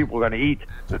figure people are going to eat.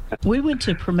 We went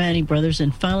to Primanti Brothers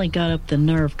and finally got up the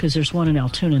nerve, because there's one in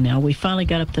Altoona now. We finally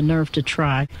got up the nerve to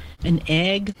try an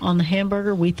egg on the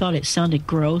hamburger. We thought it sounded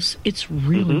gross. It's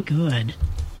really good.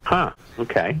 Huh.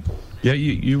 Okay. Yeah,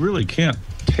 you really can't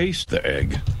taste the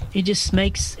egg. It just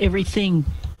makes everything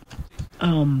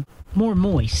more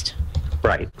moist.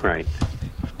 Right.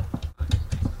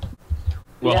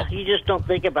 Well, you just don't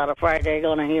think about a fried egg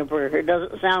on a hamburger. It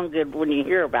doesn't sound good when you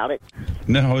hear about it.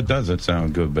 No, it doesn't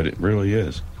sound good, but it really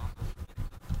is.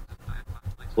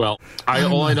 Well,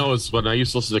 all I know is when I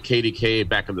used to listen to KDK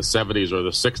back in the 70s or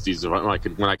the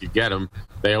 60s, when I could get them,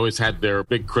 they always had their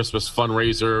big Christmas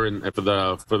fundraiser and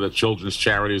for the children's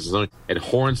charities at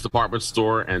Horn's Department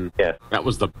Store, and that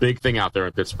was the big thing out there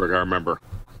in Pittsburgh. I remember.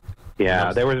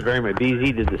 Yeah, there was very much.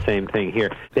 BZ did the same thing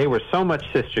here. They were so much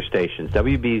sister stations.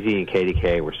 WBZ and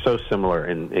KDK were so similar,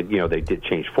 and they did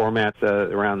change formats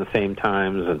around the same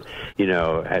times, and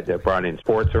had brought in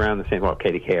sports around the same. Well,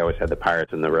 KDK always had the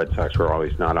Pirates, and the Red Sox were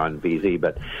always not on BZ.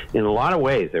 But in a lot of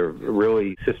ways, they were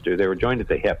really sister. They were joined at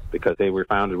the hip because they were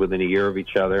founded within a year of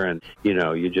each other, and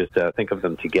you just think of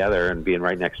them together and being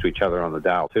right next to each other on the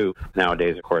dial too.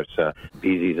 Nowadays, of course,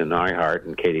 BZ's and iHeart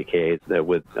and KDK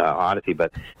with Odyssey,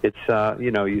 but it's.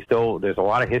 There's a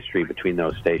lot of history between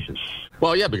those stations.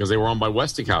 Well, yeah, because they were owned by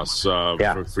Westinghouse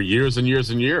for years and years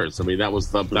and years. I mean, that was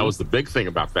the big thing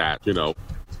about that,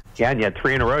 Yeah, and you had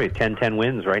 3 in a row. You had 10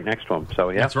 wins right next to them. So,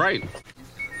 yeah. That's right.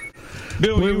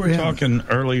 Bill, you were talking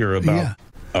earlier about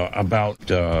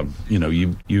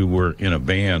you were in a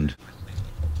band.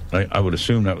 I would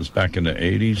assume that was back in the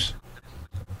 80s.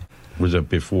 Was it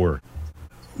before?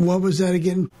 What was that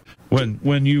again?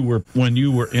 When you were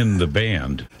in the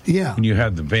band, when you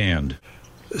had the band,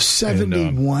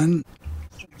 71,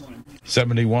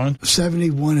 71,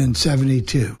 71, and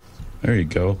 72. There you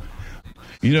go.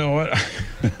 You know what?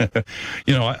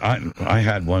 I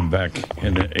had one back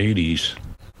in the 80s.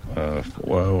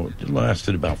 It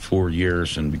lasted about 4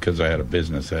 years, and because I had a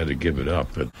business, I had to give it up.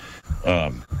 But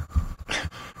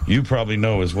you probably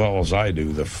know as well as I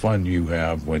do the fun you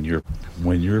have when you're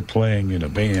playing in a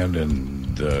band,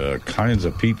 and the kinds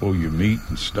of people you meet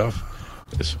and stuff.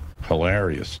 It's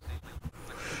hilarious.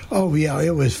 Oh yeah,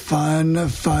 it was fun. I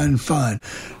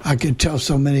could tell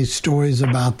so many stories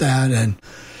about that, and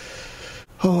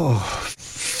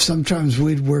sometimes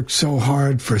we'd work so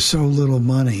hard for so little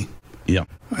money. Yeah,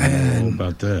 I know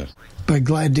about that. But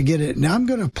glad to get it. Now I'm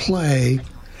going to play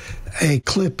a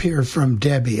clip here from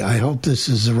Debbie. I hope this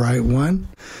is the right one.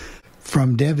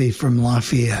 From Debbie from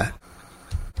Lafayette.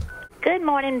 Good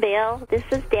morning, Bill. This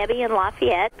is Debbie in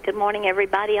Lafayette. Good morning,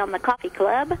 everybody on the Coffee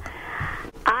Club.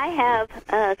 I have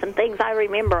some things I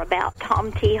remember about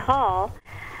Tom T. Hall.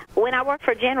 When I worked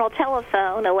for General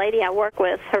Telephone, a lady I work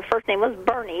with, her first name was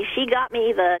Bernie, she got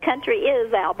me the Country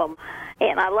Is album,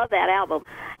 and I love that album.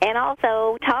 And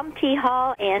also, Tom T.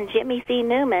 Hall and Jimmy C.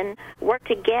 Newman worked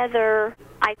together.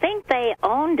 I think they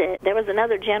owned it. There was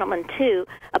another gentleman, too,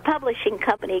 a publishing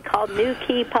company called New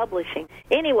Key Publishing.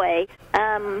 Anyway,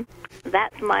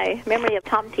 that's my memory of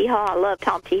Tom T. Hall. I love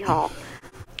Tom T. Hall.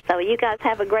 So you guys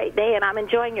have a great day, and I'm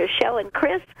enjoying your show. And,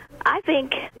 Chris, I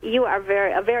think you are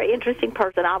a very interesting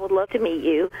person. I would love to meet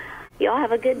you. Y'all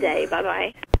have a good day.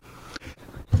 Bye-bye.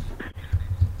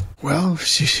 Well,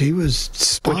 she was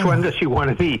spot on. Which one does she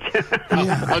want to meet? Yeah.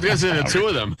 I was going to say the two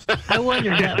of them. I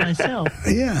wondered that myself.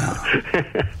 Yeah.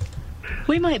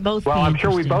 We might both. Well, be I'm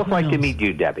sure we both Who like to knows? meet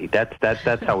you, Debbie.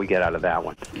 That's how we get out of that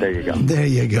one. There you go. There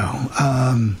you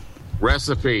go.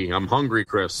 Recipe. I'm hungry,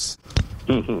 Chris.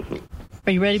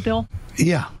 Are you ready, Bill?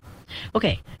 Yeah.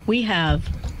 Okay. We have,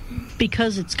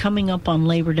 because it's coming up on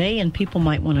Labor Day and people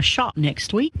might want to shop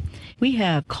next week, we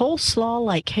have coleslaw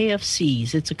like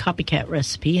KFC's. It's a copycat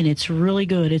recipe, and it's really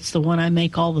good. It's the one I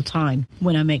make all the time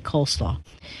when I make coleslaw.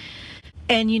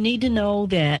 And you need to know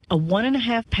that a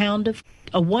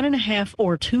 1.5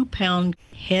 or 2 pound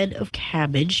head of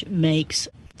cabbage makes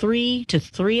 3 to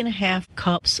 3.5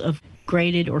 cups of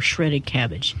grated or shredded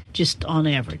cabbage, just on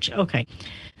average. Okay.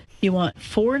 You want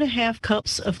 4.5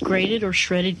 cups of grated or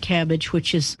shredded cabbage,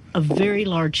 which is a very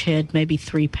large head, maybe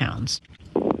 3 pounds.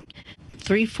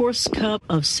 3/4 cup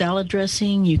of salad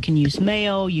dressing. You can use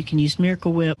mayo, you can use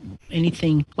Miracle Whip,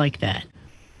 anything like that.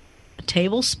 A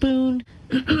tablespoon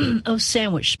of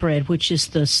sandwich spread, which is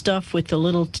the stuff with the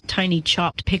little tiny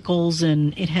chopped pickles,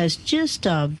 and it has just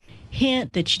a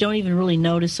hint that you don't even really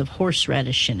notice of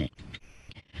horseradish in it.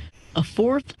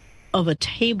 1/4 of a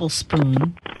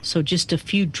tablespoon, so just a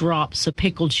few drops of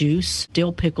pickle juice,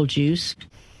 dill pickle juice.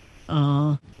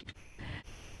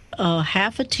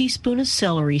 Half a teaspoon of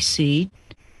celery seed,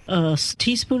 a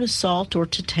teaspoon of salt or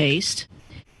to taste,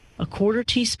 1/4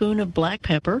 teaspoon of black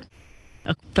pepper,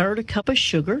 1/3 cup of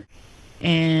sugar,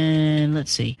 and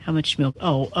let's see, how much milk?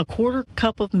 1/4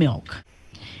 cup of milk.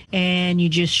 And you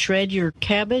just shred your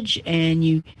cabbage, and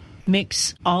you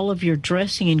mix all of your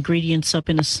dressing ingredients up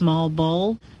in a small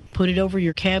bowl, put it over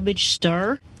your cabbage,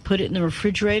 stir, put it in the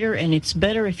refrigerator, and it's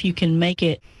better if you can make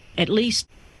it at least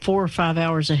 4 or 5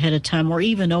 hours ahead of time, or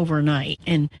even overnight.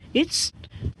 And it's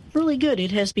really good.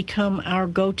 It has become our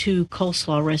go-to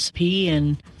coleslaw recipe,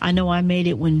 and I know I made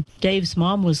it when Dave's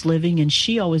mom was living, and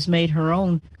she always made her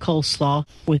own coleslaw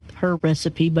with her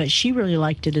recipe, but she really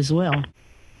liked it as well.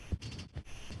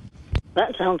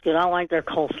 That sounds good. I like their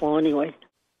coleslaw anyway.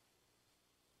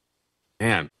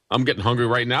 Man, I'm getting hungry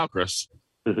right now, Chris.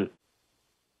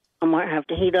 I might have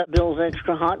to heat up Bill's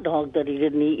extra hot dog that he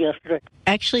didn't eat yesterday.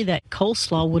 Actually, that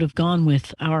coleslaw would have gone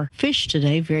with our fish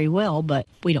today very well, but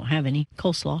we don't have any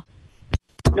coleslaw.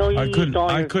 No, you used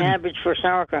all your cabbage for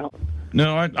sauerkraut.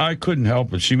 No, I couldn't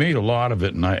help it. She made a lot of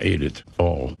it, and I ate it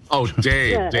all. Oh,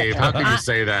 Dave, how can you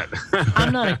say that?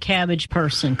 I'm not a cabbage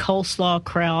person. Coleslaw,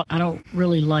 kraut, I don't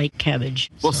really like cabbage.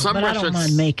 Well, some but I don't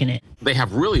mind making it. They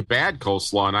have really bad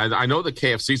coleslaw, and I know that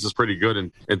KFC's is pretty good,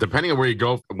 and depending on where you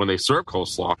go when they serve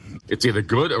coleslaw, it's either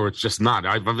good or it's just not.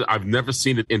 I've never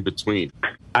seen it in between.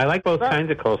 I like both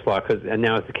kinds of coleslaw, and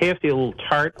now is the KFC a little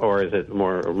tart, or is it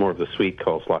more of the sweet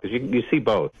coleslaw? Because you see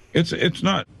both. It's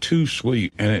not too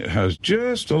sweet, and it has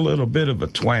just a little bit of a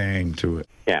twang to it.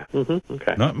 Yeah. Mm-hmm.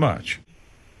 Okay. Not much.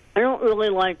 I don't really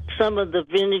like some of the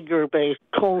vinegar-based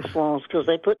coleslaws because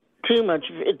they put too much.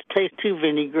 It tastes too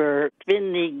vinegary.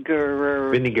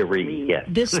 Yes.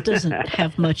 This doesn't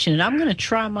have much in it. I'm going to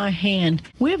try my hand.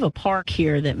 We have a park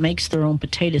here that makes their own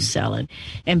potato salad,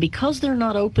 and because they're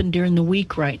not open during the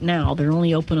week right now, they're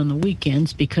only open on the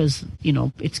weekends because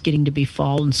it's getting to be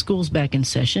fall and school's back in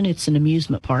session. It's an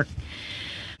amusement park.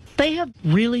 They have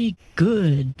really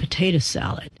good potato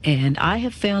salad, and I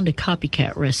have found a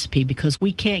copycat recipe because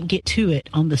we can't get to it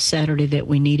on the Saturday that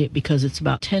we need it because it's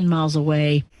about 10 miles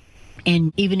away.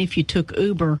 And even if you took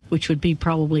Uber, which would be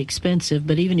probably expensive,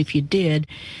 but even if you did,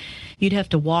 you'd have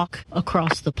to walk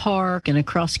across the park and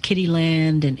across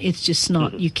Kittyland, and it's just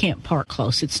not, you can't park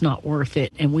close. It's not worth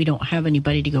it, and we don't have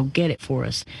anybody to go get it for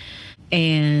us.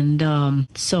 And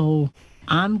so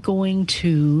I'm going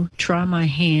to try my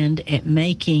hand at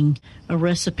making a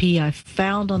recipe I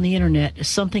found on the internet,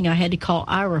 something I had to call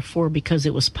Ira for because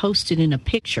it was posted in a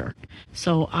picture.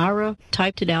 So Ira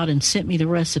typed it out and sent me the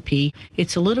recipe.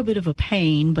 It's a little bit of a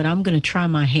pain, but I'm going to try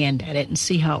my hand at it and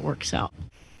see how it works out.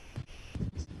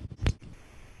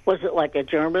 Was it like a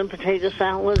German potato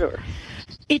salad or?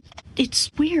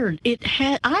 It's weird.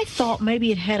 I thought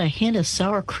maybe it had a hint of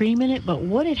sour cream in it, but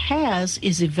what it has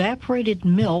is evaporated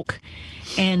milk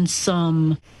and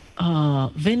some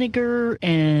vinegar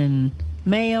and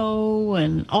mayo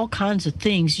and all kinds of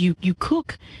things. You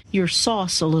cook your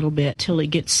sauce a little bit till it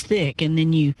gets thick, and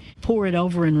then you pour it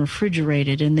over and refrigerate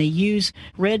it. And they use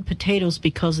red potatoes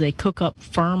because they cook up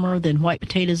firmer than white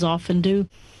potatoes often do.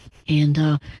 And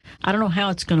I don't know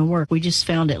how it's going to work. We just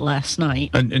found it last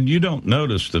night. And you don't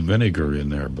notice the vinegar in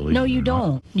there, believe me. No, you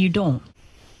don't. You don't.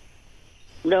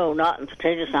 No, not in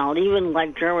potato salad. Even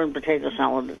like German potato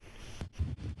salad.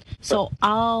 So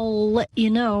I'll let you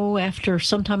know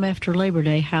sometime after Labor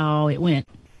Day how it went.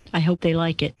 I hope they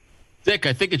like it. Dick,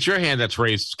 I think it's your hand that's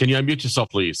raised. Can you unmute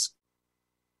yourself, please?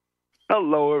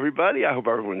 Hello, everybody. I hope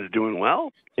everyone's doing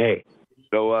well. Hey.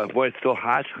 So, boy, it's still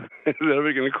hot. Is it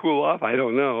ever going to cool off? I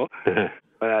don't know.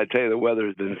 But I tell you, the weather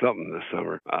has been something this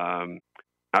summer.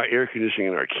 Our air conditioning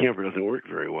in our camper doesn't work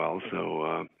very well,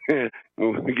 so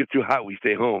when we get too hot, we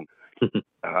stay home.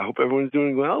 I hope everyone's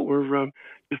doing well. We're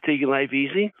just taking life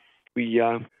easy. We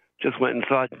just went and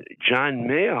saw John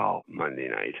Mayall Monday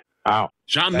night. Wow,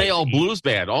 John Mayall Blues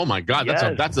Band. Oh my God,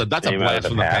 that's a blast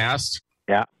from the past.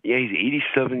 Yeah, he's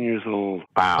 87 years old.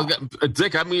 Wow,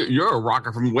 Dick, I mean, you're a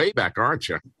rocker from way back, aren't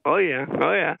you? Oh yeah.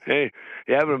 Hey,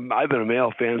 I've been a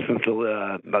Mayall fan since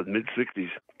about the mid '60s.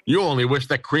 You only wish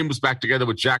that Cream was back together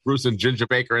with Jack Bruce and Ginger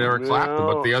Baker and Eric Clapton,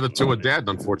 but the other two are dead,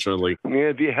 unfortunately. Yeah,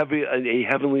 it'd be a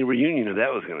heavenly reunion if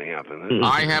that was going to happen.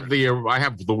 I have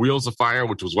the Wheels of Fire,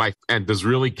 which was and Does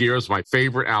Really Gears, my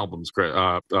favorite albums, Dick.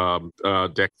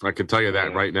 I can tell you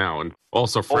that right now, and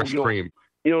also Fresh Cream.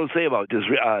 You know, say about this,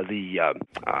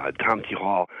 Tom T.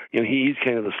 Hall. You know, he's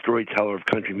kind of the storyteller of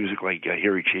country music, like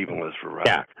Harry Chapin was for.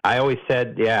 Yeah, I always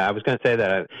said. Yeah, I was going to say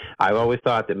that. I always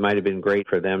thought that it might have been great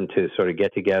for them to sort of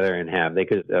get together and they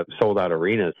could have sold out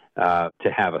arenas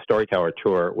to have a storyteller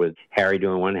tour with Harry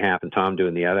doing one half and Tom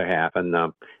doing the other half, and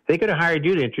they could have hired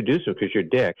you to introduce them because you're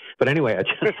Dick. But anyway, I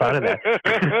just thought of that.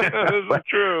 That's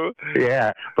true.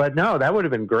 Yeah, but no, that would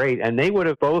have been great, and they would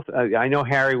have both. I know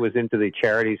Harry was into the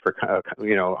charities for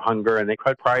hunger, and they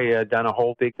could probably done a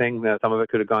whole big thing. Some of it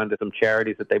could have gone to some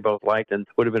charities that they both liked, and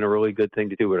would have been a really good thing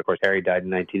to do. But of course, Harry died in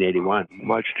 1981.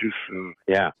 Much too soon.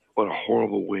 Yeah. What a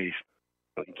horrible waste.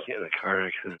 You can't in a car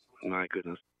accident. My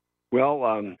goodness.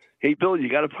 Well, hey Bill, you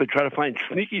got to try to find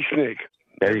Sneaky Snake.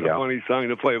 There you go. A funny song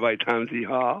to play by Tom T.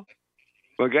 Hall.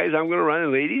 Well, guys, I'm going to run,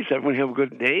 and ladies, everyone have a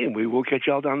good day, and we will catch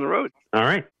y'all down the road. All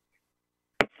right.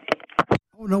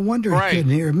 No wonder he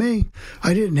couldn't hear me.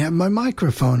 I didn't have my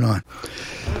microphone on.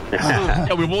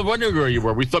 Yeah, we were wondering where you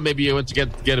were. We thought maybe you went to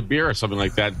get a beer or something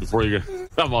like that before you.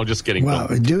 I'm just kidding. Well,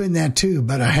 doing that too,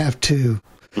 but I have to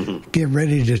get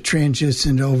ready to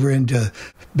transition over into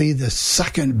be the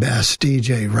second best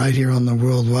DJ right here on the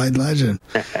Worldwide Legend.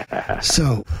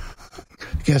 So,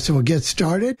 I guess we'll get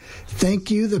started. Thank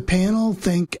you, the panel.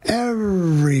 Thank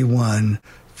everyone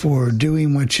for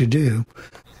doing what you do.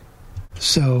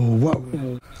 So what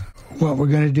we're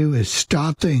going to do is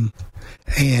stop thing,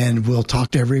 and we'll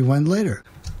talk to everyone later.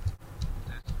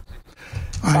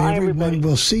 All right, everyone.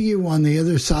 We'll see you on the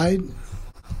other side.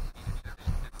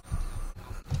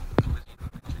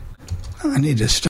 I need to stop.